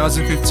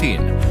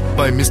 2015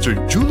 by Mr.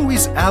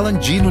 Luis Alan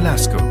G.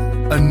 Nolasco,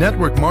 a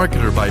network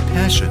marketer by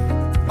passion,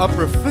 a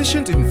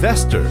proficient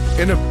investor,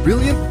 and a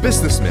brilliant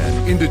businessman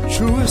in the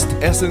truest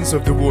essence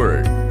of the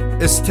word.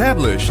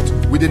 Established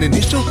with an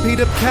initial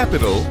paid-up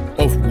capital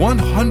of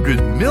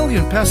 100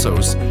 million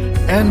pesos,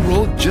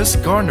 NWorld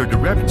just garnered the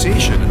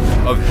reputation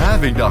of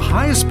having the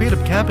highest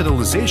paid-up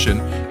capitalization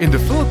in the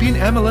Philippine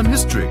MLM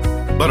history.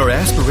 But our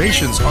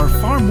aspirations are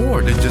far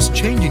more than just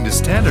changing the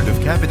standard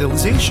of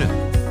capitalization.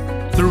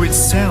 Through its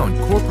sound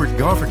corporate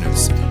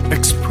governance,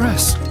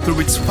 expressed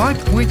through its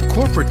 5-point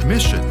corporate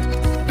mission,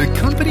 the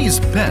company is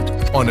bent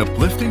on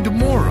uplifting the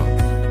moral,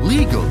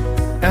 legal,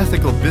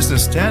 ethical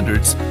business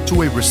standards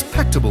to a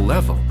respectable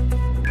level.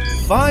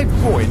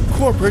 5-point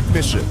corporate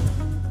mission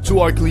to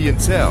our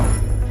clientele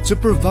to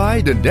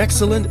provide an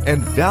excellent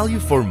and value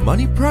for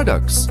money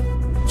products,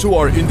 to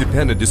our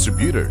independent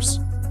distributors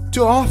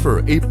to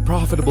offer a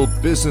profitable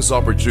business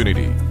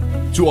opportunity,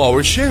 to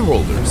our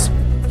shareholders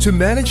to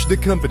manage the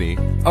company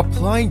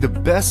applying the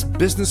best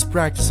business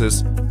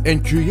practices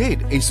and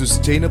create a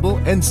sustainable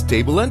and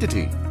stable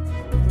entity,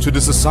 to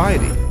the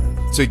society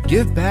to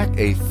give back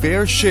a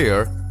fair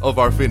share of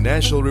our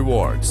financial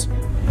rewards,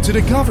 to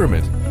the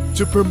government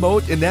to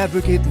promote and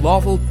advocate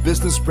lawful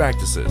business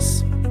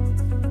practices.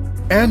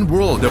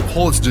 NWorld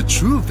upholds the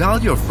true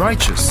value of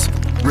righteous,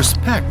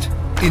 respect,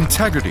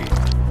 integrity,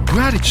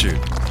 gratitude,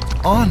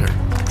 honor,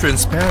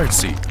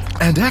 transparency,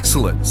 and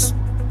excellence.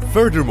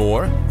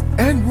 Furthermore,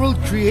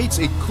 NWorld creates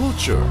a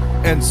culture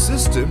and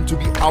system to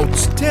be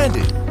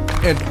outstanding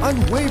and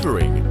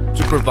unwavering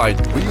to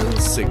provide real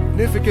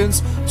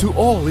significance to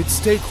all its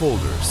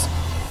stakeholders.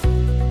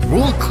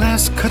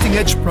 World-class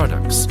cutting-edge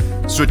products,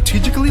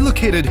 strategically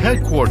located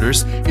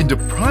headquarters in the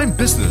prime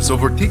business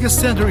of Ortigas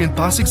Center in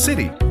Pasig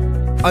City,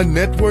 a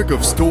network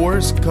of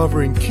stores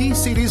covering key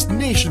cities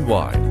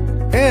nationwide,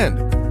 and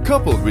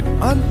coupled with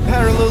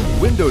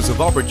unparalleled windows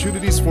of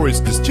opportunities for its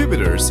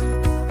distributors,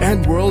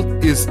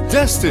 NWorld is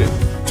destined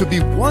to be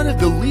one of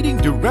the leading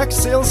direct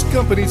sales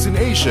companies in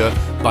Asia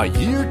by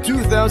year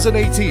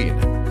 2018.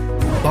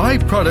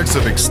 Byproducts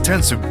of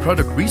extensive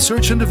product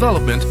research and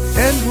development,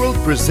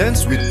 NWorld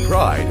presents with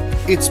pride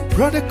its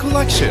product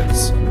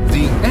collections,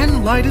 the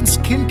Nlighten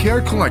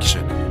Skincare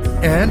Collection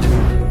and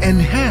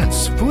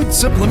Enhanced Food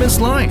Supplements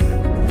line.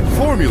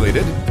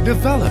 Formulated,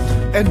 developed,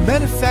 and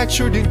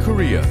manufactured in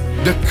Korea,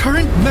 the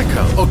current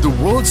mecca of the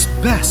world's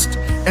best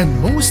and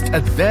most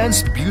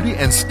advanced beauty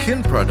and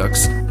skin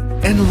products,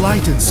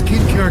 Nlighten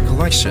Skincare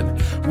Collection,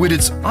 with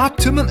its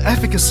optimum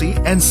efficacy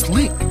and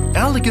sleek,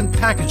 elegant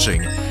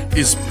packaging,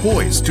 is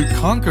poised to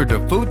conquer the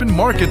Philippine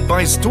market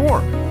by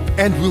storm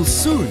and will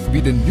soon be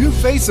the new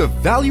face of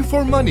value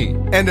for money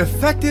and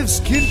effective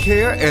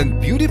skincare and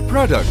beauty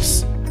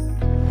products.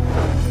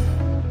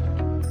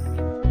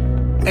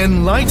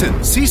 Nlighten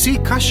CC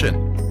Cushion,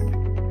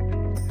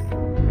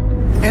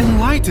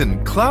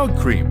 Nlighten Cloud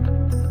Cream,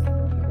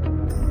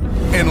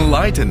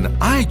 Nlighten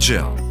Eye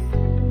Gel,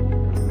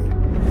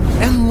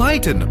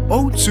 Nlighten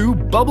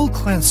O2 Bubble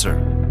Cleanser,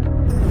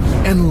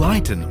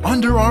 Nlighten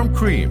Underarm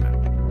Cream,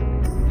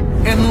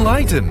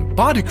 Nlighten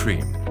Body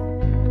Cream,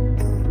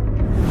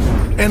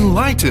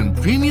 Nlighten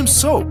Premium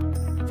Soap,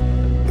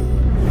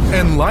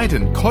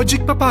 Nlighten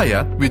Kojic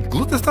Papaya with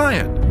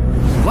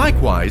Glutathione.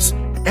 Likewise,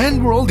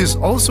 NWorld is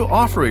also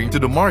offering to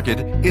the market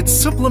its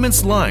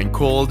supplements line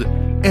called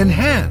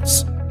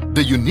Enhance,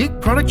 the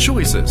unique product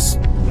choices.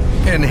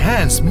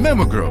 Enhance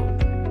Memogrow,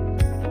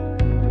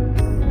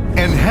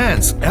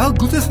 Enhance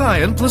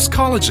L-Glutathione plus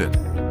Collagen,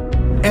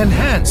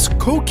 Enhance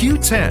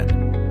CoQ10.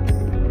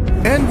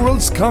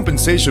 NWorld's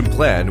compensation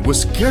plan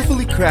was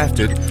carefully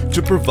crafted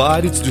to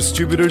provide its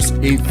distributors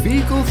a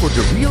vehicle for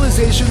the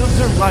realization of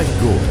their life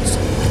goals.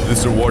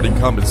 This rewarding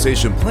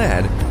compensation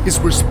plan is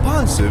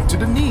responsive to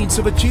the needs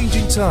of a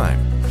changing time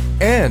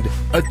and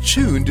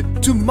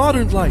attuned to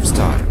modern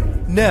lifestyle.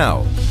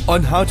 Now,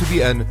 on how to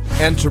be an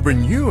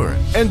entrepreneur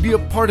and be a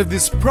part of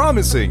this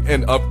promising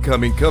and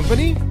upcoming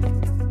company?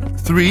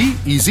 3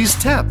 easy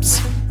steps.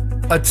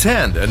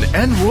 Attend an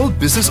NWorld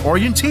Business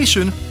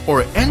Orientation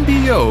or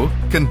NBO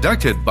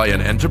conducted by an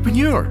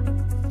entrepreneur.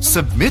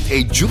 Submit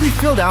a duly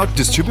filled out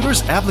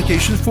distributor's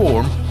application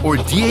form or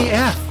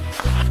DAF.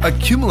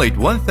 Accumulate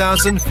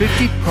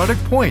 1,050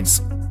 product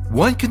points.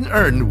 One can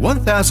earn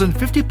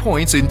 1,050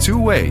 points in 2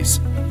 ways: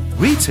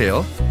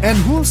 retail and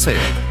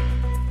wholesale.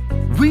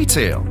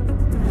 Retail.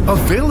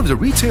 Avail of the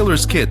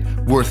retailer's kit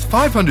worth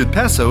 500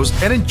 pesos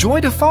and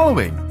enjoy the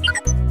following: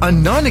 a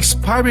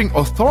non-expiring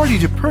authority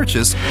to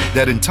purchase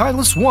that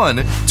entitles one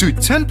to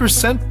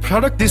 10%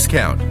 product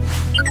discount,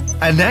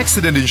 an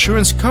accident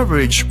insurance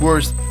coverage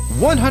worth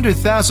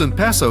 100,000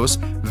 pesos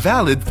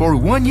valid for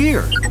 1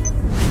 year,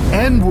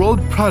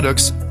 NWorld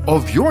products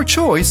of your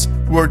choice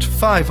worth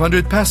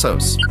 500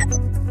 pesos.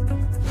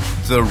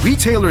 The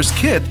retailer's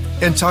kit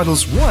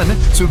entitles one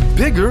to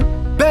bigger,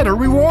 better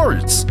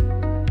rewards.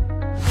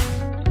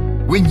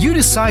 When you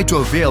decide to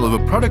avail of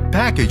a product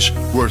package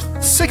worth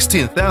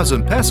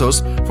 16,000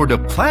 pesos for the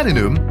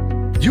Platinum,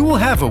 you will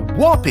have a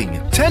whopping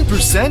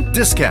 10%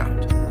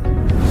 discount.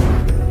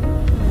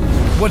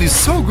 What is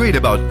so great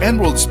about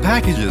NWorld's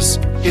packages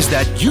is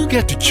that you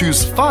get to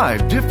choose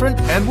 5 different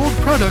NWorld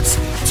products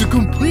to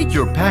complete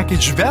your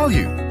package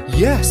value.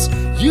 Yes,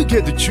 you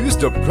get to choose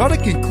the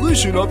product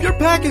inclusion of your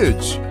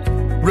package.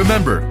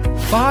 Remember,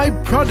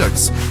 5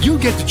 products, you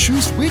get to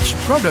choose which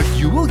product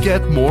you will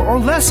get more or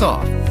less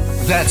of.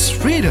 That's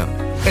freedom,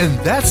 and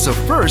that's the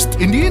first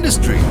in the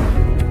industry.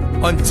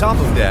 On top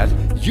of that,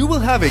 you will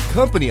have a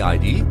company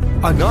ID,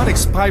 a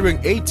non-expiring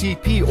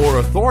ATP or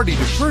authority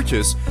to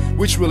purchase,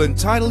 which will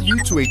entitle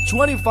you to a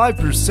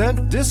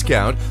 25%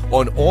 discount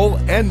on all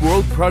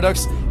NWorld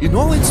products in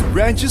all its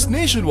branches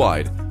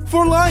nationwide,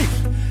 for life.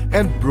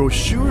 And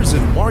brochures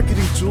and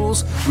marketing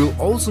tools will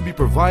also be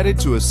provided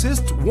to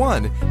assist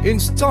one in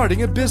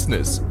starting a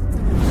business.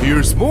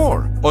 Here's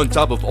more. On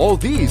top of all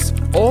these,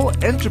 all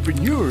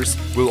entrepreneurs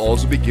will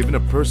also be given a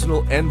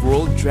personal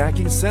NWorld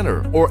Tracking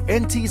Center or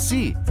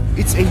NTC.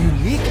 It's a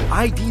unique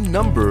ID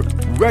number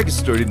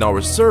registered in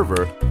our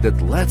server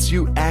that lets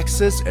you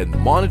access and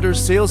monitor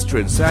sales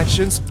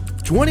transactions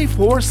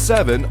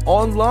 24/7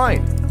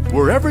 online.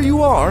 Wherever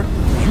you are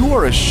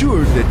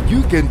assured that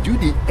you can do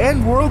the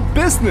NWorld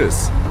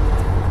business.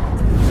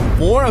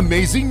 More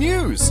amazing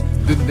news!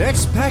 The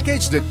next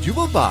package that you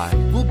will buy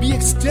will be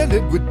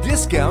extended with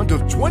discount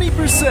of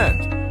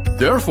 20%.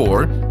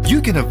 Therefore,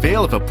 you can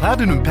avail of a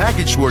Platinum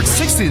package worth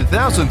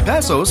 16,000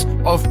 pesos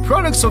of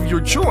products of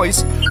your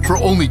choice for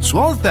only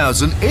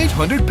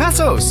 12,800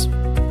 pesos.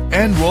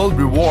 NWorld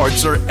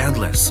rewards are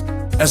endless.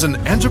 As an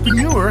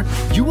entrepreneur,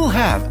 you will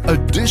have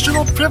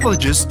additional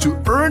privileges to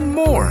earn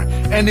more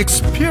and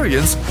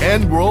experience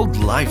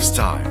NWorld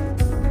lifestyle.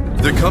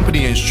 The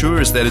company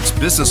ensures that its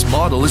business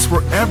model is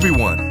for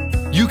everyone.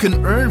 You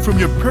can earn from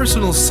your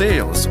personal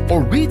sales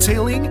or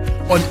retailing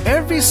on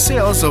every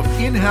sales of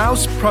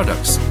in-house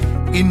products.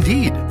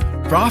 Indeed,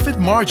 profit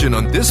margin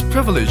on this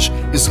privilege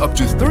is up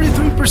to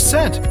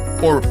 33%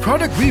 or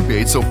product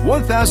rebates of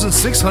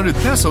 1,600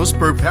 pesos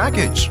per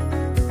package.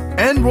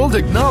 NWorld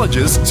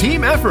acknowledges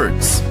team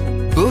efforts.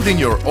 Building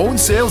your own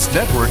sales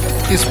network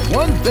is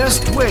one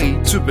best way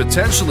to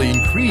potentially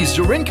increase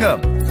your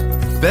income.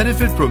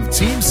 Benefit from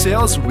team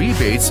sales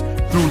rebates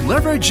through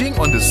leveraging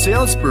on the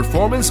sales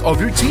performance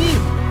of your team.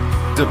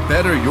 The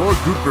better your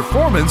group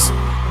performance,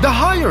 the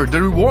higher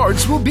the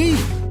rewards will be.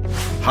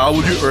 How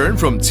will you earn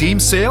from team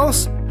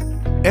sales?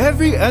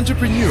 Every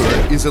entrepreneur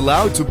is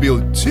allowed to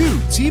build 2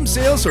 team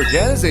sales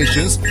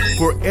organizations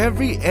for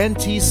every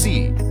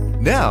NTC.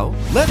 Now,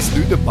 let's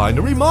do the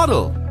binary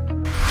model.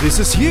 This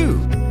is you,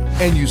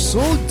 and you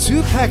sold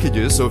 2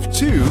 packages of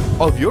 2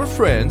 of your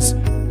friends,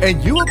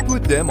 and you will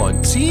put them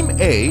on Team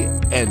A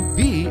and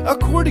B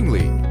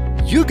accordingly.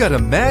 You got a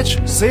match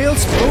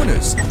sales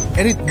bonus,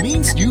 and it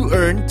means you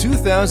earn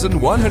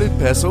 2,100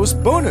 pesos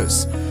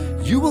bonus.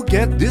 You will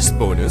get this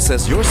bonus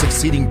as your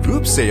succeeding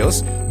group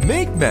sales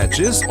make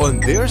matches on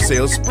their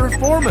sales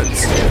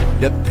performance.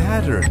 The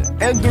pattern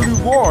and the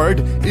reward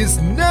is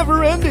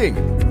never ending.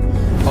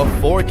 A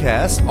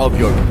forecast of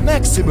your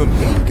maximum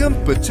income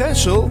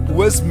potential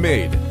was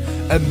made.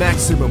 A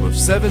maximum of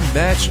 7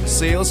 match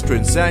sales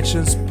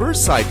transactions per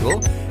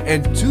cycle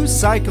and 2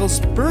 cycles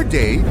per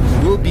day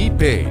will be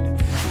paid.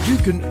 you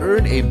can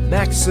earn a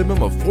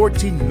maximum of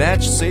 14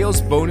 match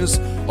sales bonus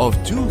of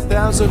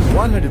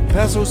 2,100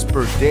 pesos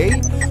per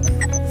day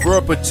for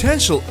a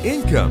potential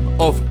income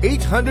of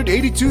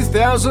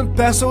 882,000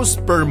 pesos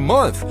per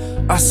month,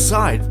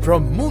 aside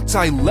from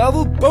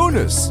multi-level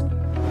bonus.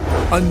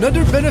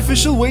 Another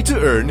beneficial way to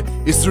earn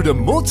is through the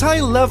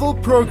multi-level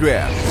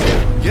program.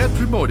 Get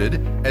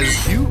promoted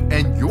as you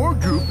and your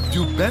group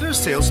do better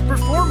sales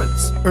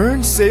performance.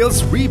 Earn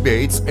sales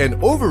rebates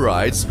and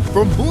overrides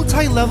from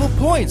multi-level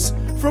points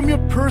from your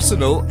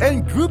personal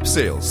and group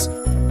sales.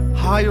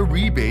 Higher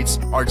rebates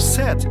are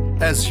set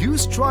as you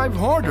strive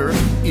harder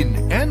in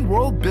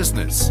NWorld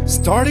business.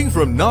 Starting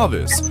from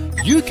novice,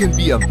 you can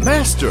be a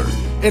master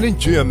and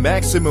enjoy a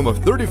maximum of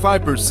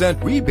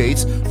 35%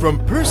 rebates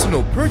from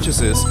personal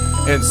purchases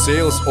and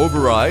sales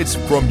overrides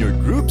from your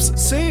group's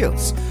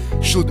sales.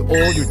 Should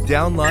all your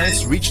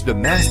downlines reach the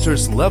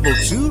Master's Level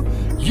 2,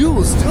 you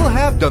will still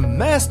have the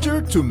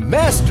Master to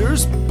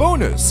Master's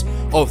bonus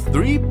of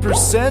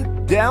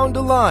 3% down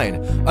the line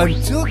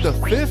until the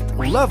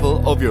 5th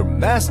level of your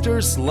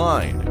Master's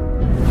line.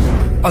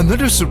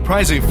 Another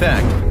surprising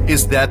fact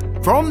is that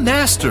from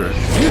Master,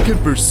 you can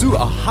pursue a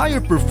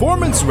higher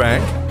performance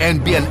rank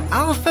and be an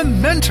Alpha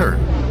Mentor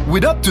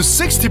with up to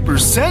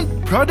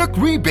 60% product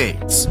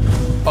rebates.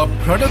 A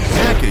product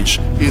package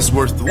is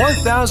worth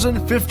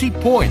 1,050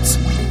 points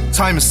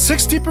times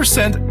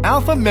 60%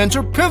 Alpha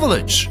Mentor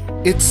privilege.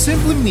 It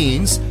simply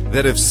means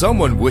that if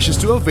someone wishes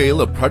to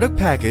avail a product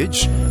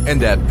package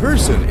and that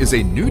person is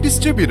a new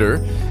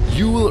distributor,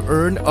 you will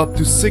earn up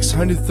to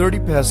 630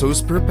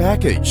 pesos per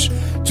package.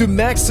 To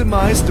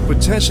maximize the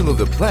potential of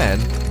the plan,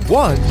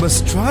 one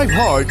must strive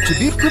hard to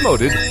be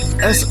promoted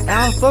as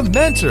Alpha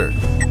Mentor.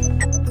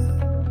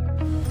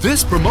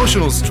 This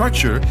promotional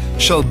structure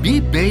shall be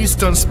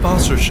based on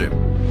sponsorship.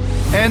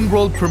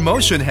 NWorld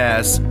promotion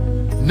has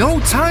no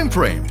time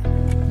frame,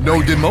 no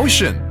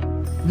demotion,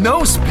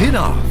 no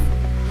spin-off.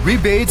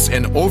 Rebates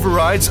and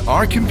overrides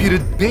are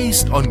computed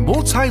based on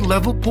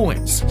multi-level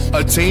points.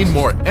 Attain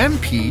more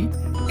MP,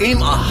 aim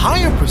a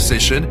higher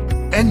position,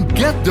 and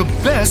get the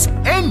best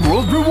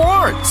NWorld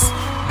rewards.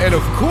 And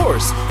of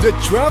course, the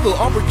travel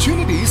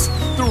opportunities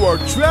through our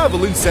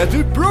travel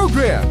incentive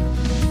program.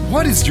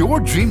 What is your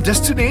dream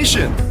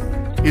destination?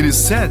 It is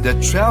said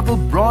that travel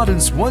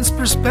broadens one's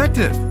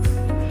perspective.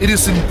 It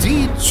is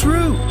indeed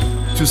true.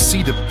 To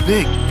see the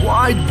big,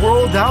 wide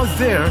world out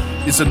there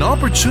is an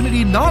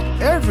opportunity not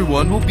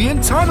everyone will be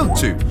entitled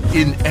to.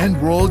 In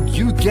NWorld,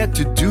 you get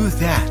to do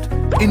that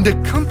in the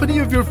company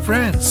of your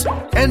friends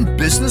and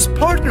business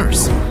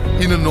partners,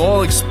 in an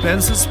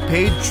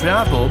all-expenses-paid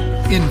travel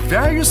in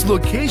various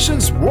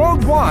locations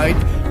worldwide,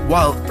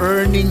 while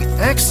earning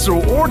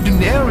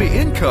extraordinary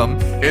income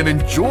and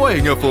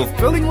enjoying a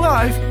fulfilling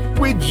life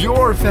with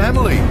your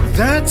family.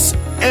 That's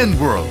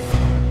NWorld.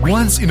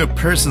 Once in a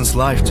person's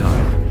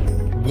lifetime,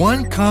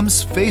 one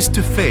comes face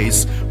to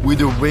face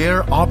with a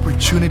rare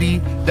opportunity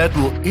that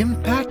will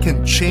impact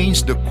and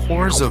change the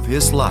course of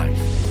his life.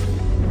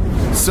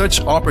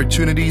 Such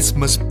opportunities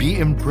must be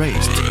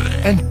embraced,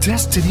 and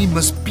destiny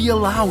must be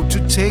allowed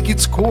to take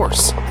its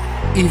course.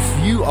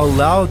 If you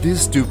allow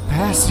this to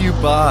pass you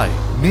by,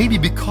 maybe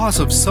because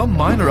of some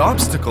minor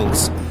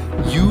obstacles,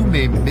 you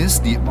may miss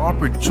the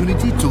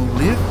opportunity to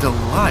live the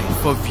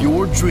life of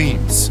your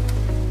dreams.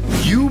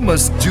 You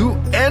must do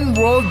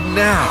NWorld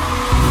now.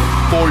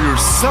 For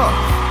yourself,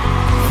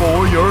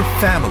 for your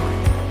family.